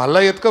మళ్ళా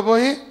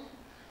ఎత్తుకపోయి.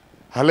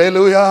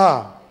 హల్లెలూయా.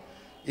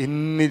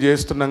 ఇన్ని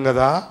చేస్తున్నాం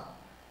కదా,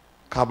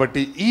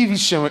 కాబట్టి ఈ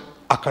విషయం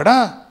అక్కడ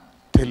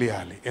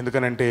తెలియాలి.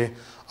 ఎందుకనంటే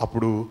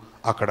అప్పుడు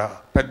అక్కడ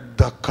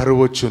పెద్ద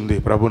కరువు వచ్చింది.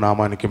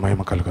 ప్రభునామానికి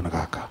మహిమ కలుగును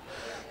గాక.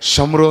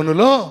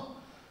 షమ్రోనులో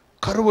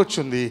కరువు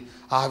వచ్చింది.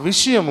 ఆ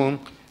విషయము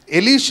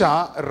ఎలీషా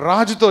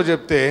రాజుతో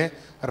చెప్తే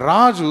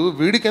రాజు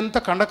వీడికి ఎంత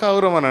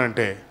కండకావరం అని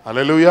అంటే,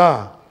 హల్లెలూయా,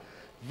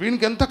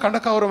 వీనికి ఎంత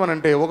కండకావరం అని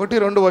అంటే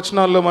 1-2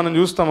 వచనాల్లో మనం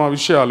చూస్తాం ఆ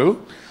విషయాలు.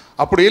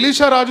 అప్పుడు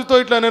ఎలీషా రాజుతో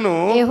ఇట్లా, నేను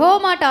యెహోవా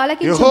మాట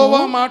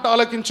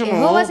ఆలకించుము.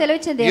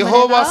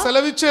 యెహోవా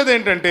సెలవిచ్చేది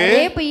ఏంటంటే,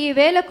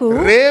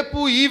 రేపు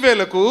ఈ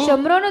వేళకు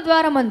షమ్రోను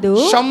ద్వారమందు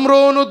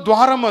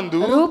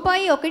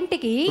రూపాయి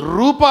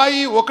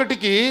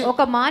ఒకటికి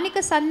ఒక మానిక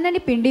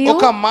సన్నని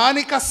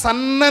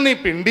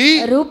పిండి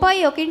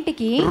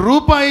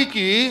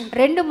రూపాయికి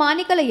 2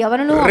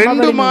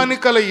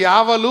 మానికల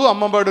యావలు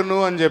అమ్మబడును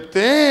అని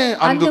చెప్తే,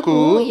 అందుకు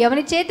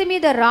ఎవని చేతి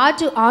మీద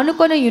రాజు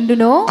ఆనుకొని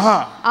ఉండునో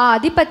ఆ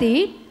అధిపతి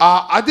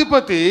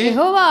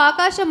యెహోవా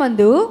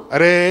ఆకాశమందు.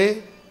 అరే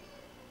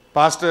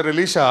పాస్టర్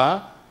ఎలీషా,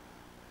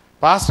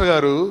 పాస్టర్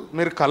గారు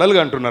మీరు కలలు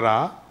కంటున్నారా?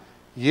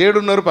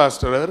 7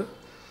 పాస్టర్ గారు.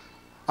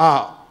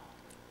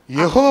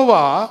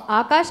 యెహోవా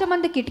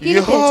ఆకాశమందు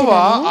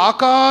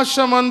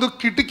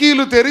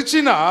కిటికీలు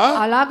తెరిచిన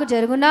అలాగు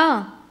జరుగునా?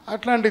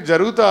 అట్లాంటివి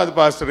జరుగుతుంది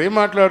పాస్టర్. ఏం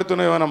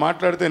మాట్లాడుతున్నావు? ఏమైనా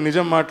మాట్లాడితే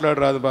నిజం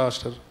మాట్లాడరాదు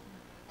పాస్టర్.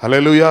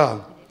 హల్లెలూయా.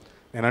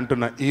 నేను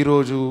అంటున్నా,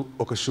 ఈరోజు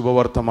ఒక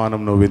శుభవర్తమానం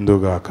నువ్వు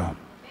విందుగాక.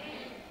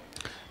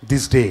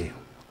 దిస్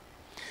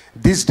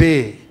డే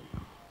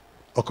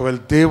ఒకవేళ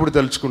దేవుడు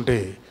తలుచుకుంటే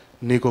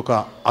నీకు ఒక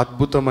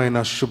అద్భుతమైన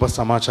శుభ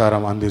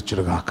సమాచారం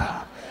అందించుడుగాక.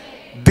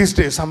 This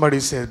day, somebody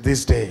say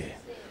this day.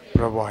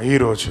 ప్రభా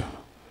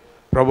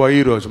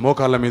ఈరోజు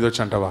మోకాళ్ళ మీద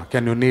వచ్చి అంటావా?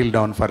 Can you Neel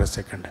down for a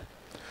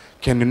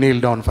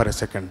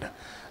second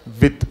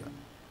with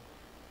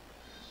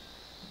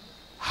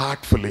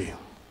heartfully,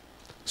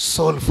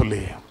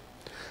 సోల్ఫుల్లీ,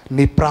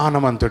 నీ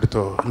ప్రాణం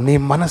అంతటితో, నీ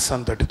మనస్సు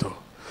అంతటితో,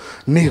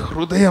 నీ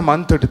హృదయం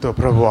అంతటితో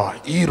ప్రభువా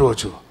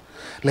ఈరోజు,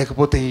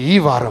 లేకపోతే ఈ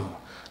వారం,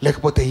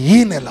 లేకపోతే ఈ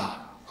నెల,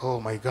 oh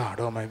my God,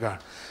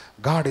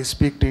 God is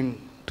speaking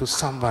to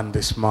someone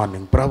this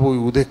morning. ప్రభు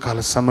ఉదయకాల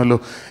సమయంలో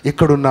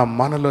ఇక్కడున్న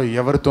మనలో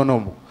ఎవరితోనో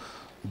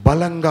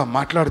బలంగా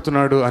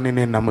మాట్లాడుతున్నాడు అని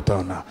నేను నమ్ముతా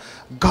ఉన్నా.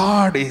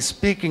 God is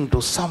speaking to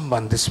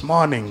someone this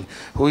morning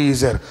who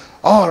is or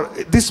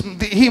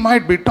he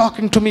might be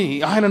talking to me.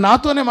 ఆయన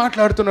నాతోనే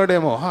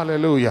మాట్లాడుతున్నాడేమో.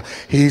 హల్లెలూయా.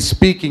 He is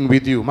speaking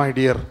with you my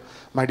dear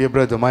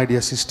brother, my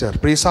dear sister,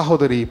 ప్రియ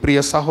సహోదరి, ప్రియ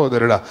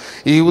సహోదరుడా,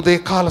 ఈ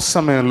ఉదయకాల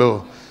సమయంలో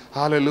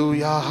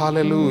హల్లెలూయా,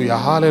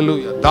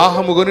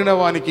 దాహము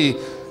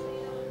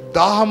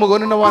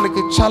కొనిన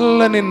వానికి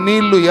చల్లని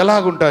నీళ్లు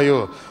ఎలాగుంటాయో,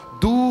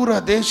 దూర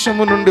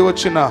దేశము నుండి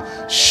వచ్చిన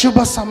శుభ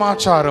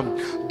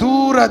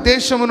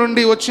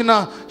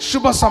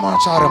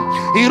సమాచారం,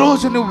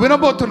 ఈరోజు నువ్వు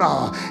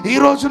వినబోతున్నావు.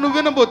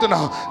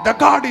 The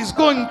God is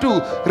going to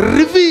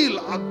reveal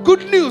a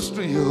good news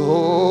to you.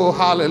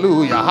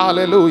 హల్లెలూయా.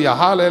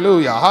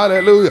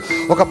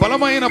 ఒక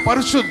బలమైన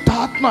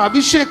పరిశుద్ధాత్మ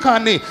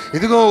అభిషేకాన్ని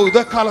ఇదిగో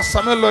ఉదయకాల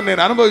సమయంలో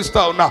నేను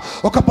అనుభవిస్తా ఉన్నా.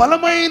 ఒక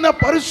బలమైన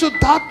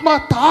పరిశుద్ధాత్మ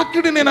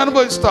తాకిడి నేను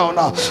అనుభవిస్తా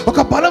ఉన్నా. ఒక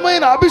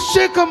బలమైన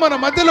అభిషేకం మన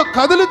మధ్యలో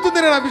కదులుతుంది,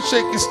 నేను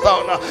అభిషేకిస్తా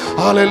ఉన్నా.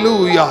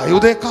 హల్లెలూయా.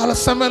 ఉదయకాల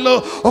సమయంలో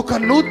ఒక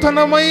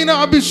నూతనమైన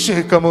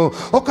అభిషేకము,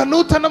 ఒక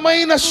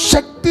నూతనమైన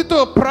శక్తితో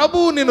ప్రభు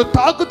నిన్ను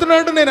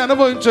తాకుతున్నాడు, నేను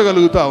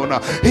అనుభవించగలుగుతా ఉన్నా.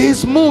 He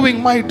is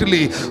moving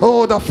mightily. Oh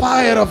the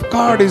fire of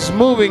God is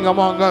moving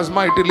among us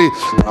mightily.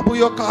 ప్రభు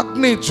యొక్క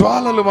అగ్ని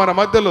జ్వాలలు మన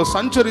మధ్యలో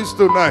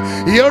సంచరిస్తున్నాయి.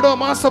 7వ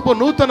మాసపు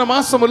నూతన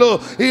మాసములో,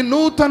 ఈ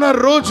నూతన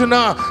రోజున,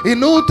 ఈ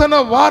నూతన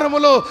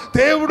వారములో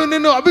దేవుడు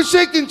నిన్ను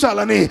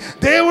అభిషేకించాలని,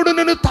 దేవుడు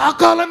నిన్ను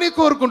తాకాలని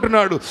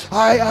కోరుకుంటున్నాడు.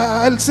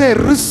 I'll say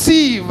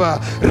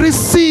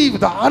receive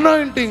the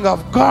anointing of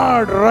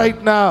God right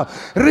now.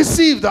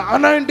 Receive the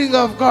anointing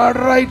of God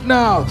right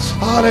now.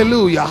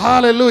 Hallelujah.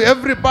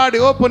 Everybody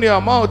open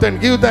your mouth and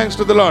give thanks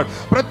to the Lord.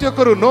 ప్రతి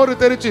ఒక్కరు నోరు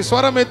తెరిచి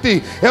స్వరం ఎత్తి,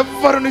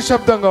 ఎవ్వరు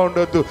నిశ్శబ్దంగా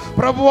ఉండొద్దు.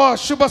 ప్రభువా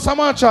శుభ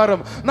సమాచారం,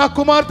 నా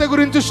కుమార్తె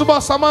గురించి శుభ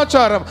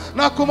సమాచారం,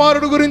 నా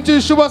కుమారుడు గురించి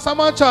శుభ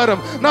సమాచారం,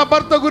 నా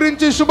భర్త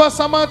గురించి శుభ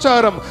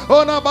సమాచారం, ఓ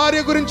నా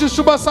భార్య గురించి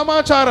శుభ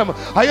సమాచారం.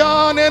 అయ్యా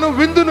నేను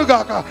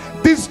విందునుగాక.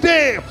 దిస్ డే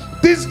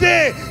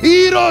ఈ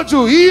రోజు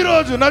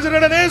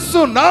నజరేయుడైన యేసు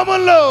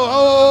నామములో. ఓ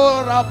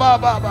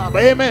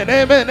ఆమేన్.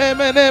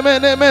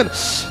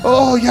 ఓ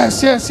yes.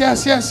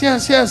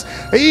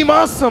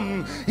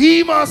 ఈ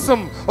మాసం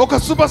ఒక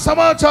శుభ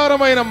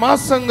సమాచారమైన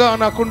మాసంగా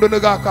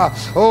నాకుండునుగాక.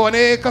 ఓ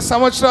అనేక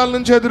సంవత్సరాల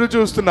నుంచి ఎదురు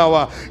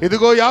చూస్తున్నావా?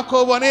 ఇదిగో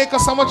యాకోబు అనేక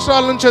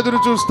సంవత్సరాల నుంచి ఎదురు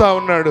చూస్తా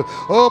ఉన్నాడు.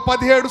 ఓ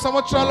 17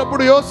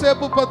 సంవత్సరాలప్పుడు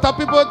యోసేపు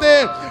తప్పిపోతే,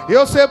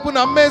 యోసేపును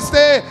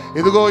అమ్మేస్తే,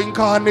 ఇదిగో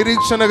ఇంకా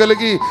నిరీక్షణ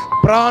కలిగి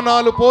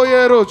ప్రాణాలు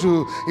పోయే రోజు,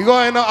 ఇగో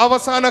ఆయన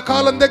అవసాన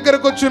కాలం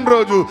దగ్గరకు వచ్చిన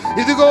రోజు,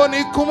 ఇదిగో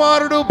నీ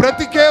కుమారుడు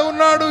బ్రతికే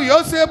ఉన్నాడు.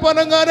 యోసేపు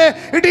అనగానే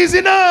it is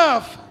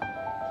enough.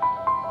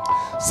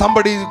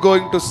 Somebody is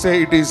going to say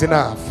it is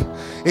enough.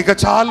 ఇక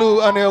చాలు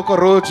అనే ఒక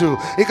రోజు,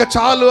 ఇక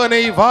చాలు అనే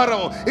ఈ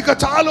వారం, ఇక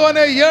చాలు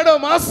అనే 7వ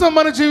మాసం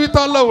మన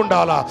జీవితాల్లో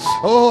ఉండాలా?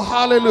 ఓ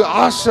హల్లెలూయా.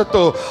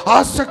 ఆశతో,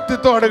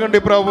 ఆసక్తితో అడగండి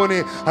ప్రభుని.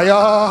 అయ్యా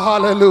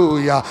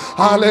హల్లెలూయా.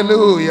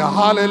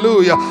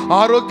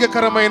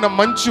 ఆరోగ్యకరమైన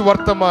మంచి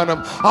వర్తమానం,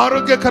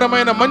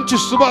 ఆరోగ్యకరమైన మంచి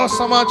శుభ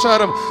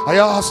సమాచారం.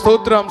 అయ్యా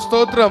స్తోత్రం.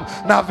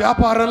 నా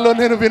వ్యాపారంలో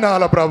నేను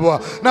వినాల ప్రభువా,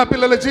 నా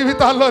పిల్లల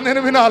జీవితాల్లో నేను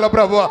వినాల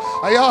ప్రభువా.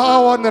 అయ్యా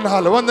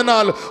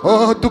వందనాలు. ఓ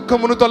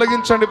దుఃఖమును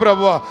తొలగించండి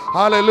ప్రభువా.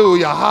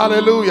 హల్లెలూయా.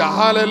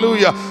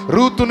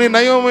 రూతుని,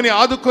 నయోమిని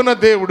ఆదుకున్న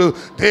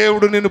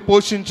దేవుడు నిన్ను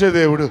పోషించే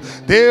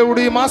దేవుడు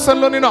ఈ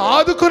మాసంలో నిన్ను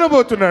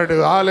ఆదుకొనబోతున్నాడు.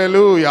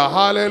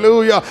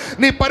 హల్లెలూయా.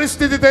 నీ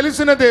పరిస్థితి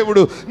తెలిసిన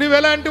దేవుడు, నీవు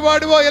ఎలాంటి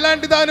వాడివో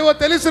ఎలాంటి దానివో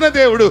తెలిసిన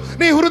దేవుడు,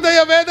 నీ హృదయ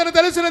వేదన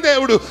తెలిసిన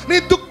దేవుడు, నీ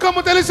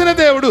దుఃఖము తెలిసిన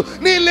దేవుడు,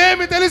 నీ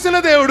లేమి తెలిసిన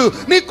దేవుడు,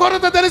 నీ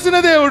కొరత తెలిసిన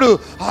దేవుడు.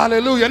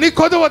 హల్లెలూయా. నీ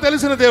కొదవ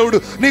తెలిసిన దేవుడు.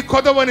 నీ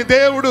కొదవని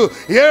దేవుడు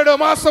 7వ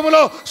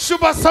మాసములో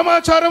శుభ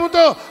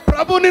సమాచారముతో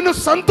ప్రభు నిన్ను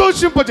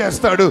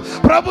సంతోషింపజేస్తాడు,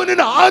 ప్రభు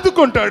నిన్ను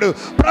ఆదుకుంటాడు,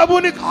 ప్రభు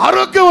నీకు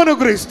ఆరోగ్యం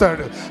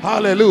అనుగ్రహిస్తాడు.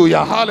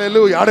 హల్లెలూయా.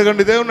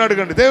 అడగండి, దేవుని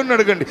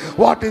అడగండి.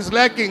 What is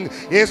lacking?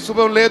 ఏ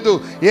శుభం లేదు,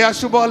 ఏ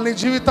అశుభాలు నీ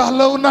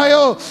జీవితాల్లో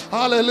ఉన్నాయో.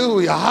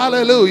 హల్లెలూయా.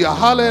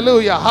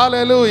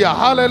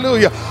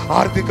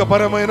 ఆర్థిక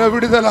పరమైన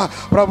విడుదల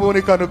ప్రభువు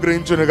నీకు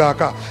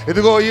అనుగ్రహించునుగాక.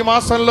 ఇదిగో ఈ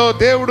మాసంలో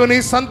దేవుడు నీ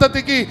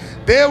సంతతికి,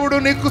 దేవుడు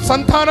నీకు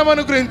సంతానం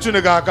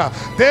అనుగ్రహించునుగాక.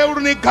 దేవుడు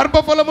నీ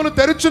గర్భఫలమును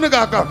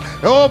తెరుచునుగాక.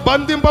 ఓ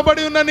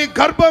బంధింపబడి ఉన్న నీ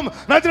గర్భం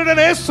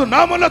నజరేయుడైన యేసు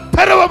నామములో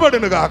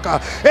తెరవబడును గాక,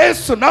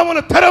 యేసు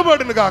నామములో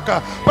తెరవబడును గాక.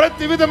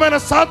 ప్రతి విధమైన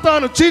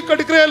సాతాను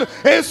చీకటి క్రియలు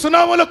యేసు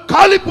నామములో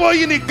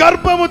కాలిపోయి నీ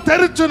గర్భము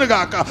తెరచును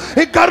గాక,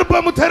 ఈ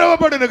గర్భము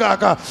తెరవబడును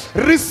గాక.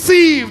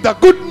 Receive the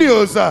good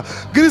news,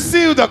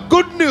 receive the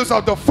good news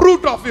of the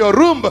fruit of your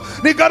room.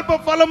 నీ గర్భ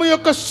ఫలము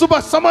యొక్క శుభ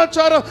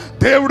సమాచారం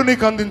దేవుడు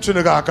నీకు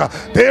అందించును గాక,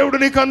 దేవుడు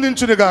నీకు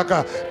అందించును గాక,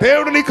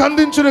 దేవుడు నీకు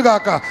అందించును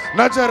గాక.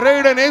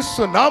 నజరేయుడైన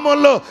యేసు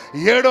నామములో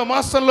 7వ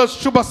మాసంలో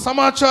శుభ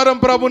సమాచారం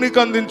ప్రభు నీకు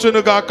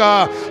అందించును గాక.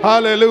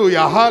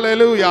 హల్లెలూయా,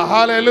 హల్లెలూయా,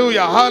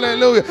 హల్లెలూయా,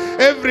 హల్లెలూయా.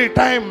 Every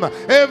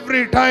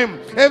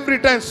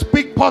time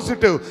speak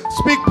positive,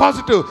 speak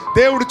positive.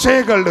 దేవుడు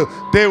చేయగలడు,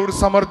 దేవుడు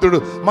సమర్థుడు.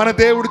 మన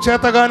దేవుడు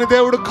చేతగాని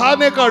దేవుడు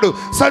కానే కాడు.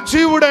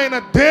 సజీవుడైన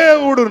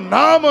దేవుడు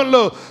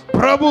నామంలో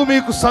ప్రభు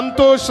మీకు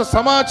సంతోష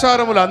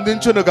సమాచారములు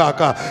అందించును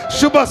గాక,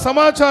 శుభ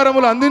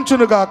సమాచారములు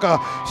అందించును గాక.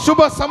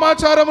 శుభ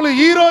సమాచారములు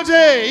ఈ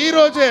రోజే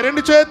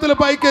 2 చేతులు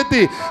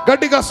పైకెత్తి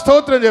గట్టిగా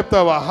స్తోత్రం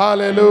చెప్తావా?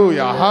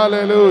 హల్లెలూయా,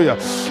 హల్లెలూయా,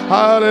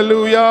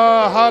 హల్లెలూయా,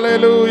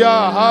 హల్లెలూయా,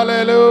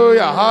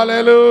 హల్లెలూయా,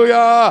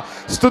 హల్లెలూయా.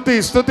 స్తుతి,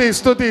 స్తుతి,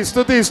 స్తుతి,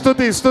 స్తుతి,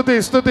 స్తుతి, స్తుతి,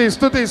 స్తుతి,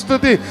 స్తుతి,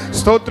 స్తుతి.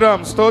 స్తోత్రం,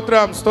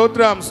 స్తోత్రం,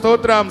 స్తోత్రం,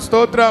 స్తోత్రం,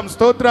 స్తోత్రం,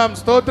 స్తోత్రం,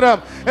 స్తోత్రం.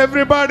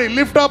 Everybody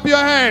lift up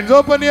your hands,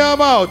 open your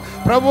mouth.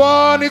 ప్రభువా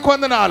నీకు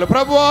వందనాలు,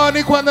 ప్రభువా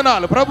నీకు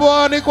వందనాలు, ప్రభువా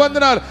నీకు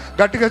వందనాలు.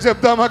 గట్టిగా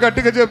చెప్తామా,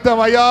 గట్టిగా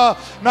చెప్తామా? అయ్యా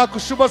నాకు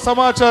శుభ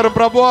సమాచారం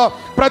ప్రభువా.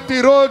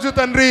 ప్రతిరోజు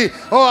తండ్రి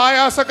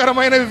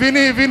ఆయాసకరమైనవి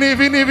విని విని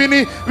విని విని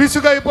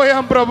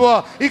విసుగైపోయాం ప్రభువా.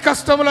 ఈ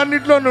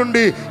కష్టములన్నింటిలో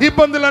నుండి,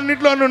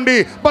 ఇబ్బందులన్నింటిలో నుండి,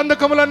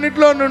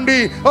 బంధకములన్నింటిలో నుండి,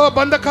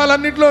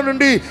 బంధకాలన్నింటిలో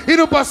నుండి,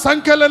 ఇనుప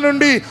సంఖ్యల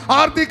నుండి,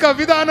 ఆర్థిక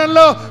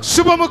విధానంలో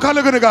శుభము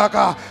కలుగును గాక,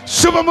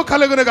 శుభము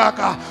కలుగును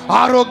గాక.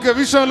 ఆరోగ్య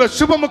విషయంలో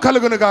శుభము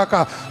కలుగును గాక.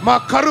 మా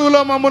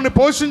కరువులో మమ్మల్ని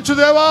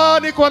పోషించుదేవా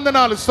నీకు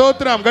వందనాలు.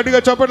 స్తోత్రం. గట్టిగా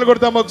చప్పట్లు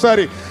కొడతాం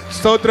ఒకసారి.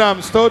 స్తోత్రం,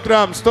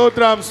 స్తోత్రం,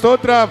 స్తోత్రం,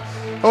 స్తోత్రం.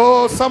 ఓ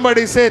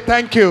somebody say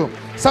thank you,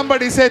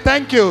 somebody say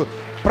thank you.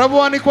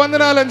 ప్రభువా నీకు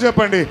వందనాలు అని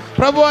చెప్పండి.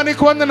 ప్రభువా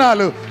నీకు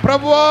వందనాలు.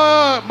 ప్రభువా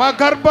మా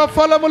గర్భ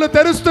ఫలములు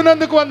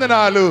తెరుస్తున్నందుకు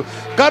వందనాలు,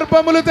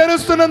 గర్భములు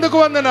తెరుస్తున్నందుకు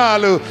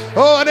వందనాలు.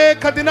 ఓ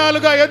అనేక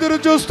దినాలుగా ఎదురు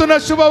చూస్తున్న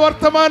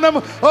శుభవర్తమానం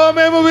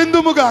మేము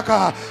విందుముగాక.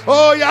 ఓ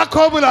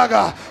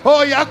యాకోబులాగా, ఓ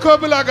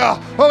యాకోబులాగా,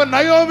 ఓ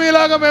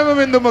నయోమిలాగా మేము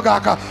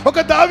విందుముగాక. ఒక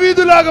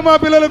దావీదులాగా మా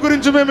పిల్లల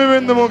గురించి మేము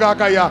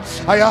విందుముగాక. అయ్యా,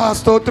 అయ్యా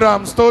స్తోత్రం,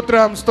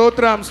 స్తోత్రం,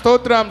 స్తోత్రం,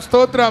 స్తోత్రం,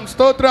 స్తోత్రం,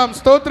 స్తోత్రం,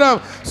 స్తోత్రం,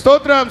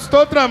 స్తోత్రం,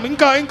 స్తోత్రం.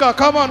 ఇంకా ఇంకా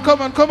కమాన్,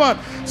 కమాన్, కమాన్.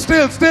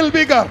 Still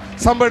bigger.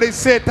 Somebody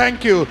say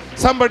thank you.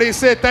 Somebody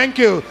say thank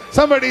you.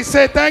 Somebody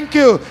say thank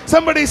you.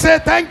 Somebody say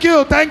thank you.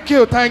 Thank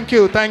you. Thank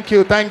you. Thank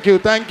you. Thank you.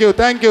 Thank you.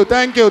 Thank you.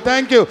 Thank you.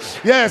 Thank you.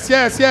 Yes,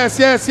 yes, yes,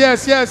 yes,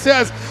 yes, yes,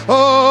 yes.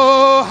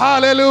 Oh,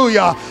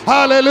 hallelujah.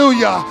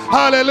 Hallelujah.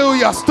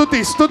 Hallelujah.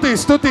 Stuti, stuti,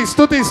 stuti,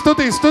 stuti,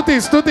 stuti, stuti,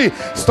 stuti.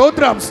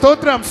 Stotram,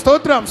 stotram,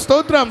 stotram,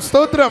 stotram,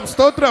 stotram,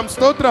 stotram,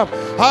 stotram.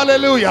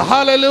 Hallelujah.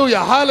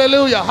 Hallelujah.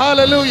 Hallelujah.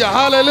 Hallelujah.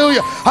 Hallelujah.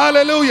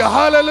 Hallelujah.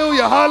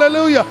 Hallelujah.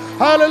 Hallelujah.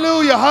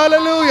 Hallelujah,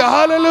 hallelujah,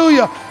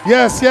 hallelujah.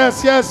 Yes, yes,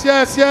 yes,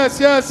 yes, yes,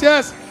 yes,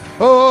 yes.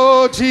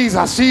 Oh,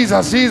 Jesus,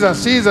 Jesus,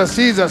 Jesus, Jesus,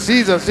 Jesus,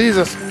 Jesus,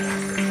 Jesus.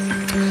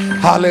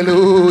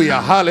 Hallelujah,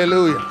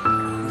 hallelujah.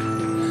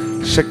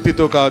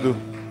 శక్తితో కాదు,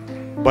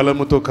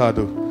 బలముతో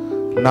కాదు,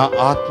 నా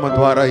ఆత్మ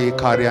ద్వారా ఈ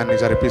కార్యాన్ని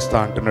జరిపిస్తా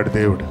అంటున్నాడు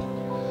దేవుడు.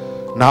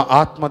 నా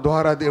ఆత్మ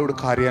ద్వారా దేవుడు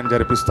కార్యాన్ని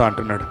జరిపిస్తా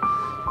అంటున్నాడు.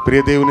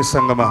 ప్రియ దేవుని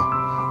సంగమా,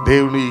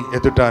 దేవుని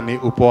ఎదుట నీ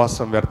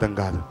ఉపవాసం వ్యర్థం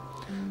కాదు.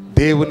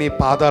 దేవుని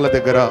పాదాల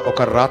దగ్గర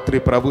ఒక రాత్రి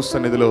ప్రభు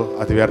సన్నిధిలో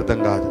అది వ్యర్థం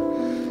కాదు.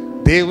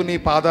 దేవుని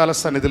పాదాల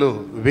సన్నిధిలో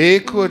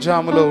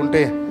వేకువజాములో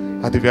ఉంటే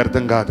అది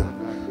వ్యర్థం కాదు.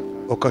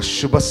 ఒక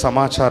శుభ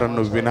సమాచారం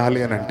నువ్వు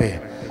వినాలి అని అంటే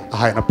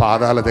ఆయన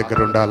పాదాల దగ్గర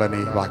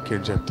ఉండాలని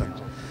వాక్యం చెప్తాను.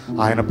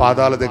 ఆయన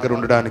పాదాల దగ్గర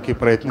ఉండడానికి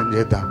ప్రయత్నం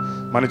చేద్దాం.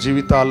 మన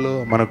జీవితాల్లో,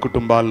 మన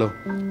కుటుంబాల్లో,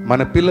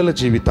 మన పిల్లల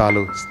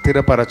జీవితాలు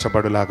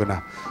స్థిరపరచబడులాగున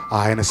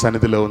ఆయన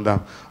సన్నిధిలో ఉందాం.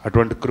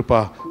 అటువంటి కృప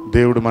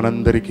దేవుడు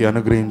మనందరికీ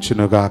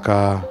అనుగ్రహించునుగాక.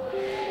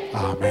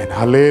 ఆమేన్.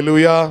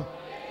 హల్లెలూయా.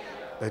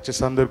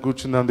 దయచేసి అందరు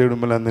కూర్చుందాం. దేవుడు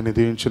మిమ్మల్ని అందరినీ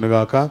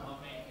దీవించునుగాక.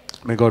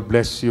 May God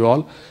bless you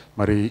all.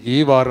 మరి ఈ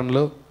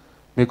వారంలో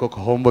మీకు ఒక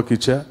హోంవర్క్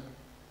ఇచ్చా.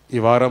 ఈ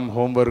వారం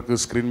హోంవర్క్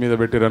స్క్రీన్ మీద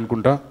పెట్టారు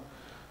అనుకుంటా.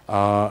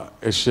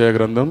 యెషయా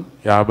గ్రంథం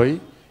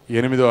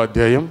 58వ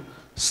అధ్యాయం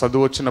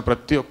చదువు వచ్చిన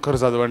ప్రతి ఒక్కరు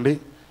చదవండి.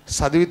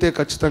 చదివితే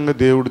ఖచ్చితంగా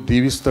దేవుడు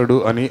దీవిస్తాడు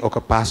అని ఒక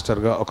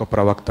పాస్టర్గా, ఒక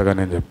ప్రవక్తగా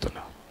నేను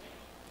చెప్తున్నా.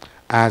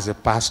 As a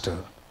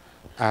pastor,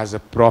 as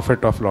a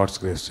profit of Lord's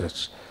grace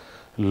church,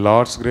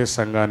 Lord's grace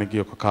సంఘానికి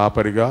ఒక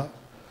కాపరిగా,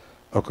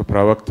 ఒక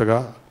ప్రవక్తగా,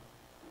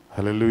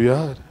 హల్లెలూయా,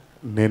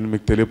 నేను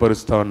మీకు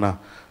తెలియపరుస్తా ఉన్నా,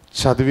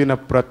 చదివిన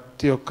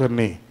ప్రతి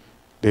ఒక్కరిని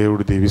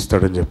దేవుడు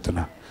దీవిస్తాడని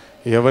చెప్తున్నా.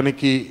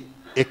 ఎవరికి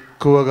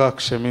ఎక్కువగా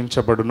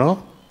క్షమించబడునో,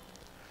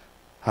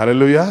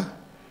 హల్లెలూయా,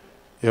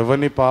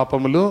 ఎవని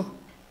పాపములు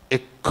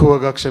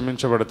ఎక్కువగా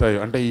క్షమించబడతాయి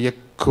అంటే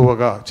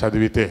ఎక్కువగా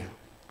చదివితే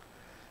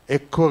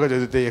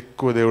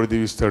ఎక్కువ దేవుడు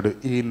దీవిస్తాడు.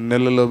 ఈ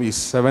నెలలో, ఈ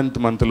 7th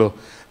మంత్లో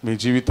మీ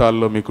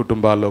జీవితాల్లో, మీ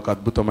కుటుంబాల్లో ఒక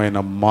అద్భుతమైన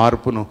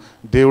మార్పును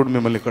దేవుడు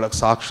మిమ్మల్ని ఇక్కడ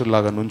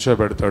సాక్షుల్లాగా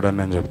నుంచోబెడతాడని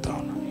నేను చెప్తా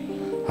ఉన్నాను.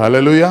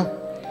 హల్లెలూయా,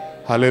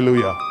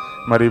 హల్లెలూయా.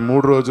 మరి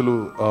 3 రోజులు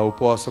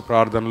ఉపవాస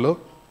ప్రార్థనలో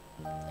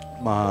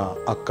మా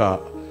అక్క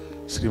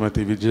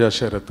శ్రీమతి విజయ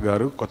శరత్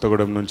గారు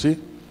కొత్తగూడెం నుంచి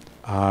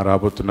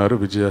రాబోతున్నారు.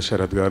 విజయ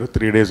శరత్ గారు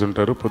 3 days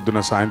ఉంటారు, పొద్దున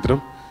సాయంత్రం.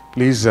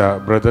 ప్లీజ్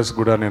బ్రదర్స్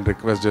కూడా నేను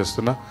రిక్వెస్ట్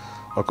చేస్తున్నా,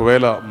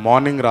 ఒకవేళ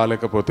మార్నింగ్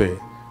రాలేకపోతే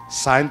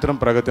సాయంత్రం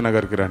ప్రగతి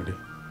నగర్కి రండి.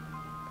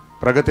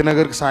 ప్రగతి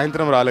నగర్కి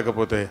సాయంత్రం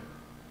రాలేకపోతే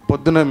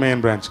పొద్దున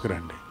మెయిన్ బ్రాంచ్కి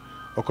రండి.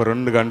 ఒక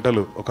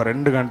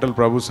 2 గంటలు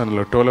ప్రభు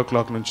సన్నిధిలో 12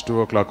 o'clock నుంచి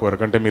 2 o'clock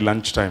వరకు, అంటే మీ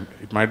lunch time,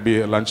 it might be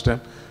lunch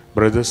time.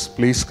 Brothers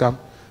please come.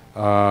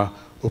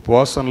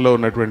 ఉపవాసంలో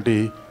ఉన్నటువంటి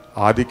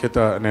ఆధిక్యత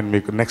నేను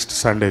మీకు నెక్స్ట్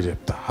సండే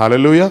చెప్తా.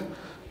 హల్లెలూయా.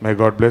 May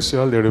God bless you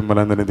all. దేవుడు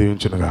మిమ్మల్ని అందరినీ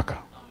దీవించును గాక.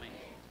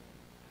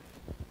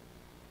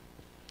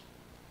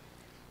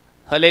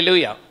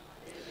 హల్లెలూయా.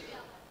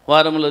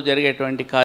 వారంలో జరిగేటువంటి